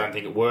 I just don't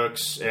think it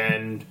works.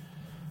 And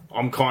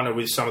I'm kind of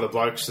with some of the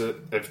blokes that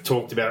have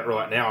talked about it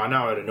right now. I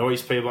know it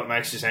annoys people, it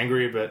makes us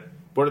angry, but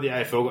what have the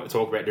AFL got to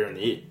talk about during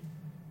the year?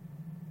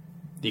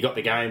 You got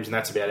the games and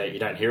that's about it. You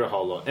don't hear a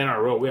whole lot.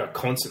 NRL, we are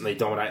constantly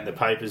dominating the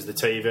papers, the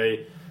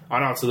TV. I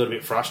know it's a little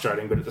bit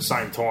frustrating, but at the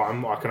same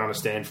time, I can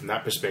understand from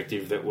that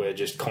perspective that we're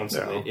just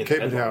constantly in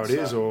keep it how it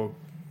is, or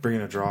bring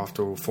in a draft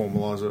or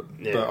formalise it.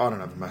 Yeah. But I don't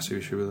have a massive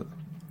issue with it.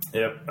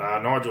 Yep.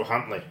 Nigel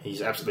Huntley,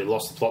 he's absolutely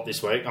lost the plot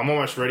this week. I'm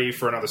almost ready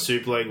for another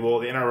Super League war.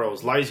 The NRL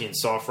is lazy and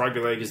soft. Rugby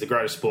League is the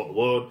greatest sport in the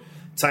world.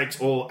 Takes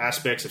all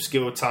aspects of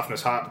skill,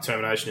 toughness, heart,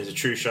 determination. Is a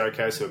true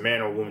showcase of a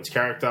man or a woman's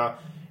character.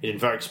 It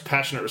invokes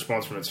passionate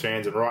response from its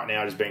fans, and right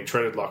now it is being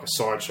treated like a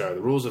sideshow.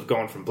 The rules have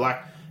gone from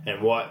black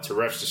and white to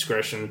ref's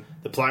discretion.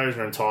 The players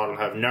are entitled and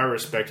have no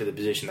respect to the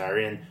position they're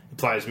in. The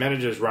players'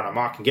 managers run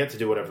amok and get to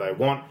do whatever they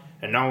want,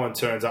 and no one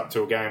turns up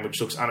to a game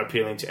which looks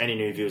unappealing to any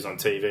new viewers on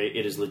TV.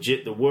 It is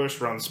legit the worst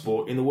run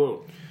sport in the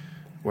world.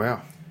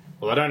 Wow.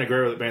 Well, I don't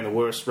agree with it being the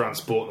worst run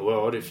sport in the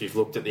world if you've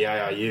looked at the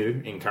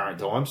ARU in current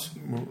times.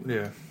 Well,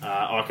 yeah.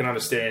 I can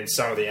understand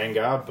some of the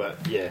anger,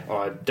 but yeah,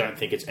 I don't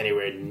think it's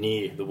anywhere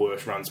near the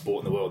worst run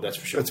sport in the world, that's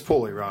for sure. It's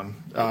poorly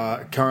run.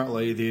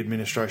 Currently, the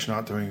administration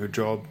aren't doing a good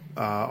job.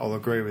 I'll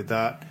agree with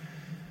that.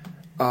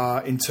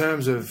 In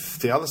terms of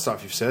the other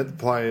stuff you've said, the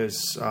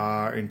players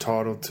are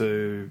entitled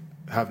to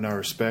have no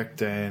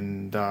respect,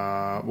 and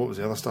what was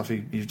the other stuff?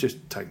 You've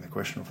just taken the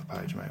question off the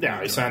page, mate.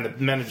 Yeah, he's saying the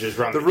managers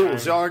run the the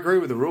rules. game. I agree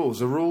with the rules.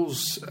 The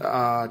rules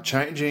are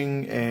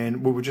changing,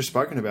 and we've just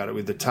spoken about it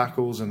with the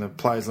tackles and the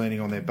players leaning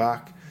on their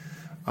back.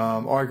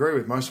 I agree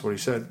with most of what he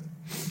said.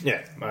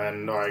 Yeah,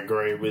 and I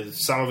agree with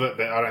some of it,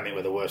 but I don't think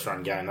we're the worst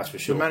run game, that's for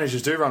sure. The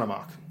managers do run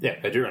amok. Yeah,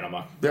 they do run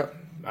amok. Yep.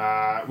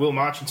 Will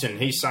Marchington,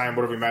 he's saying,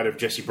 what have we made of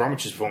Jesse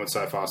Bromwich's performance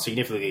so far?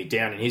 Significantly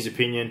down in his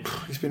opinion.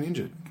 He's been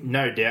injured.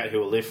 No doubt he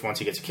will lift once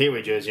he gets a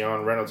Kiwi jersey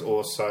on. Reynolds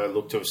also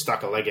looked to have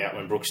stuck a leg out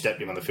when Brooks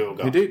stepped him on the field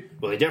goal. He did.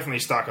 Well, he definitely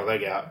stuck a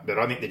leg out, but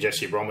I think the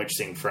Jesse Bromwich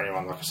thing, for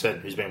anyone, like I said,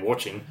 who's been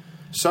watching...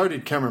 So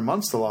did Cameron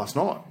Munster last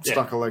night. Yeah.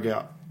 Stuck a leg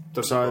out.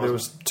 Doesn't So surprise there me.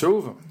 was two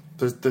of them.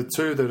 The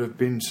two that have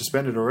been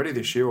suspended already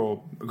this year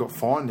or got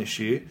fined this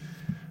year,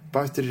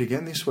 both did it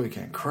again this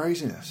weekend.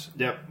 Craziness.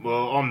 Yep,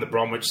 well, on the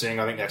Bromwich thing,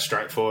 I think that's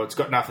straightforward. It's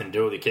got nothing to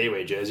do with the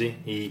Kiwi jersey.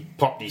 He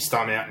popped his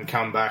thumb out and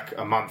come back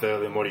a month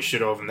earlier than what he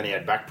should have, and then he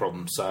had back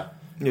problems, so...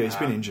 Yeah, he's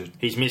been injured.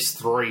 He's missed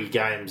 3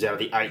 games out of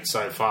the 8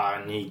 so far,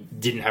 and he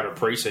didn't have a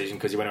pre-season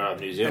because he went away to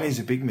New Zealand. And he's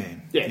a big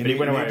man. Yeah, but he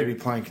went away to be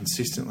playing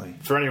consistently.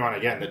 For anyone,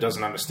 again, that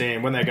doesn't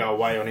understand, when they go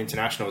away on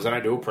internationals, they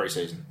don't do a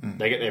pre-season.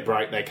 They get their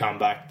break, they come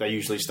back, they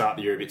usually start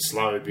the year a bit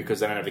slow because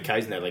they don't have the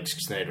K's in their legs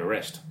because they need a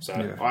rest. So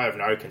Yeah. I have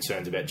no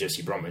concerns about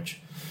Jesse Bromwich.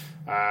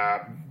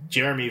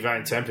 Jeremy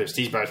Van Tempest,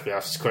 he's basically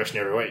asked this question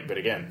every week, but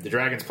again, the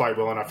Dragons played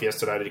well enough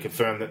yesterday to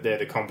confirm that they're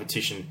the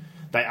competition.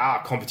 They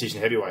are competition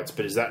heavyweights,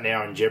 but is that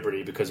now in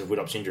jeopardy because of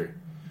Widdop's injury?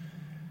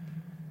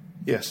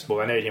 Yes.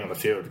 Well, they need him on the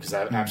field because they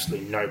have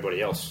absolutely nobody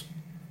else.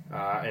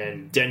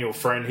 And Daniel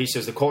Friend, he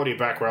says the quality of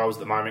back rows at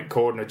the moment,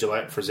 Cordner,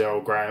 Gillette,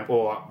 Frizzell, Graham,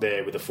 all up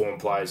there with the form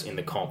players in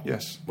the comp.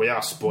 Yes. We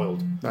are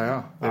spoiled. They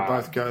are.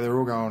 They're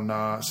all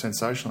going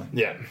sensationally.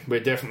 Yeah, we're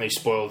definitely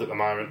spoiled at the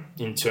moment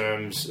in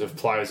terms of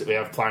players that we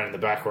have playing in the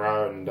back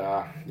row, and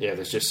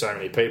there's just so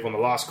many people. And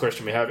the last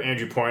question we have,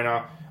 Andrew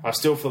Pointer. I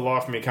still, for the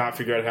life of me, can't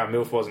figure out how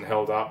Milf wasn't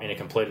held up in a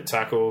completed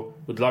tackle.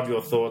 Would love your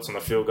thoughts on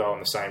the field goal in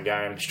the same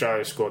game.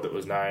 Australia squad that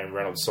was named,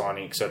 Reynolds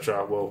signing,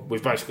 etc. Well,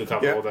 we've basically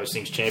covered all those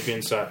things,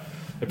 champion. So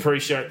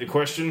appreciate the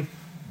question,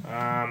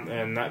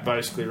 and that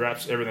basically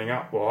wraps everything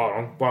up. Well, hold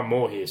on, one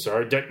more here.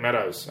 Sorry, Deck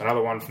Meadows,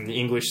 another one from the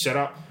English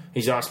setup.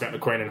 He's asked about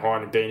McQueen and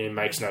Hyde and being in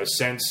makes no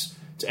sense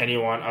to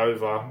anyone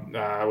over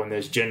when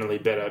there's generally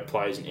better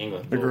players in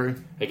England. Agree.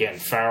 Well, again,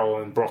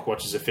 Farrell and Brock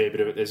watches a fair bit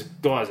of it. There's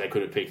guys they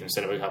could have picked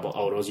instead of a couple of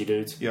old Aussie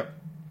dudes. Yep.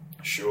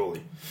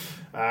 Surely.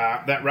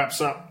 That wraps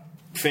up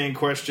fan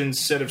questions,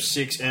 set of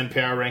 6 and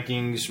power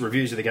rankings,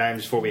 reviews of the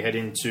games before we head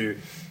into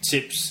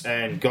tips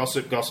and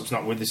gossip. Gossip's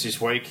not with us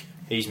this week.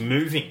 He's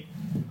moving.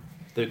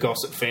 The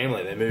Gossip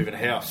family, they're moving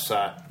house.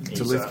 To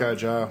Lithgow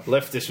jail.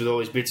 Left us with all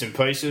his bits and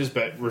pieces,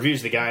 but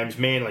reviews of the games,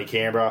 Manly,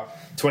 Canberra,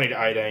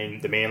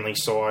 20-18, the Manly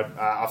side.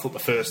 I thought the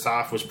first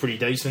half was pretty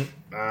decent.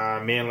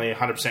 Manly,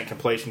 100%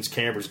 completions.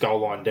 Canberra's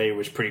goal line D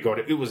was pretty good.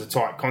 It was a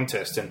tight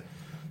contest, and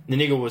the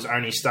niggle was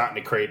only starting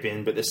to creep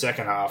in, but the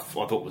second half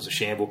I thought was a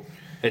shamble.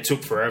 It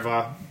took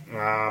forever.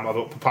 I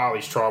thought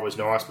Papali's try was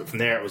nice, but from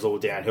there it was all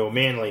downhill.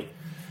 Manly,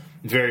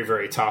 very,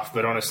 very tough,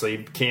 but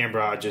honestly,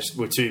 Canberra just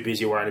were too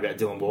busy worrying about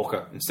Dylan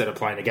Walker instead of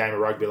playing a game of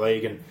rugby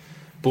league and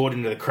bored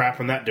into the crap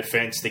on that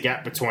defence. The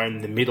gap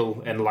between the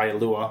middle and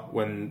Leilua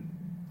when,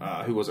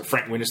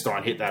 Frank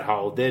Winterstein hit that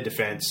hole. Their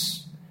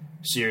defence,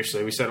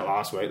 seriously, we said it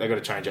last week, they've got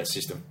to change that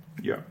system.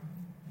 Yeah.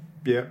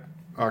 Yeah.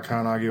 I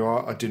can't argue.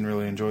 I didn't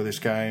really enjoy this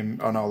game.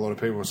 I know a lot of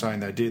people were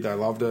saying they did. They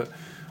loved it.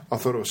 I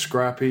thought it was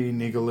scrappy,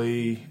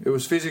 niggly. It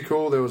was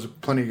physical. There was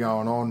plenty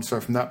going on. So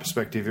from that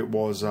perspective, it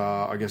was,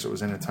 I guess it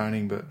was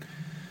entertaining. But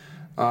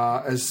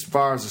as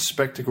far as the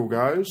spectacle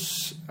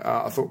goes,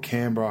 I thought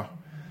Canberra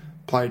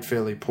played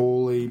fairly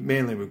poorly.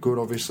 Manly were good,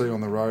 obviously,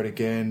 on the road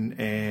again.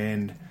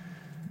 And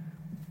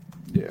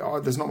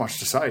there's not much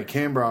to say.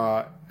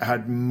 Canberra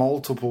had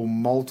multiple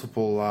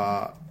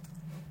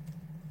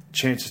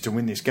chances to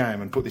win this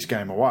game and put this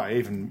game away.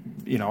 Even,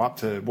 up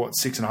to,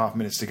 6.5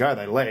 minutes to go,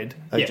 they led.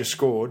 They just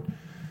scored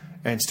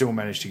and still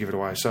managed to give it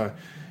away. So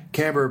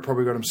Canberra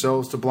probably got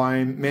themselves to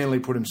blame. Manly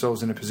put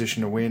themselves in a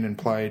position to win and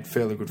played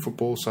fairly good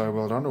football, so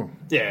well done to them.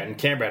 Yeah, and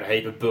Canberra had a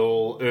heap of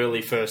ball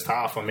early first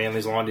half on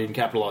Manly's line, didn't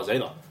capitalise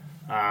either.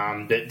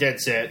 But dead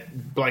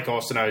set, Blake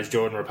Austin owes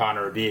Jordan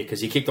Rapana a beer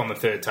because he kicked on the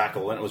third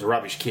tackle and it was a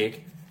rubbish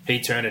kick.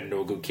 He turned it into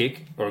a good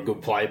kick or a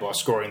good play by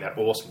scoring that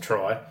awesome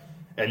try.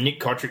 And Nick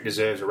Kotrick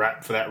deserves a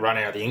rap for that run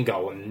out of the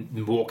in-goal,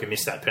 and Walker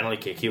missed that penalty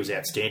kick. He was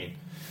outstanding.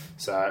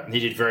 So he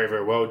did very,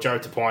 very well. Joe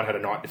Tapine had a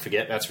night to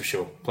forget, that's for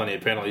sure. Plenty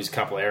of penalties, a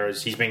couple of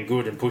errors. He's been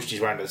good and pushed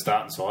his way into the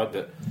starting side,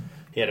 but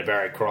he had a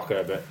Barry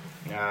Crocker. But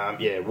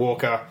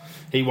Walker,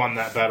 he won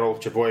that battle.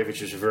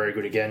 Trbojevic was very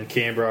good again.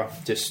 Canberra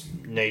just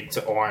need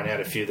to iron out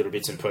a few little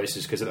bits and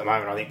pieces because at the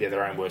moment I think they're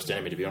their own worst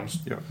enemy, to be honest.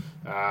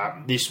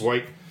 This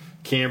week,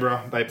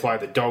 Canberra, they play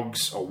the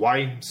Dogs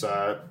away.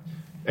 So,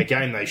 a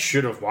game they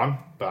should have won,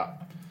 but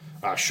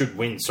should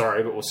win,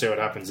 but we'll see what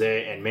happens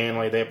there. And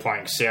Manly, they're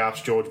playing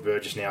Souths. George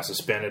Burgess now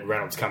suspended.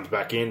 Reynolds comes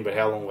back in, but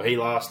how long will he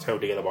last?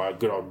 Held together by a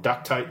good old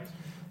duct tape.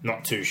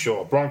 Not too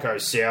sure.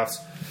 Broncos, Souths,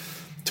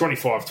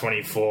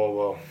 25-24.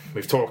 Well,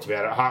 we've talked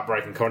about it.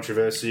 Heartbreaking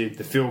controversy.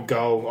 The field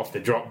goal off the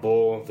drop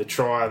ball. The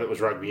try that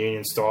was rugby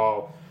union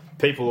style.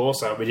 People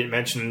also, we didn't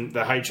mention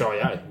the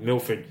HIA.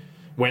 Milford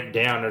went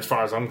down. As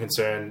far as I'm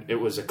concerned, it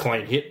was a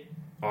clean hit.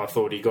 I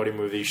thought he got him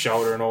with his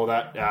shoulder and all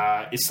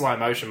that. His slow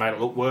motion made it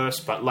look worse,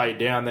 but laid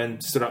down,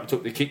 then stood up and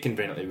took the kick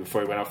conveniently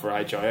before he went off for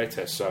a HIA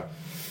test. So,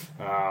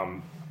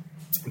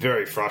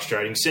 very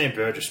frustrating. Sam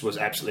Burgess was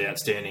absolutely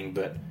outstanding,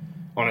 but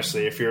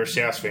honestly, if you're a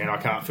South fan, I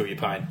can't feel your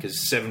pain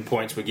because 7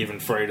 points were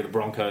given free to the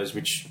Broncos,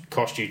 which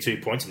cost you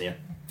 2 points in the end.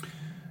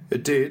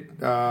 It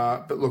did,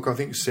 but look, I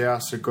think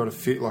Souths have got a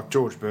few, like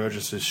George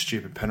Burgess'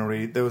 stupid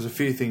penalty. There was a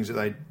few things that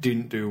they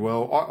didn't do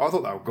well. I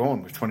thought they were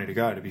gone with 20 to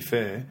go, to be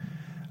fair.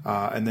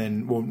 And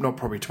then, well, not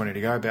probably 20 to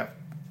go, about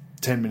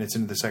 10 minutes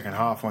into the second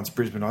half, once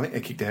Brisbane, I think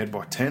they kicked ahead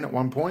by 10 at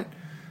one point.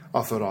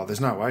 I thought,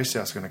 there's no way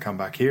South's going to come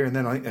back here. And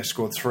then I think they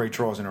scored 3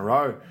 tries in a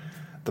row,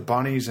 the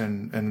Bunnies,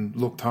 and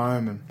looked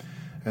home.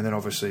 And then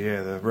obviously,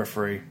 the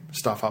referee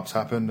stuff-ups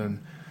happened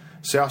and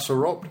Souths were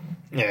robbed.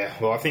 Yeah,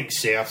 well, I think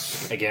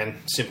Souths, again,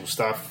 simple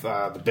stuff.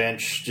 The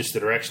bench, just the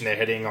direction they're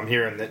heading. I'm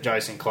hearing that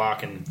Jason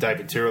Clark and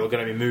David Tyrrell are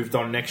going to be moved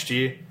on next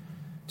year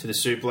to the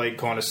Super League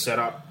kind of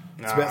setup.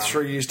 It's about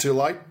 3 years too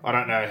late. I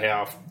don't know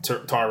how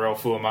Tyrell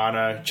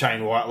Fuamano,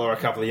 Shane Whitelaw, a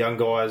couple of young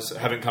guys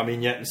haven't come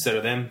in yet instead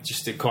of them,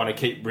 just to kind of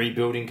keep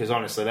rebuilding, because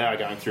honestly, they are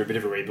going through a bit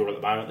of a rebuild at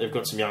the moment. They've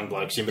got some young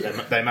blokes in,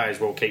 but they may as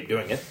well keep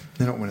doing it.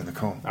 They're not winning the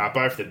comp.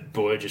 Both the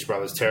Burgess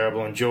brothers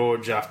terrible, and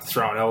George, after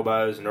throwing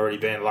elbows and already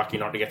being lucky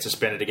not to get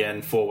suspended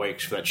again, 4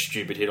 weeks for that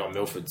stupid hit on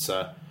Milford.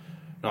 So,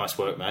 nice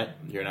work, mate.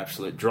 You're an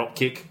absolute drop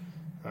kick.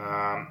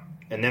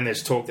 And then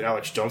there's talk that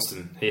Alex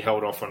Johnston, he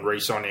held off on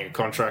re-signing a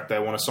contract. They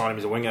want to sign him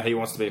as a winger. He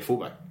wants to be a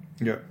fullback.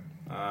 Yeah.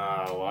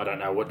 Well, I don't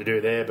know what to do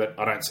there, but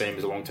I don't see him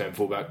as a long-term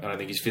fullback. I don't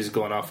think he's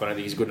physical enough. I don't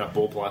think he's a good enough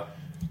ball player.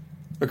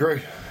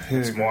 Agree.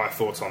 That's my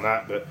thoughts on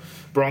that. But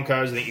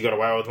Broncos, I think you got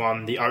away with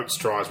one. The Oates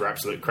tries were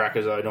absolute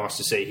crackers, though. Nice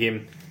to see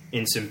him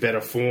in some better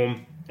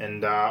form.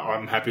 And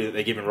I'm happy that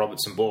they're giving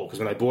Roberts some ball, because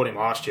when they bought him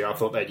last year, I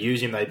thought they'd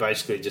use him. They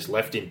basically just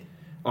left him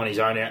on his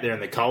own out there in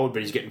the cold,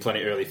 but he's getting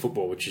plenty of early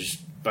football, which is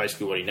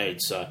basically what he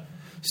needs. So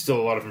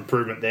still a lot of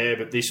improvement there.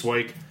 But this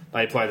week,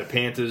 they play the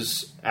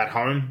Panthers at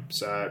home.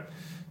 So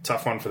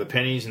tough one for the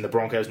Pennies, and the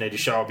Broncos need to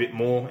show a bit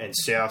more. And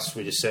South,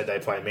 we just said they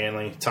play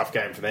Manly. Tough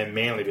game for them.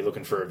 Manly be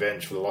looking for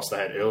revenge for the loss they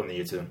had early in the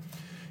year to them.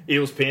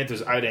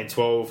 Eels-Panthers,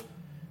 18-12.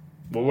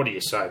 Well, what do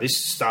you say?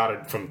 This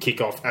started from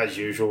kickoff as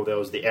usual. There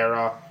was the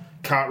error.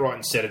 Cartwright,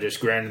 instead of just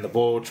grounding the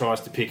ball,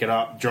 tries to pick it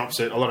up, drops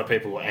it. A lot of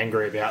people were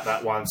angry about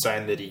that one,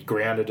 saying that he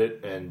grounded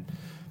it and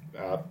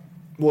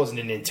wasn't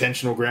an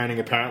intentional grounding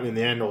apparently in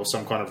the end, or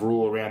some kind of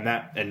rule around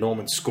that, and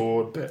Norman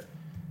scored. But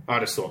I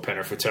just thought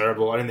Penrith were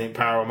terrible. I didn't think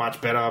Para were much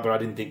better, but I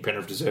didn't think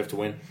Penrith deserved to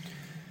win.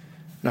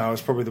 No, it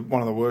was probably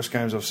one of the worst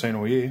games I've seen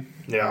all year.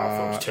 Yeah, I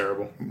thought it was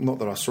terrible. Not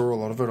that I saw a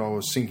lot of it. I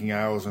was sinking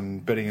ales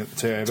and betting at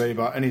the TAB,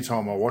 but any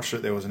time I watched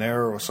it, there was an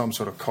error or some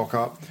sort of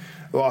cock-up.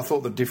 Well, I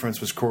thought the difference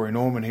was Corey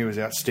Norman. He was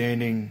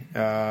outstanding.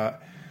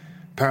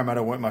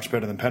 Parramatta weren't much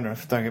better than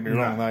Penrith. Don't get me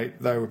wrong.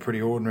 They were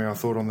pretty ordinary, I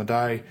thought, on the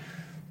day.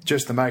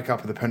 Just the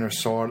makeup of the Penrith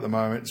side at the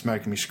moment is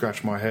making me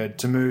scratch my head.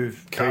 To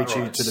move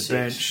Peachy to the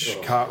bench,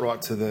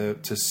 Cartwright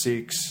to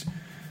 6,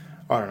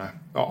 I don't know.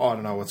 I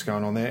don't know what's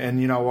going on there.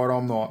 And you know what?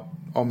 I'm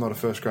not a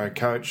first grade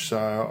coach,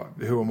 so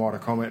who am I to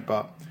comment?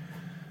 But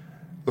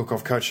look,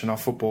 I've coached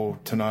enough football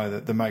to know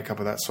that the makeup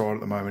of that side at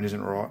the moment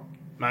isn't right.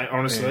 Mate,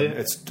 honestly, and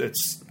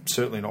it's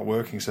certainly not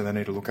working, so they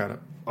need to look at it.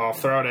 I'll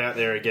throw it out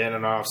there again,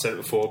 and I've said it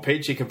before.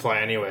 Peachy can play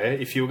anywhere.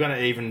 If you were going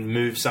to even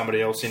move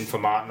somebody else in for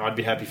Martin, I'd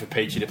be happy for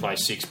Peachy to play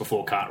 6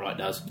 before Cartwright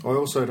does. I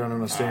also don't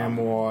understand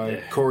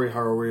why Corey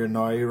Harawira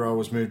Naira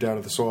was moved out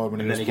of the side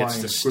when he was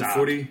playing good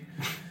footy.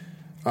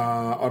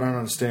 I don't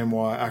understand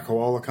why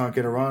Akawola can't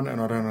get a run,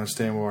 and I don't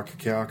understand why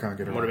Kakao can't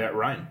get a run. What about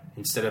Rain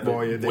instead of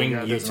wing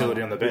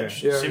utility on the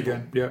bench? Yeah,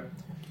 again, yeah.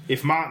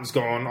 If Martin's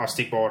gone, I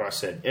stick by what I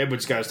said.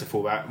 Edwards goes to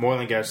fullback,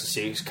 Moylan goes to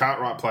 6,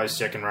 Cartwright plays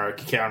second row,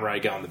 Kakao and Ray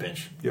go on the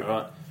bench. Yep.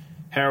 Right?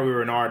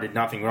 Harawira Naira did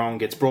nothing wrong,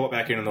 gets brought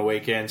back in on the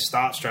weekend,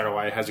 starts straight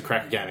away, has a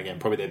cracker game again,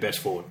 probably their best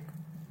forward.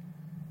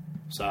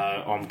 So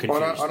I'm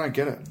confused. I don't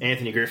get it.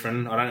 Anthony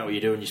Griffin, I don't know what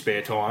you do in your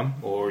spare time,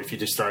 or if you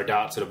just throw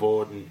darts at a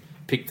board and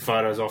pick the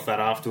photos off that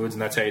afterwards,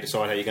 and that's how you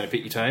decide how you're going to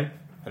pick your team,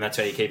 and that's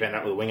how you keep ending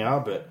up with a winger.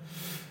 But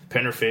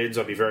Penrith fans,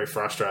 I'd be very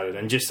frustrated,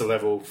 and just the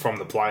level from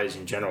the players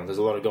in general. There's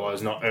a lot of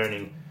guys not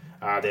earning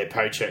their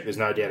paycheck, there's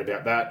no doubt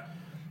about that.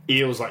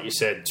 Eels, like you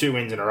said, 2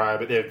 wins in a row,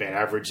 but they've been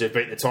average. They've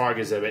beat the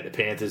Tigers, they've beat the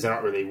Panthers. They're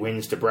not really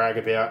wins to brag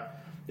about.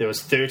 There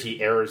was 30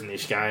 errors in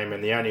this game,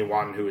 and the only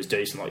one who was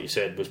decent, like you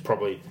said, was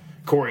probably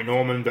Corey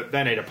Norman, but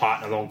they need a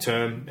partner long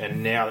term.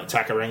 And now that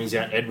Takarangi's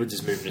out, Edwards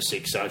is moving to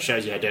 6, so it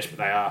shows you how desperate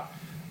they are.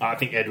 I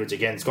think Edwards,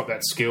 again, has got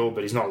that skill,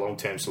 but he's not a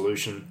long-term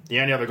solution. The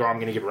only other guy I'm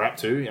going to give her up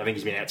to, I think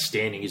he's been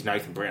outstanding, is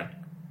Nathan Brown.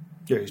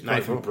 Yeah, he's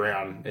Nathan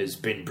Brown has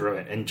been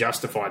brilliant and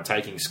justified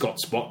taking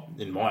Scott's spot,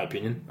 in my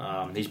opinion.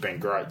 He's been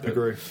great. But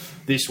Agree.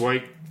 this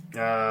week,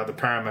 the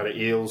Parramatta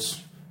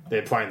Eels,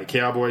 they're playing the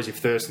Cowboys. If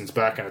Thurston's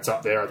back and it's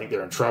up there, I think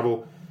they're in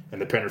trouble.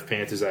 And the Penrith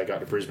Panthers, they go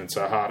to Brisbane,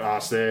 so hard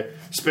ass there.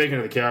 Speaking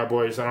of the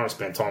Cowboys, I don't want to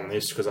spend time on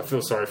this because I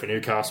feel sorry for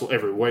Newcastle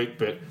every week,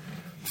 but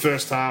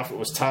first half, it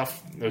was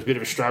tough. There was a bit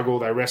of a struggle.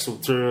 They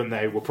wrestled through and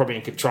they were probably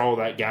in control of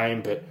that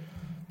game, but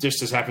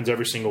just as happens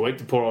every single week,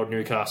 the poor old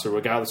Newcastle,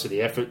 regardless of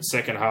the effort,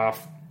 second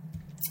half,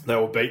 they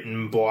were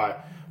beaten by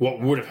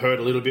what would have hurt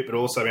a little bit, but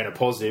also been a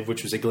positive,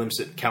 which was a glimpse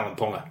at Callum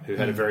Ponga, who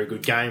had a very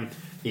good game.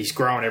 He's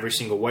growing every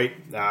single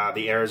week.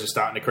 The errors are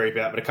starting to creep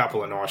out, but a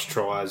couple of nice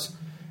tries.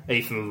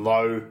 Ethan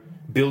Lowe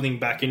building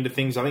back into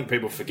things. I think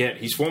people forget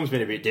his form's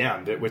been a bit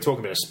down, but we're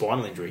talking about a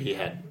spinal injury he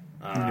had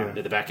at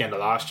the back end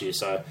of last year,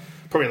 so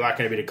probably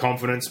lacking a bit of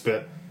confidence,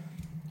 but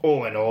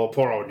all in all,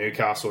 poor old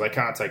Newcastle, they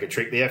can't take a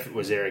trick. The effort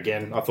was there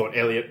again. I thought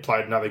Elliott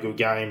played another good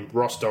game.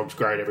 Ross Dogg's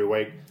great every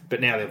week,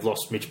 but now they've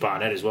lost Mitch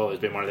Barnett as well. He's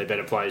been one of their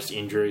better players to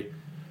injury.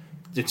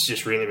 It's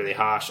just really, really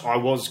harsh. I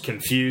was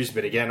confused,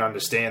 but again,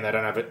 understand they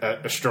don't have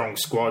a strong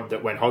squad,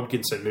 that when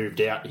Hodgkinson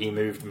moved out, he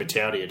moved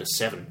Mataudia to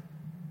 7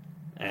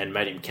 and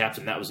made him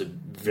captain. That was a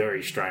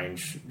very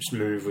strange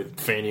move with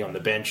Feeney on the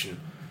bench.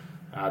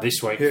 And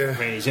this week,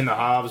 Feeney's in the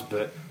halves,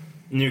 but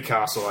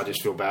Newcastle, I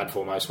just feel bad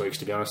for most weeks,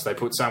 to be honest. They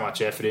put so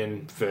much effort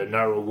in for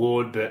no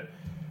reward, but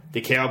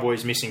the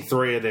Cowboys missing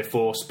 3 of their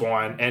 4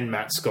 spine and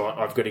Matt Scott,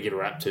 I've got to give a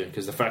rap to,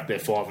 because the fact they're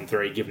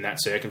 5-3, given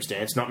that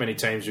circumstance, not many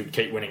teams would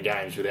keep winning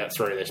games without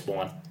 3 of their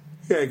spine.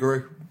 Yeah, I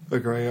agree. I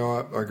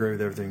agree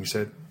with everything you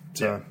said.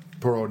 So,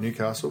 poor old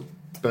Newcastle.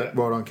 But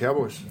well done,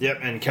 Cowboys. Yep,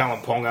 and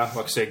Callum Ponga,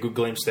 like I said, good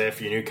glimpse there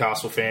for your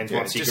Newcastle fans.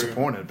 Yeah,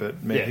 disappointed,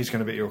 but man, he's going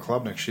to be at your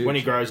club next year. When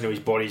he grows into his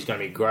body, he's going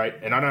to be great.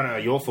 And I don't know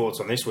your thoughts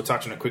on this. We'll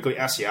touch on it quickly.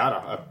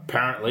 Asiata,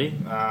 apparently,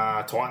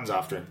 Titans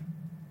after him.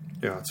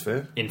 Yeah, that's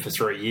fair. In for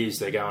 3 years,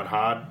 they're going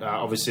hard.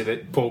 Obviously,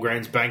 that Paul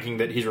Green's banking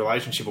that his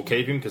relationship will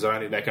keep him, because I don't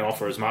think they can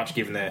offer as much,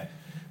 given they're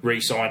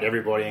re-signed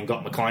everybody and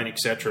got McLean,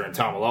 etc., and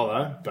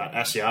Tamalolo. But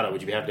Asiata,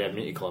 would you be happy to have him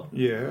at your club?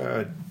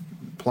 Yeah,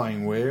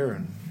 playing where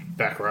and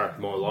back row,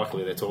 more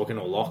likely they're talking,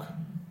 or lock.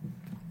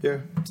 Yeah.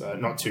 So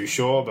not too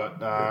sure, but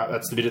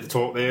that's the bit of the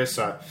talk there.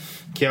 So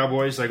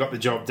Cowboys, they got the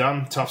job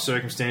done. Tough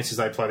circumstances.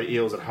 They play the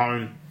Eels at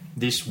home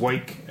this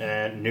week,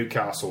 and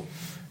Newcastle.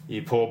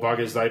 You poor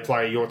buggers, they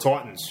play your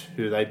Titans,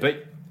 who they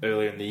beat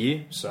earlier in the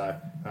year. So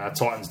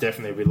Titans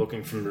definitely will be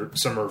looking for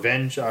some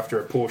revenge after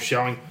a poor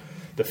showing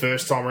the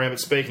first time around. But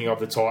speaking of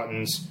the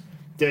Titans,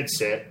 dead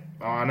set.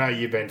 I know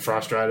you've been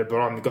frustrated,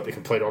 but I've got the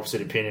complete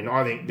opposite opinion.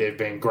 I think they've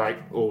been great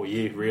all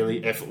year,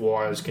 really,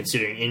 effort-wise,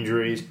 considering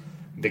injuries.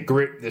 The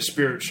grit, the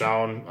spirit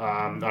shown.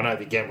 I know,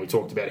 again, we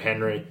talked about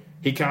Henry.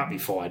 He can't be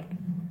fired.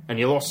 And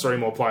you lost 3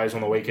 more players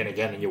on the weekend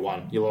again, and you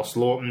won. You lost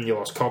Lawton, you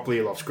lost Copley,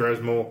 you lost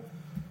Gresmore.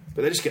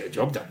 But they just get the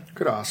job done.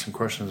 Could I ask some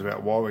questions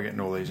about why we're getting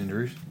all these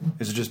injuries?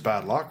 Is it just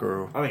bad luck?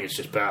 Or I think it's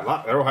just bad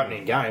luck. They're all happening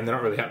in game. They're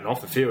not really happening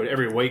off the field.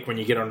 Every week when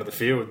you get onto the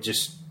field,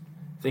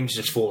 things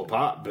just fall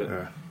apart.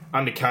 But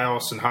under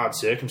chaos and hard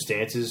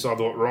circumstances, I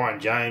thought Ryan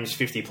James,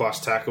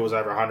 50-plus tackles,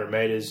 over 100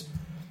 metres.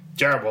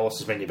 Jarrod Wallace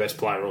has been your best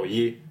player all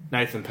year.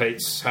 Nathan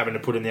Peets having to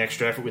put in the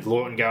extra effort with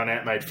Lawton going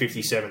out, made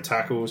 57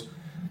 tackles.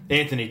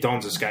 Anthony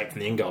Don's escape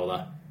from the in-goal,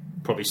 though,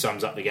 probably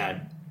sums up the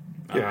game.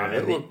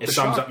 It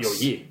sums up your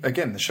year.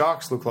 Again, the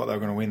Sharks looked like they were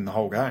going to win the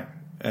whole game.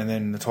 And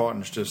then the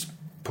Titans just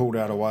pulled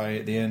out away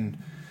at the end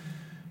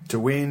to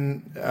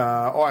win.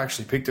 I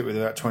actually picked it with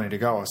about 20 to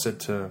go. I said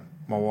to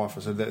my wife,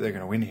 they're going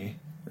to win here.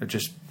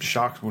 The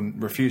Sharks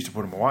wouldn't refuse to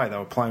put them away. They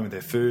were playing with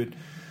their food.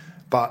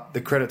 But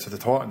the credit to the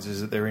Titans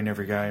is that they're in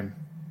every game.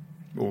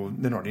 Well,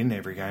 they're not in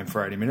every game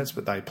for 80 minutes,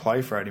 but they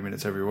play for 80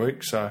 minutes every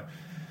week. So,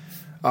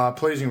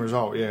 pleasing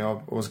result. Yeah,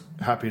 I was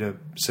happy to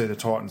see the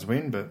Titans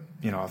win, but,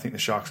 I think the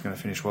Sharks are going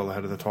to finish well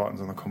ahead of the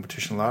Titans on the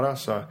competition ladder.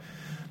 So,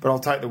 but I'll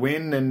take the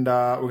win, and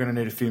we're going to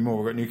need a few more.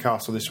 We've got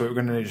Newcastle this week. We're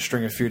going to need to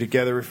string a few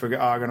together if we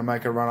are going to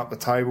make a run up the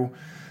table.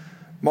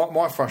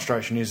 My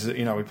frustration is that,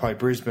 we play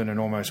Brisbane and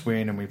almost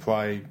win, and we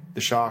play the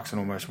Sharks and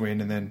almost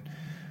win, and then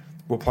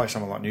we'll play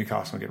someone like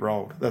Newcastle and get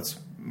rolled. That's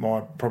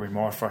probably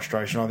my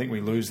frustration. I think we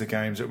lose the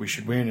games that we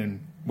should win and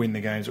win the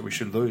games that we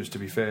should lose, to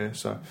be fair.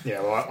 So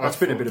that's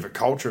been a bit of a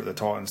culture at the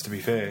Titans, to be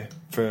fair,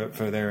 for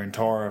their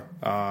entire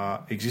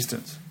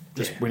existence.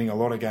 Just winning a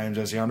lot of games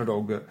as the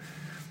underdog, but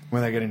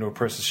when they get into a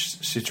pressure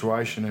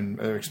situation and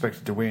are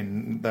expected to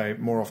win, they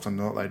more often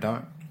than not, they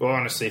don't. Well, I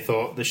honestly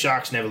thought the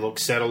Sharks never looked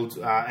settled,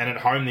 and at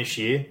home this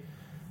year,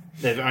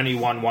 they've only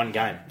won one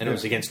game, and it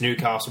was against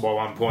Newcastle by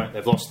 1 point.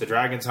 They've lost the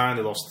Dragons home,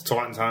 they lost the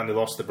Titans home, they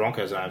lost the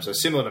Broncos home. So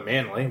similar to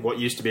Manly, what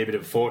used to be a bit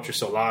of a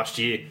fortress, or last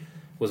year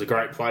was a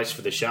great place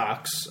for the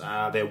Sharks.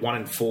 They're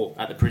 1-4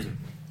 at the Prison.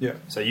 Yeah.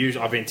 So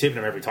usually, I've been tipping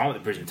them every time at the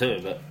Prison too,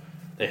 but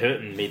they're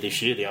hurting me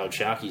this year, the old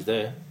Sharkies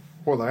there.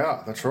 Well, they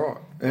are. That's right.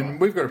 And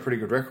we've got a pretty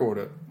good record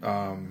at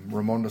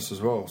Remondis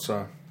as well.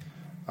 So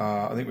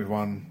I think we've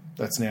won.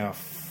 That's now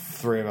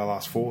 3 of our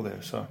last 4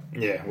 there. So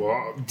yeah,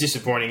 well,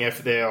 disappointing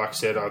effort there. Like I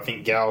said, I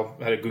think Gal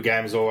had a good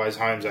game as always.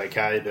 Holmes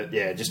okay, but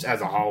yeah, just as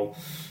a whole,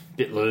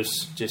 bit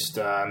loose. Just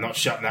not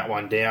shutting that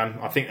one down.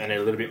 I think they need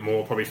a little bit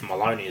more probably from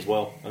Maloney as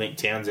well. I think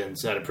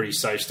Townsend's had a pretty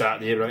safe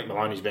start there, but I think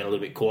Maloney's been a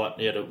little bit quiet.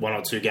 He had 1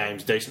 or 2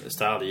 games decent at the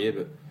start of the year,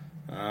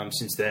 but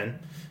since then.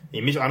 I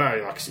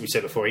know, like we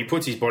said before, he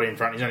puts his body in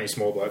front. He's only a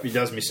small bloke. He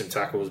does miss some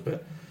tackles,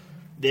 but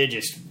they're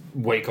just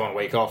week on,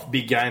 week off.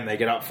 Big game, they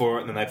get up for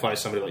it, and then they play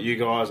somebody like you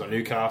guys or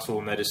Newcastle,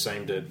 and they just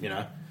seem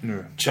to,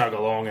 chug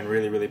along and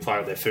really, really play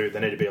with their food.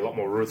 They need to be a lot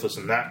more ruthless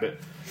than that. But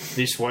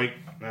this week,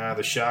 the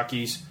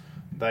Sharkies,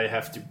 they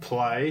have to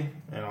play,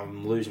 and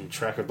I'm losing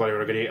track of bloody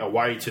what I got here,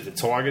 away to the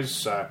Tigers.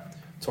 So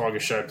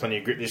Tigers showed plenty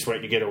of grit this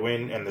week to get a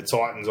win, and the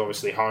Titans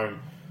obviously home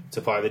to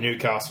play the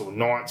Newcastle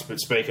Knights. But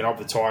speaking of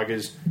the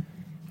Tigers,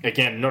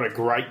 again, not a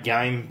great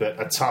game, but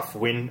a tough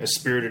win, a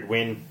spirited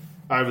win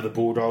over the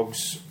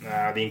Bulldogs.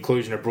 The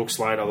inclusion of Brooks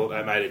Slade, I thought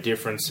that made a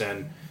difference.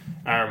 And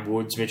Aaron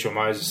Woods, Mitchell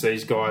Moses,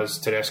 these guys,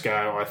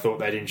 Tedesco, I thought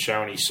they didn't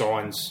show any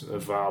signs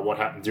of what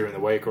happened during the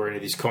week or any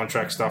of this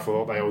contract stuff. I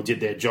thought they all did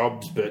their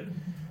jobs, but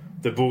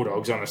the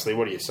Bulldogs, honestly,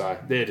 what do you say?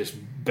 They're just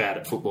bad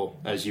at football,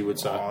 as you would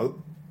say.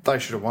 They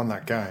should have won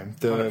that game.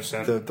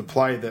 The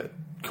play that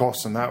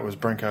cost them that was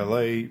Brenko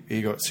Lee.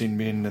 He got sin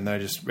binned and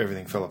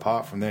everything fell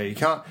apart from there. You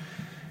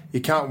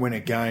can't win a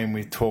game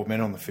with 12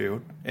 men on the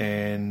field.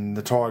 And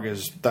the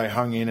Tigers, they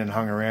hung in and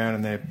hung around,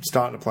 and they're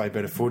starting to play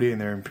better footy, and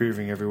they're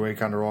improving every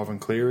week under Ivan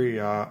Cleary.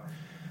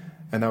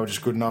 And they were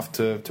just good enough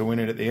to win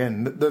it at the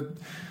end.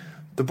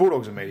 The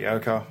Bulldogs are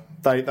mediocre.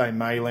 They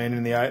may land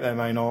in the 8, they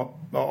may not.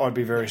 I'd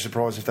be very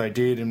surprised if they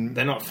did. And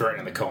they're not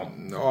threatening the comp.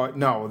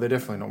 No, they're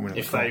definitely not winning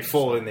the comp. If they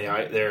fall in the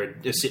 8, they're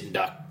a sitting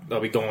duck. They'll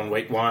be gone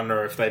week 1,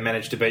 or if they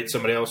manage to beat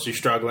somebody else who's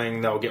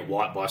struggling, they'll get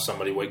wiped by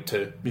somebody week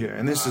 2. Yeah,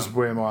 and this is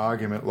where my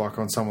argument, like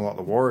on someone like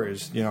the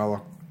Warriors,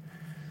 like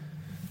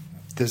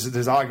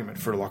there's argument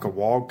for like a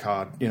wild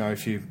card.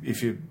 If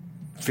you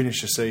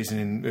finish the season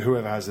in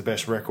whoever has the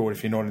best record,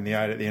 if you're not in the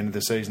 8 at the end of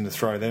the season, to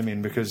throw them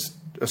in, because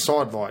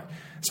aside like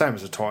same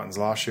as the Titans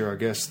last year, I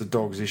guess the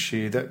Dogs this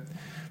year, that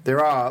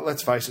there are,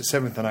 let's face it,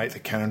 7th and 8th are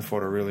cannon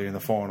fodder really in the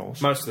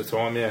finals. Most of the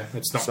time, yeah.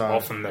 It's not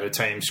often that a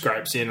team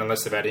scrapes in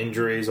unless they've had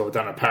injuries or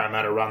done a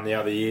Parramatta run the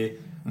other year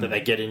that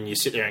they get in. You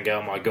sit there and go,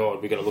 oh my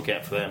God, we've got to look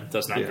out for them.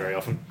 Doesn't happen very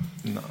often.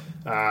 No.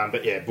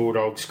 But yeah,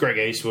 Bulldogs, Greg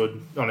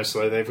Eastwood,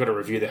 honestly, they've got to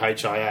review the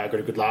HIA. I got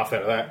a good laugh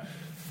out of that.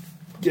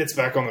 Gets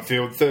back on the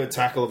field, 3rd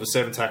tackle of a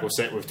 7-tackle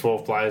set with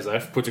 12 players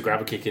left, puts a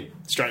grabber kick in,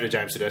 straight to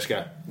James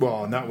Tedesco.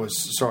 Well, and that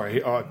was,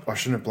 sorry, I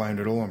shouldn't have blamed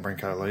it all on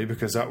Brenko Lee,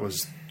 because that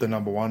was the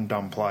number 1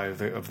 dumb play of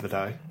the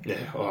day. Yeah,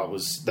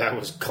 that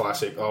was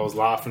classic. I was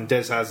laughing.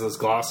 Des Hasler's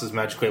glasses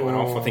magically went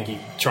off. I think he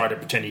tried to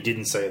pretend he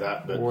didn't see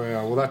that. But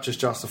well, that just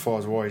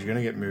justifies why he's going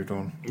to get moved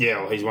on.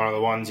 Yeah, well, he's one of the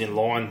ones in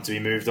line to be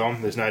moved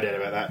on. There's no doubt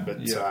about that.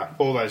 But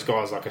all those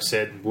guys, like I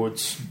said,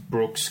 Woods,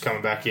 Brooks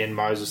coming back in,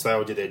 Moses, they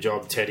all did their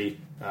job. Teddy.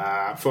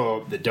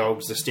 For the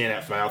Dogs, the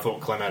standout for me, I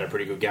thought Clem had a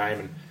pretty good game.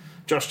 And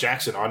Josh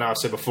Jackson, I know I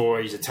said before,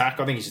 I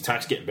think his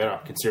attack's getting better,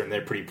 considering they're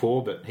pretty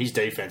poor, but his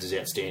defence is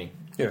outstanding.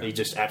 Yeah. He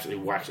just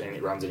absolutely whacks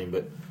anything that runs at him.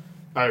 But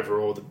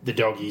overall, the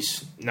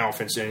Doggies, no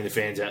offence to any of the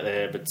fans out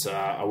there, but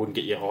I wouldn't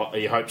get your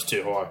hopes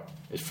too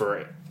high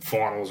for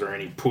finals or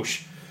any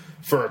push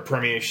for a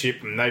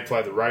premiership. And they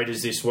play the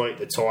Raiders this week,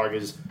 the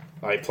Tigers,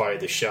 they play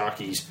the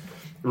Sharkies.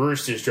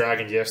 Roosters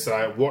Dragons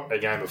yesterday. What a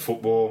game of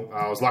football.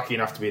 I was lucky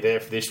enough to be there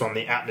for this one.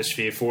 The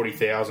atmosphere,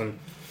 40,000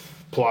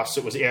 plus.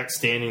 It was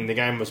outstanding. The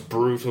game was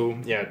brutal.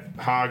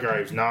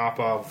 Hargraves,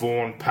 Napa,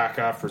 Vaughan,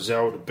 Packer,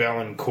 Frizzell,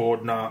 DeBellin,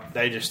 Cordner.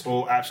 They just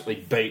all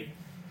absolutely beat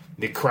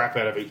the crap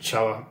out of each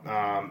other.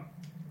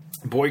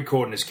 Boyd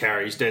Cordner's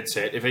carry, he's dead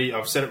set.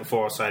 I've said it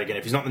before, I'll say it again.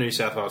 If he's not the New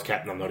South Wales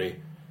captain, I'm not here.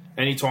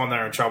 Anytime they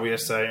were in trouble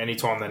yesterday,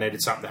 anytime they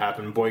needed something to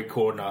happen, Boyd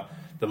Cordner,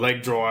 the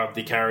leg drive,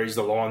 the carries,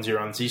 the lines he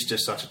runs, he's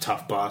just such a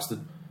tough bastard.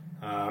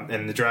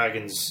 And the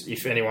Dragons,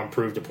 if anyone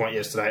proved a point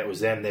yesterday, it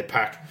was them. Their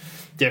pack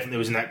definitely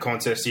was in that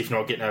contest, if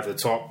not getting over the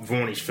top.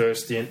 Vaughan, his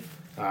first stint.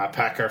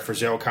 Packer,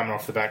 Frizzell coming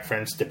off the back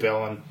fence,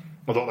 DeBellin.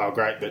 I thought they were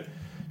great, but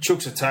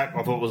Chook's attack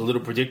I thought was a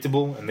little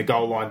predictable, and the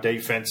goal line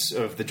defence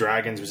of the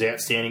Dragons was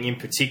outstanding. In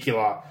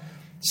particular,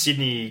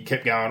 Sydney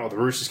kept going, or the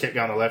Roosters kept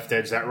going on the left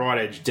edge. That right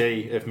edge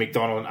D of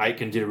McDonald and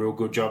Aiken did a real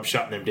good job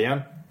shutting them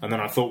down. And then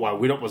I thought while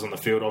Widdop was on the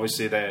field,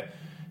 obviously their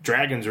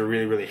Dragons were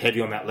really, really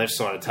heavy on that left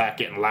side attack,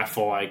 getting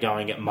Laffey,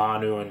 going at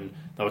Manu, and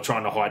they were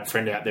trying to hide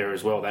Friend out there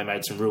as well. They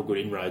made some real good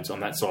inroads on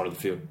that side of the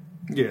field.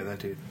 Yeah, they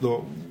did.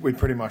 Look, we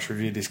pretty much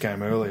reviewed this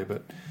game earlier,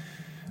 but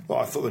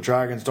I thought the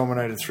Dragons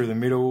dominated through the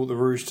middle. The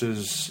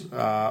Roosters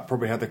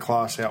probably had the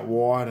class out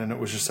wide, and it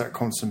was just that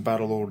constant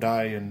battle all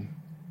day, and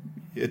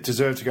it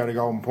deserved to go to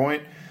Golden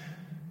Point.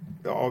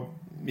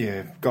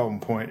 Golden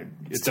Point.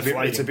 It's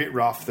a bit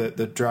rough that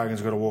the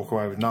Dragons got to walk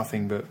away with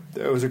nothing, but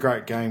it was a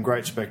great game,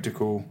 great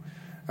spectacle,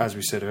 as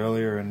we said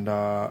earlier, and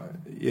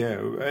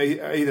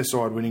either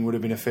side winning would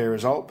have been a fair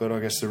result, but I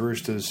guess the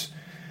Roosters,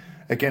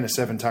 again, a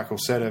 7-tackle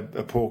set,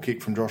 a poor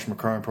kick from Josh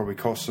McCrone probably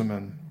cost them,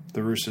 and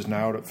the Roosters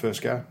nailed it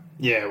first go.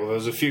 Yeah, well, there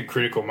was a few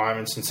critical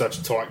moments in such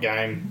a tight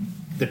game.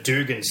 The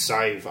Dugan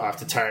save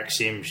after Tarek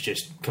Sims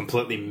just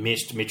completely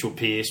missed Mitchell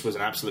Pearce was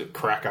an absolute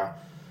cracker.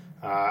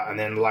 And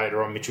then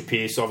later on, Mitchell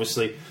Pearce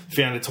obviously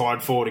found the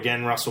tide forward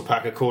again. Russell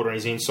Packer caught on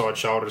his inside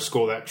shoulder to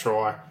score that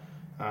try.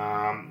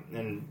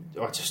 And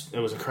it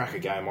was a cracker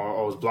game.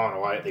 I was blown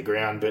away at the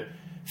ground, but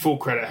full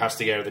credit has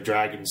to go to the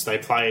Dragons. They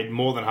played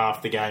more than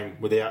half the game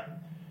without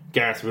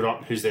Gareth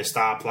Widdop, who's their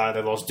star player.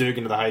 They lost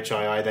Dugan to the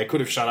HIA. They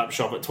could have shut up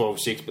shop at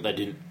 12-6, but they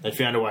didn't. They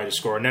found a way to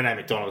score. And Nene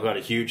McDonald had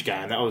a huge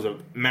game. That was a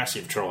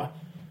massive try.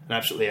 An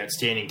absolutely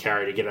outstanding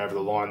carry to get over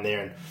the line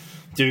there. And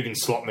Dugan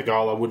slotting the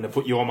goal. I wouldn't have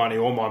put your money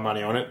or my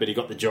money on it, but he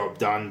got the job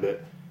done.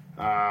 But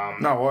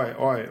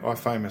I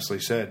famously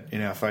said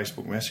in our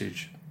Facebook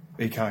message,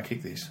 he can't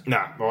kick this.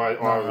 I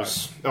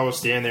was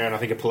standing there, and I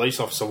think a police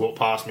officer walked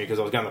past me because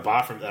I was going to the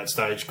bathroom at that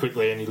stage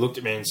quickly, and he looked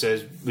at me and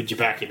says, "Would you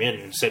back him in?"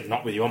 And said,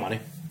 "Not with your money,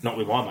 not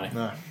with my money."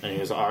 No. And he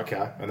was like, "Oh,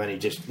 okay." And then he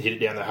just hit it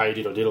down the hey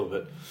diddle diddle.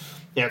 But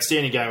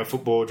outstanding game of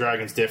football.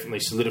 Dragons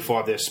definitely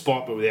solidified their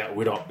spot, but without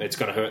Widdop, it's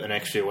going to hurt the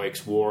next few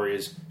weeks.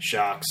 Warriors,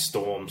 Sharks,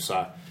 Storm.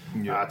 So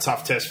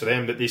tough test for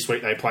them. But this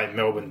week they play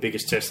Melbourne,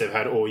 biggest test they've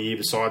had all year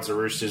besides the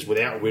Roosters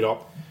without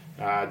Widdop.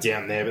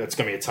 Down there, but that's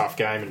going to be a tough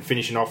game. And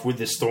finishing off with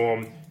the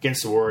Storm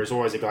against the Warriors,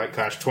 always a great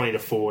clash,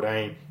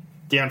 20-14,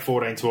 down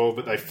 14-12,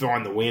 but they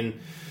find the win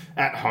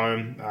at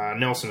home.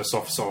 Nelson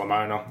Asafa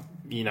Solomona,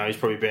 he's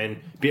probably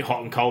been a bit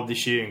hot and cold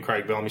this year, and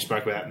Craig Bellamy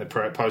spoke about that in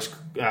the post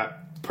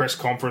press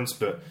conference,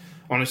 but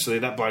honestly,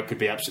 that bloke could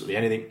be absolutely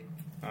anything.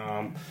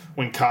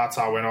 When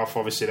Qatar went off,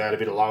 obviously they had a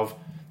bit of love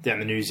down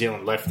the New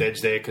Zealand left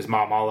edge there because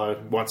Marmolo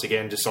once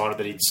again decided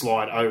that he'd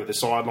slide over the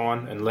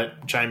sideline and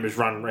let Chambers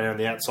run around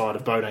the outside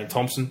of Bodane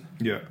Thompson,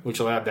 which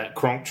allowed that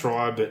Cronk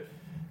try. But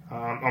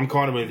I'm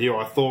kind of with you.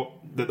 I thought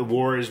that the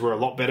Warriors were a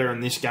lot better in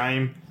this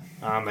game.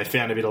 They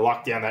found a bit of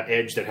luck down that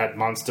edge that had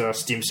Munster,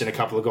 Stimson, a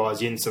couple of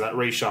guys in, so that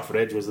reshuffled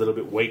edge was a little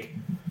bit weak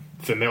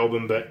for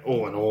Melbourne. But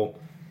all in all,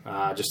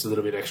 just a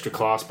little bit extra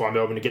class by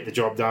Melbourne to get the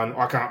job done.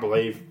 I can't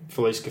believe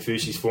Felice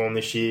Kafusi's form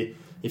this year.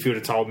 If you would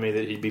have told me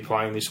that he'd be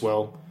playing this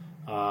well,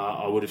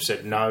 I would have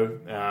said no.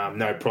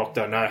 No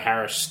Proctor, no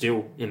Harris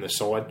still in the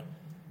side.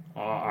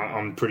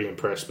 I'm pretty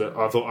impressed. But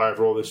I thought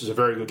overall this was a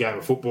very good game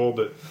of football.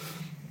 But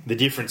the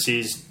difference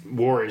is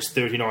Warriors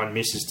 39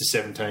 misses to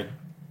 17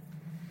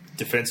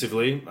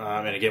 defensively.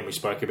 And again, we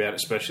spoke about it,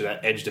 especially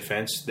that edge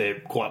defence. They're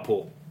quite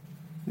poor.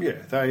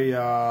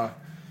 Yeah,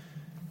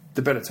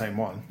 the better team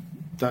won.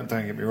 Don't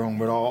get me wrong,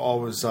 but I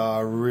was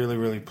really,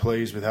 really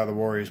pleased with how the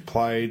Warriors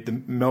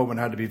played. Melbourne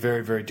had to be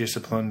very, very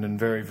disciplined and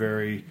very,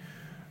 very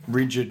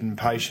rigid and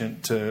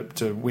patient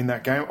to win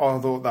that game. I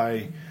thought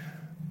they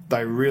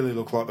really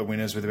looked like the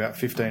winners with about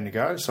 15 to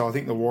go. So I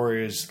think the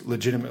Warriors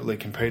legitimately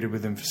competed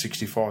with them for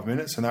 65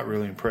 minutes, and that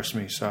really impressed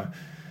me. So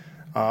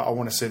I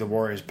want to see the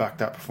Warriors back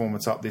that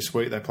performance up this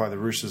week. They play the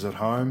Roosters at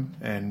home,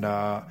 and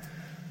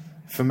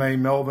for me,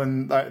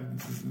 Melbourne,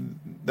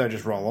 they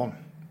just roll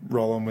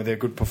on with their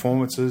good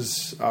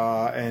performances,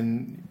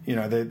 and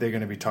they're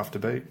going to be tough to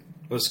beat.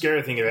 Well, the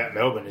scary thing about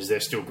Melbourne is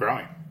they're still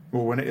growing.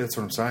 Well, that's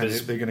what I'm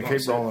saying. They're going to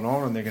keep rolling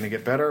on, and they're going to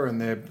get better,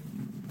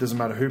 and doesn't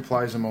matter who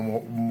plays them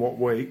on what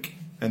week,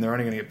 and they're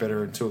only going to get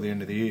better until the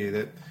end of the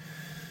year.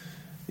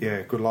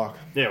 Good luck.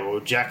 Yeah, well,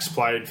 Jack's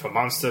played for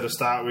Munster to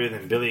start with,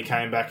 and Billy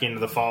came back into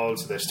the fold,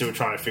 so they're still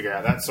trying to figure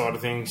out that side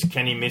of things.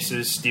 Kenny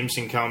misses,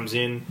 Stimson comes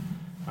in.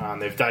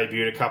 They've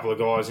debuted a couple of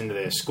guys into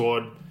their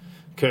squad.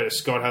 Curtis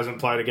Scott hasn't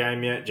played a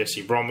game yet.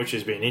 Jesse Bromwich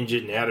has been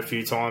injured and out a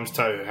few times.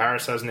 Tohu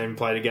Harris hasn't even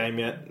played a game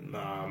yet.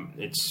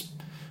 It's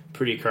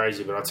pretty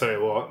crazy, but I'll tell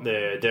you what,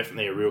 they're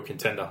definitely a real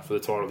contender for the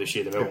title this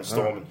year, the Melbourne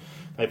Storm. And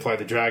they play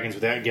the Dragons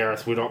without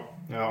Gareth Widdop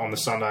on the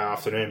Sunday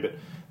afternoon. But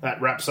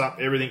that wraps up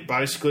everything,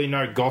 basically.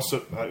 No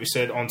gossip, like we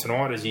said, on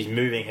tonight as he's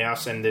moving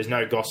house, and there's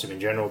no gossip in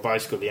general.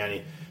 Basically, the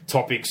only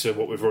topics are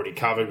what we've already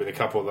covered with a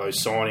couple of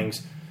those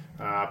signings.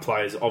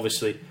 Players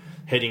obviously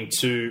heading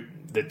to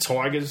the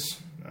Tigers.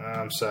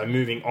 So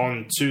moving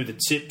on to the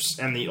tips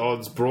and the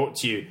odds brought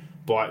to you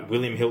by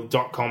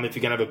WilliamHill.com. If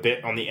you're going to have a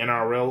bet on the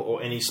NRL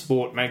or any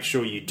sport, make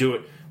sure you do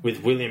it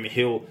with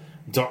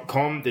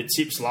WilliamHill.com. The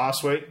tips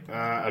last week,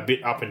 a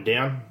bit up and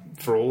down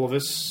for all of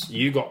us.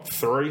 You got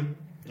 3,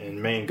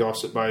 and me and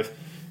Gossip both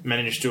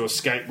managed to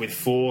escape with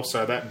 4,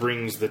 so that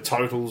brings the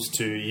totals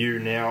to you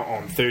now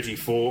on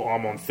 34.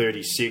 I'm on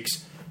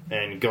 36,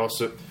 and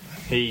Gossip,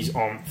 he's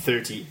on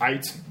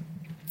 38.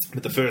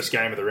 But the first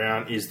game of the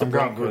round is the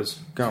Broncos.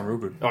 Going real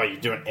good. Oh,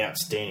 you're doing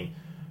outstanding.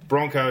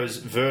 Broncos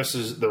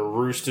versus the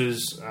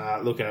Roosters.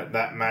 Looking at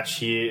that match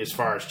here, as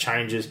far as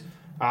changes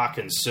are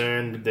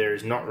concerned, there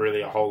is not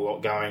really a whole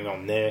lot going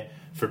on there.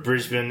 For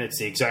Brisbane, it's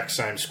the exact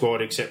same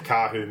squad, except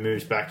Kahu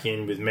moves back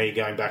in with me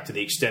going back to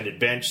the extended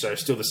bench, so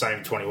still the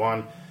same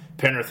 21.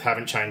 Penrith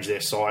haven't changed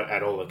their side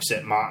at all,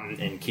 except Martin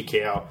and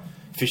Kikau,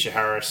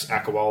 Fisher-Harris,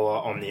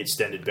 Akawola on the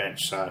extended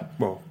bench. So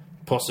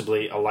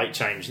possibly a late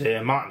change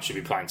there. Martin should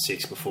be playing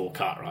 6 before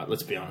Cartwright,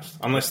 let's be honest.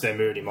 Unless they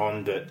moved him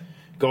on, but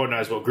God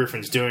knows what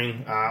Griffin's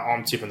doing.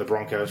 I'm tipping the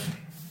Broncos.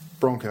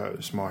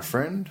 Broncos, my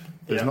friend.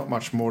 There's not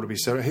much more to be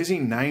said. Has he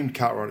named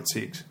Cartwright at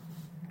 6?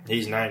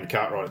 He's named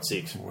Cartwright at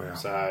 6. Wow.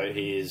 So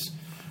he is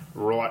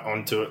right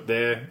onto it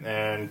there.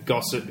 And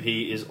Gossip,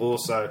 he is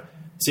also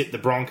tipped the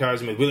Broncos.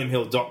 And with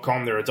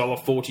WilliamHill.com, they're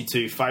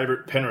 $1.42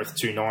 favourite. Penrith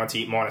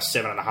 $2.90, minus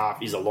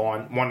 7.5 is a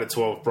line. 1 to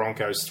 12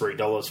 Broncos $3,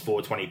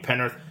 $4.20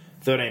 Penrith.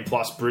 13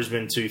 plus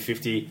Brisbane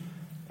 $2.50,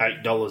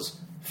 $8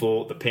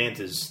 for the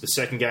Panthers. The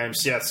second game,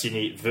 South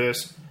Sydney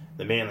versus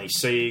the Manly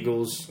Sea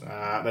Eagles.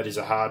 That is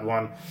a hard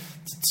one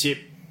to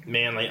tip.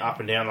 Manly up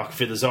and down like a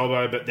fiddler's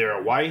elbow, but they're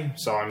away,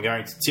 so I'm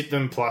going to tip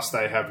them. Plus,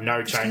 they have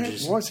no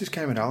changes. Why is this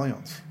game at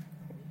Allianz?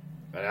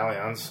 At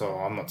Allianz, so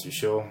I'm not too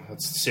sure.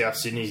 It's South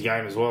Sydney's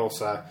game as well,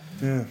 so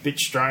a bit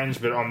strange.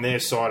 But on their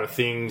side of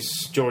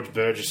things, George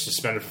Burgess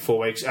suspended for 4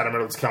 weeks. Adam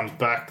Reynolds comes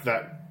back.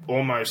 That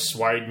almost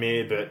swayed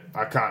me, but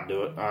I can't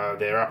do it.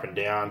 They're up and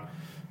down.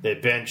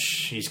 Their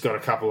bench, he's got a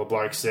couple of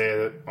blokes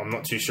there that I'm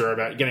not too sure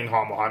about. Getting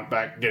Heimer Hunt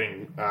back,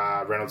 getting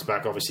Reynolds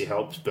back obviously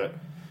helps, but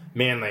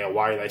Manly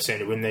away, they seem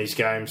to win these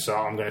games, so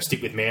I'm going to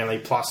stick with Manly.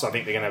 Plus, I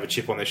think they're going to have a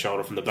chip on their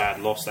shoulder from the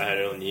bad loss they had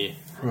early in the year.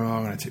 Well,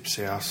 I'm going to tip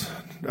South.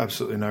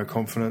 Absolutely no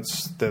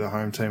confidence. They're the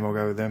home team. I'll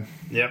go with them.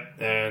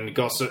 Yep, and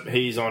Gossip,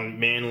 he's on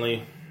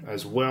Manly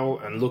as well.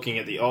 And looking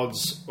at the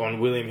odds on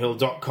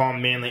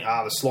WilliamHill.com, Manly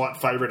are the slight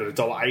favourite at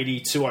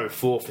 $1.80, 2.04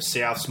 for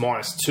Souths,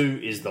 minus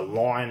 2 is the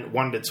line,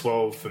 1 to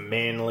 12 for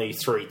Manly,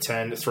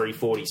 3.10,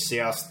 3.40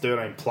 Souths,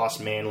 13 plus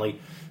Manly,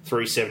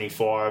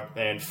 3.75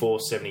 and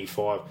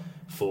 4.75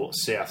 for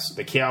Souths.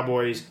 The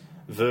Cowboys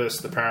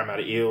versus the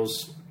Parramatta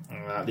Eels.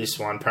 This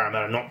one,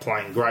 Parramatta not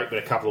playing great, but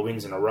a couple of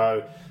wins in a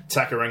row.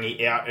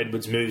 Takarangi out,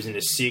 Edwards moves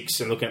into 6,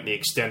 and looking at the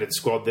extended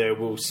squad there,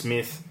 Will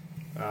Smith,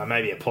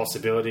 maybe a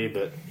possibility,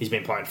 but he's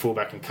been playing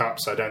fullback in Cup,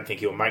 so I don't think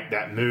he'll make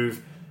that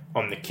move.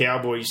 On the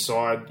Cowboys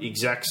side,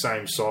 exact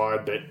same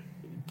side, but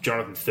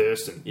Jonathan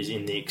Thurston is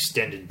in the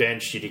extended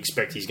bench. You'd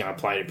expect he's going to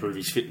play to prove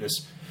his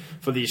fitness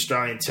for the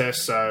Australian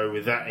Test, so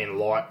with that in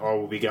light, I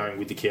will be going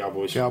with the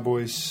Cowboys.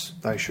 Cowboys,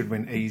 they should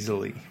win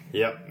easily.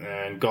 Yep,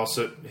 and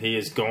Gossip, he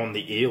has gone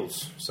the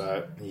Eels,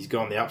 so he's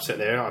gone the upset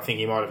there. I think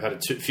he might have had a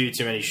few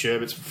too many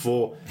sherbets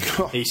before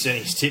he sent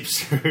his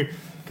tips through,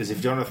 because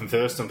if Jonathan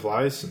Thurston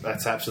plays,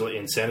 that's absolutely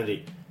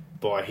insanity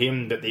by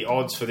him. But the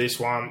odds for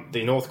this one,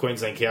 the North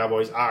Queensland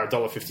Cowboys are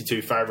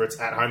 $1.52 favourites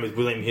at home with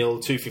William Hill,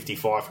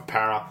 $2.55 for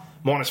Para,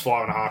 minus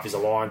 5.5 is a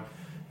line.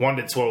 1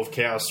 to 12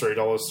 Cows, $3,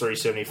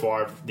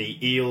 $3.75.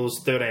 The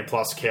Eels, 13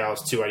 plus Cows,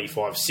 $2.85,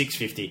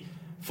 $6.50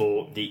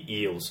 for the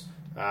Eels.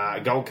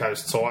 Gold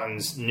Coast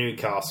Titans,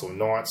 Newcastle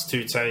Knights,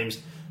 two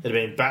teams that have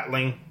been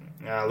battling.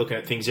 Looking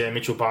at things there,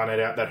 Mitchell Barnett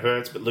out, that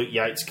hurts, but Luke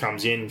Yates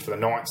comes in for the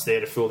Knights there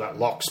to fill that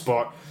lock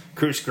spot.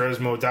 Chris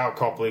Gresmore, Dale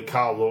Copley,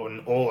 Carl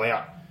Lawton, all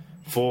out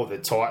for the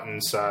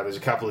Titans. There's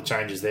a couple of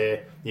changes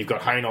there. You've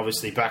got Hayne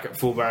obviously back at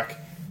fullback,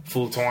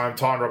 full-time.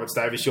 Tyron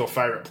Roberts-Davis, your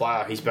favourite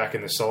player, he's back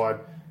in the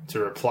side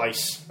to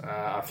replace,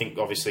 I think,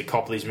 obviously,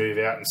 Copley's move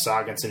out, and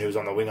Sarginson, who was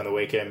on the wing on the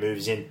weekend,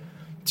 moves in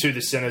to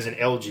the centres, and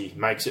LG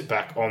makes it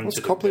back onto What's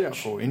the Copley bench.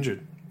 out for?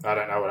 Injured? I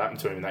don't know what happened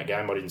to him in that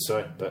game. I didn't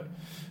see, but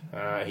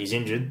he's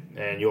injured,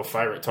 and your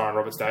favourite, Tyron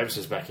Roberts-Davis,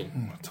 is back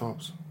in.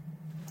 Tops.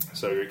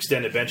 So your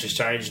extended bench has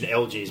changed, and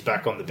LG is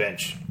back on the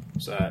bench.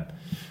 So,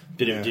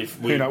 bit of diff.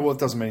 Well, it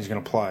doesn't mean he's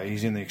going to play.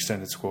 He's in the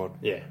extended squad.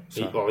 Yeah.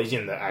 So. He's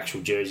in the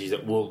actual jerseys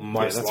that will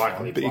most that's likely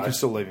fine, play. but you can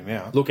still leave him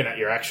out. Looking at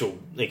your actual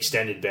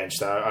extended bench,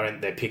 though, I don't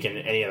think they're picking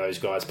any of those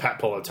guys. Pat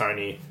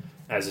Polatoni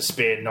as a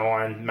spare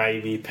 9,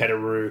 maybe.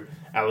 Petteroo,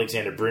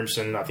 Alexander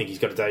Brimson, I think he's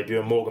got a debut.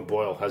 And Morgan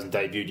Boyle hasn't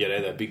debuted yet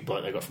either. Big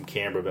bloke they got from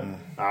Canberra.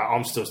 But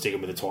I'm still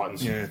sticking with the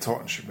Titans. Yeah,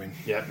 Titans should win.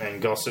 Yep,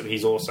 and Gossip,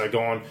 he's also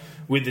gone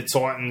with the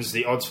Titans.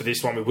 The odds for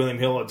this one with William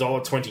Hill,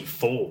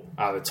 $1.24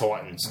 are the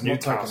Titans. I'm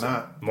not taking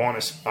that.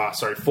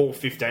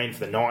 $4.15 for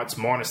the Knights,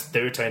 minus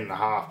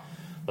 13.5.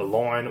 The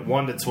line,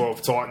 1 to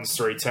 12 Titans,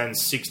 3.10,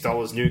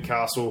 $6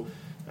 Newcastle,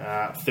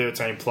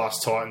 13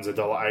 plus Titans,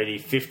 $1.80,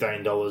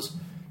 $15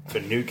 for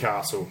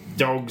Newcastle.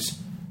 Dogs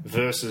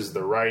versus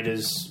the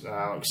Raiders. Like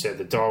I said,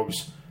 the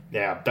Dogs,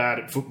 they are bad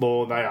at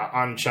football. They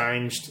are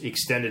unchanged.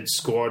 Extended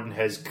squad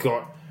has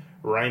got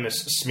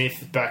Ramus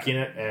Smith back in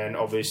it, and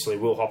obviously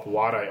Will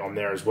Hopewade on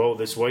there as well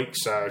this week.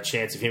 So a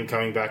chance of him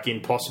coming back in,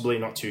 possibly,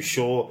 not too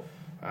sure.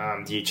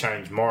 Do you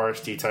change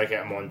Morris? Do you take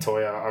out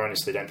Montoya? I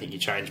honestly don't think you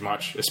change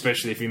much,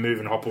 especially if you're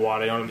moving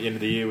Hopewade on at the end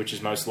of the year, which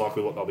is most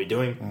likely what they'll be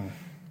doing.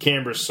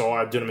 Canberra's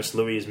side, Dunamis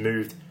Lui has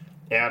moved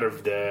out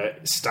of the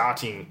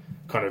starting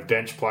kind of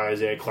bench players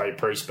there. Clay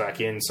Priest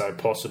back in, so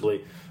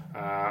possibly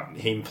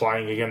him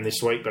playing again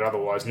this week, but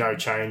otherwise no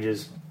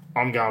changes.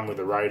 I'm going with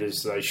the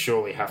Raiders. They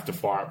surely have to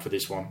fire up for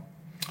this one.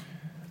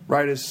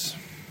 Raiders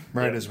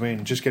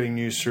win. Just getting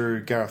news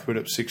through Gareth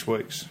Widdop, 6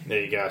 weeks. There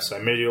you go. So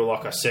Medial,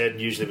 like I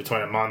said, usually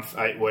between a month,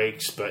 8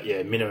 weeks, but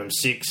yeah, minimum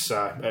 6.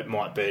 So it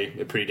might be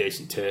a pretty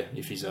decent tear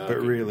if he's.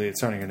 But really,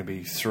 it's only going to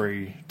be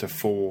 3 to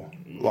 4,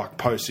 like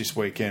post this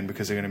weekend,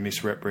 because they're going to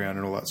miss rep round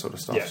and all that sort of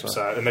stuff. Yeah.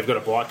 So and they've got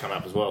a bye come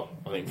up as well.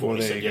 I think Well, Vorney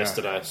there said you go.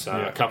 yesterday. So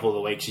Yeah. a couple of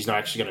the weeks he's not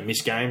actually going to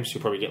miss games.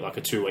 He'll probably get like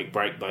a 2-week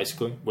break,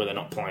 basically, where they're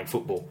not playing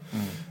football.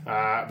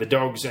 The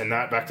Dogs and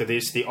that, back to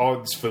this, the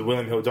odds for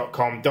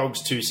WilliamHill.com,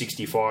 Dogs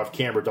 2.65,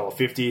 Canberra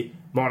 $1.50,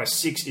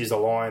 -6 is the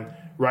line.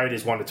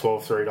 Raiders 1 to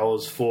 12,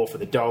 $3, 4 for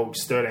the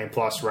Dogs, 13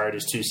 plus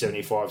Raiders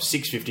 2.75,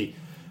 6.50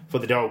 for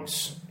the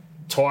Dogs.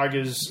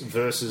 Tigers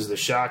versus the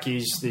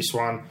Sharkies. This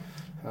one,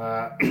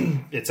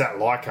 it's at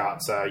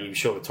Leichhardt, so you're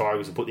sure the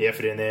Tigers will put the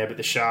effort in there. But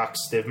the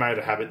Sharks, they've made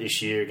a habit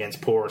this year against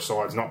poorer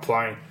sides, not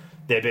playing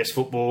their best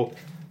football.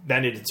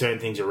 They need to turn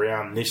things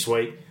around this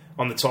week.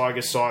 On the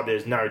Tigers side,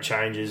 there's no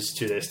changes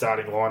to their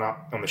starting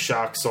lineup. On the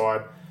Sharks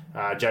side,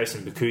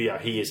 Jason Bakuya,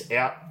 he is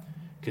out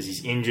because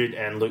he's injured,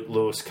 and Luke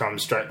Lewis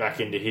comes straight back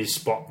into his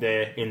spot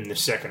there in the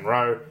second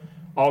row.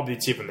 I'll be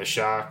tipping the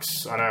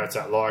Sharks. I know it's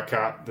at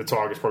Leichhardt. The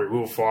Tigers probably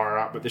will fire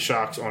up, but the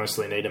Sharks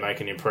honestly need to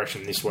make an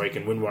impression this week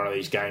and win one of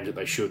these games that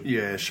they should.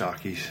 Yeah,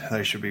 Sharkies.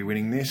 They should be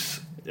winning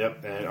this.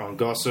 Yep, and on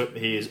Gossip,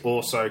 he is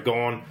also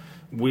gone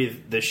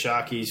with the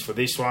Sharkies for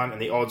this one, and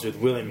the odds with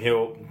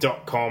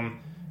WilliamHill.com.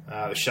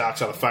 The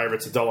Sharks are the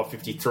favourites,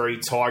 $1.53.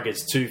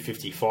 Tigers,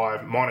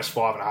 $2.55.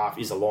 -5.5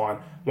 is the line.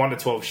 1 to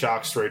 12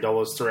 Sharks, $3,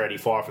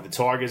 $3.85 for the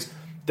Tigers.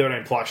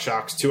 13 plus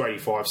Sharks,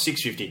 $2.85,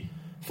 $6.50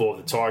 for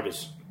the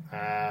Tigers.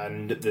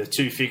 And the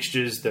two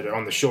fixtures that are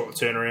on the short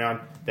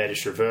turnaround, they're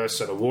just reversed.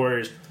 So the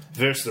Warriors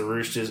versus the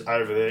Roosters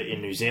over there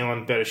in New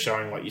Zealand. Better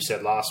showing, like you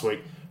said last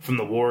week, from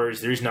the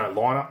Warriors. There is no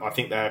lineup. I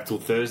think they have till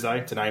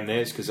Thursday to name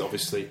theirs because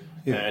obviously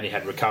and he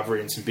had recovery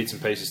and some bits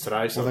and pieces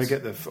today. So well, they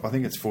get I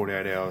think it's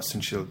 48 hours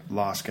since your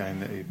last game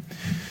that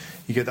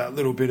you get that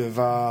little bit of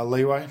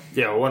leeway.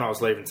 Yeah, well, when I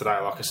was leaving today,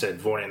 like I said,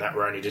 Vorney and that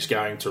were only just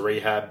going to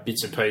rehab,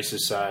 bits and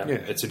pieces, so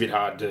it's a bit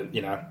hard to,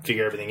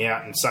 figure everything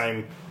out. And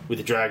same with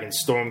the Dragons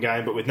Storm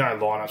game, but with no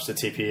lineups to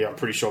tip here, I'm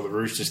pretty sure the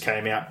Roosters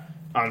came out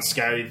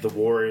unscathed, the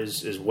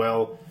Warriors as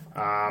well.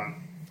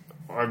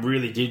 I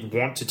really did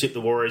want to tip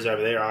the Warriors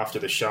over there after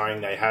the showing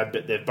they had,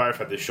 but they've both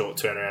had the short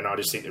turnaround. I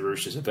just think the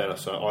Roosters are better,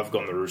 so I've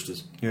gone the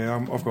Roosters. Yeah,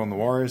 I've gone the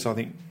Warriors. I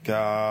think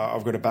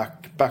I've got to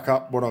back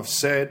up what I've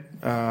said,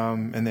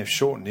 and they've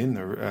shortened in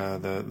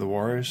the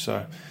Warriors,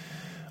 so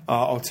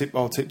I'll tip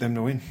them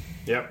to win.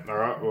 Yep, all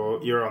right.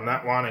 Well, you're on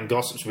that one, and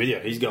Gossip's with you.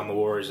 He's gone the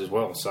Warriors as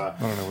well. So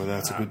I don't know whether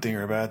that's a good thing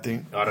or a bad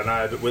thing. I don't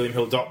know, but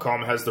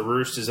WilliamHill.com has the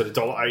Roosters at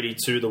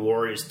 $1.82, the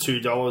Warriors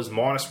 $2,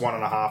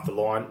 -1.5 the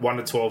line. 1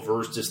 to 12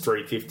 Roosters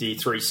 $3.50,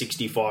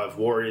 $3.65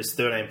 Warriors,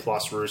 13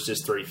 plus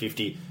Roosters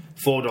 $3.50,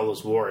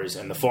 $4 Warriors.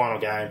 And the final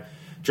game,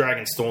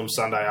 Dragon Storm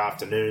Sunday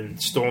afternoon.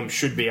 Storm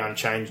should be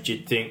unchanged,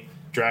 you'd think.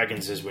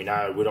 Dragons, as we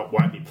know,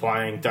 won't be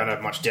playing. Don't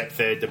have much depth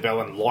there.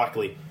 DeBellin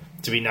likely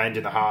to be named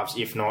in the halves,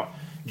 if not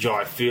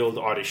Jai Field,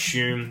 I'd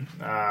assume.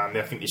 I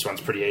think this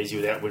one's pretty easy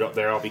without Widdop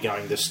there. I'll be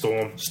going the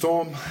Storm.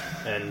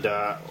 And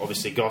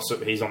obviously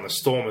Gossip, he's on the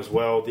Storm as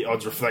well. The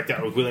odds reflect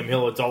that with William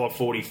Hill,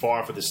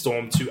 $1.45 for the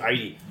Storm,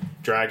 $2.80.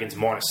 Dragons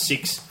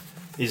 -6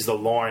 is the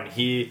line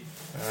here.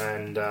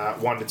 And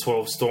 1 to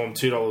 12 Storm,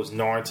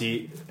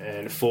 $2.90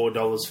 and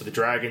 $4 for the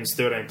Dragons.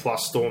 13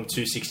 plus Storm,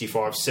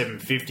 $2.65,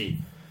 $7.50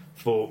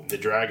 for the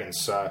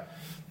Dragons. So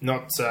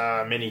not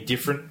many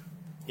different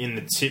in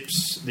the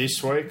tips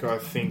this week. I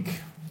think...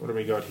 What have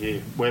we got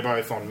here? We're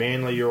both on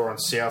Manly. You're on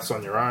Souths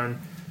on your own.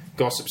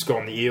 Gossip's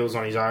gone the Eels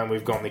on his own.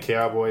 We've gone the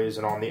Cowboys,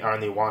 and I'm the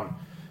only one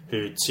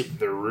who tipped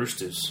the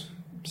Roosters.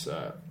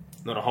 So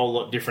not a whole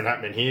lot different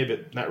happening here,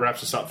 but that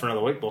wraps us up for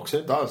another week, Boxhead.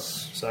 It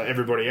does. So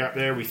everybody out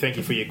there, we thank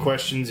you for your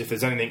questions. If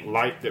there's anything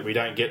late that we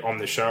don't get on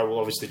the show, we'll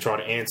obviously try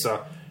to answer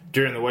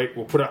during the week.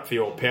 We'll put up for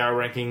your power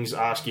rankings,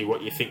 ask you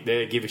what you think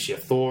there, give us your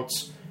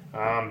thoughts.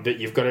 But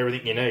you've got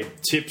everything you need.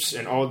 Tips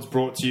and odds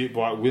brought to you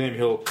by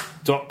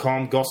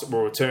WilliamHill.com. Gossip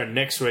will return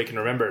next week. And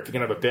remember, if you're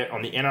going to have a bet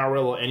on the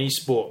NRL or any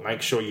sport,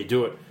 make sure you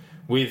do it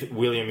with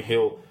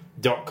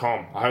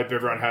WilliamHill.com. I hope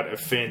everyone had a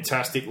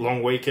fantastic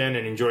long weekend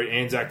and enjoyed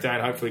Anzac Day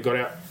and hopefully got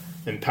out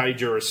and paid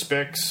your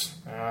respects.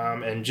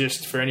 And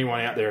just for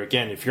anyone out there,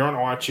 again, if you're on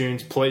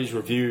iTunes, please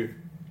review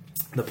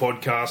the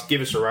podcast.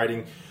 Give us a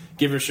rating.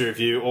 Give us a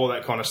review. All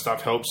that kind of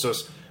stuff helps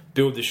us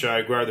build the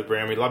show, grow the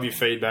brand. We love your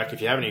feedback.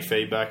 If you have any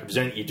feedback, if there's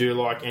anything you do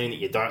like, anything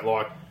you don't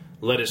like,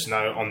 let us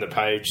know on the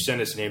page. Send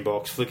us an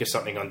inbox, flick us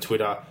something on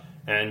Twitter,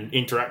 and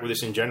interact with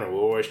us in general.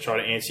 We'll always try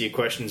to answer your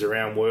questions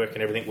around work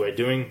and everything we're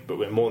doing, but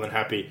we're more than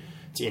happy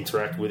to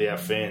interact with our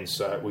fans.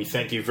 So we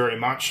thank you very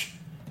much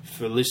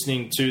for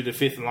listening to the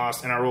fifth and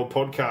last NRL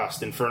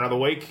podcast. And for another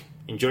week,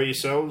 enjoy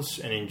yourselves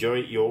and enjoy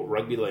your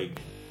rugby league.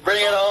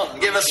 Bring it on.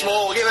 Give us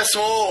more. Give us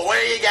more. Where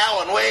are you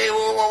going?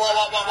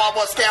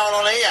 What's going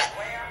on here?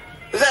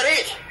 Is that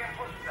it?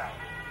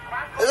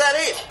 Is that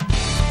it?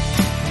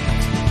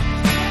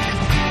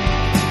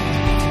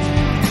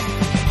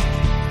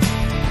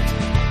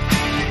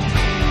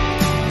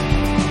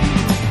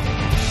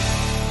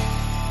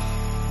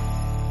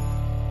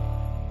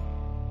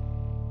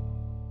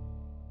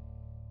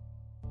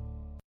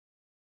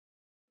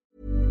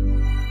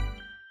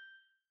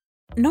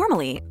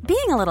 Normally,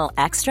 being a little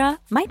extra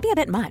might be a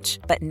bit much,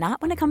 but not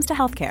when it comes to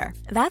healthcare.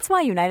 That's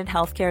why United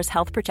Healthcare's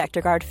Health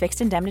Protector Guard fixed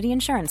indemnity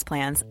insurance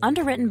plans,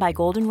 underwritten by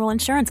Golden Rule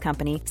Insurance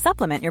Company,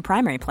 supplement your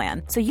primary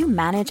plan so you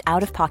manage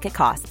out-of-pocket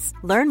costs.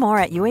 Learn more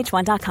at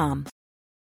uh1.com.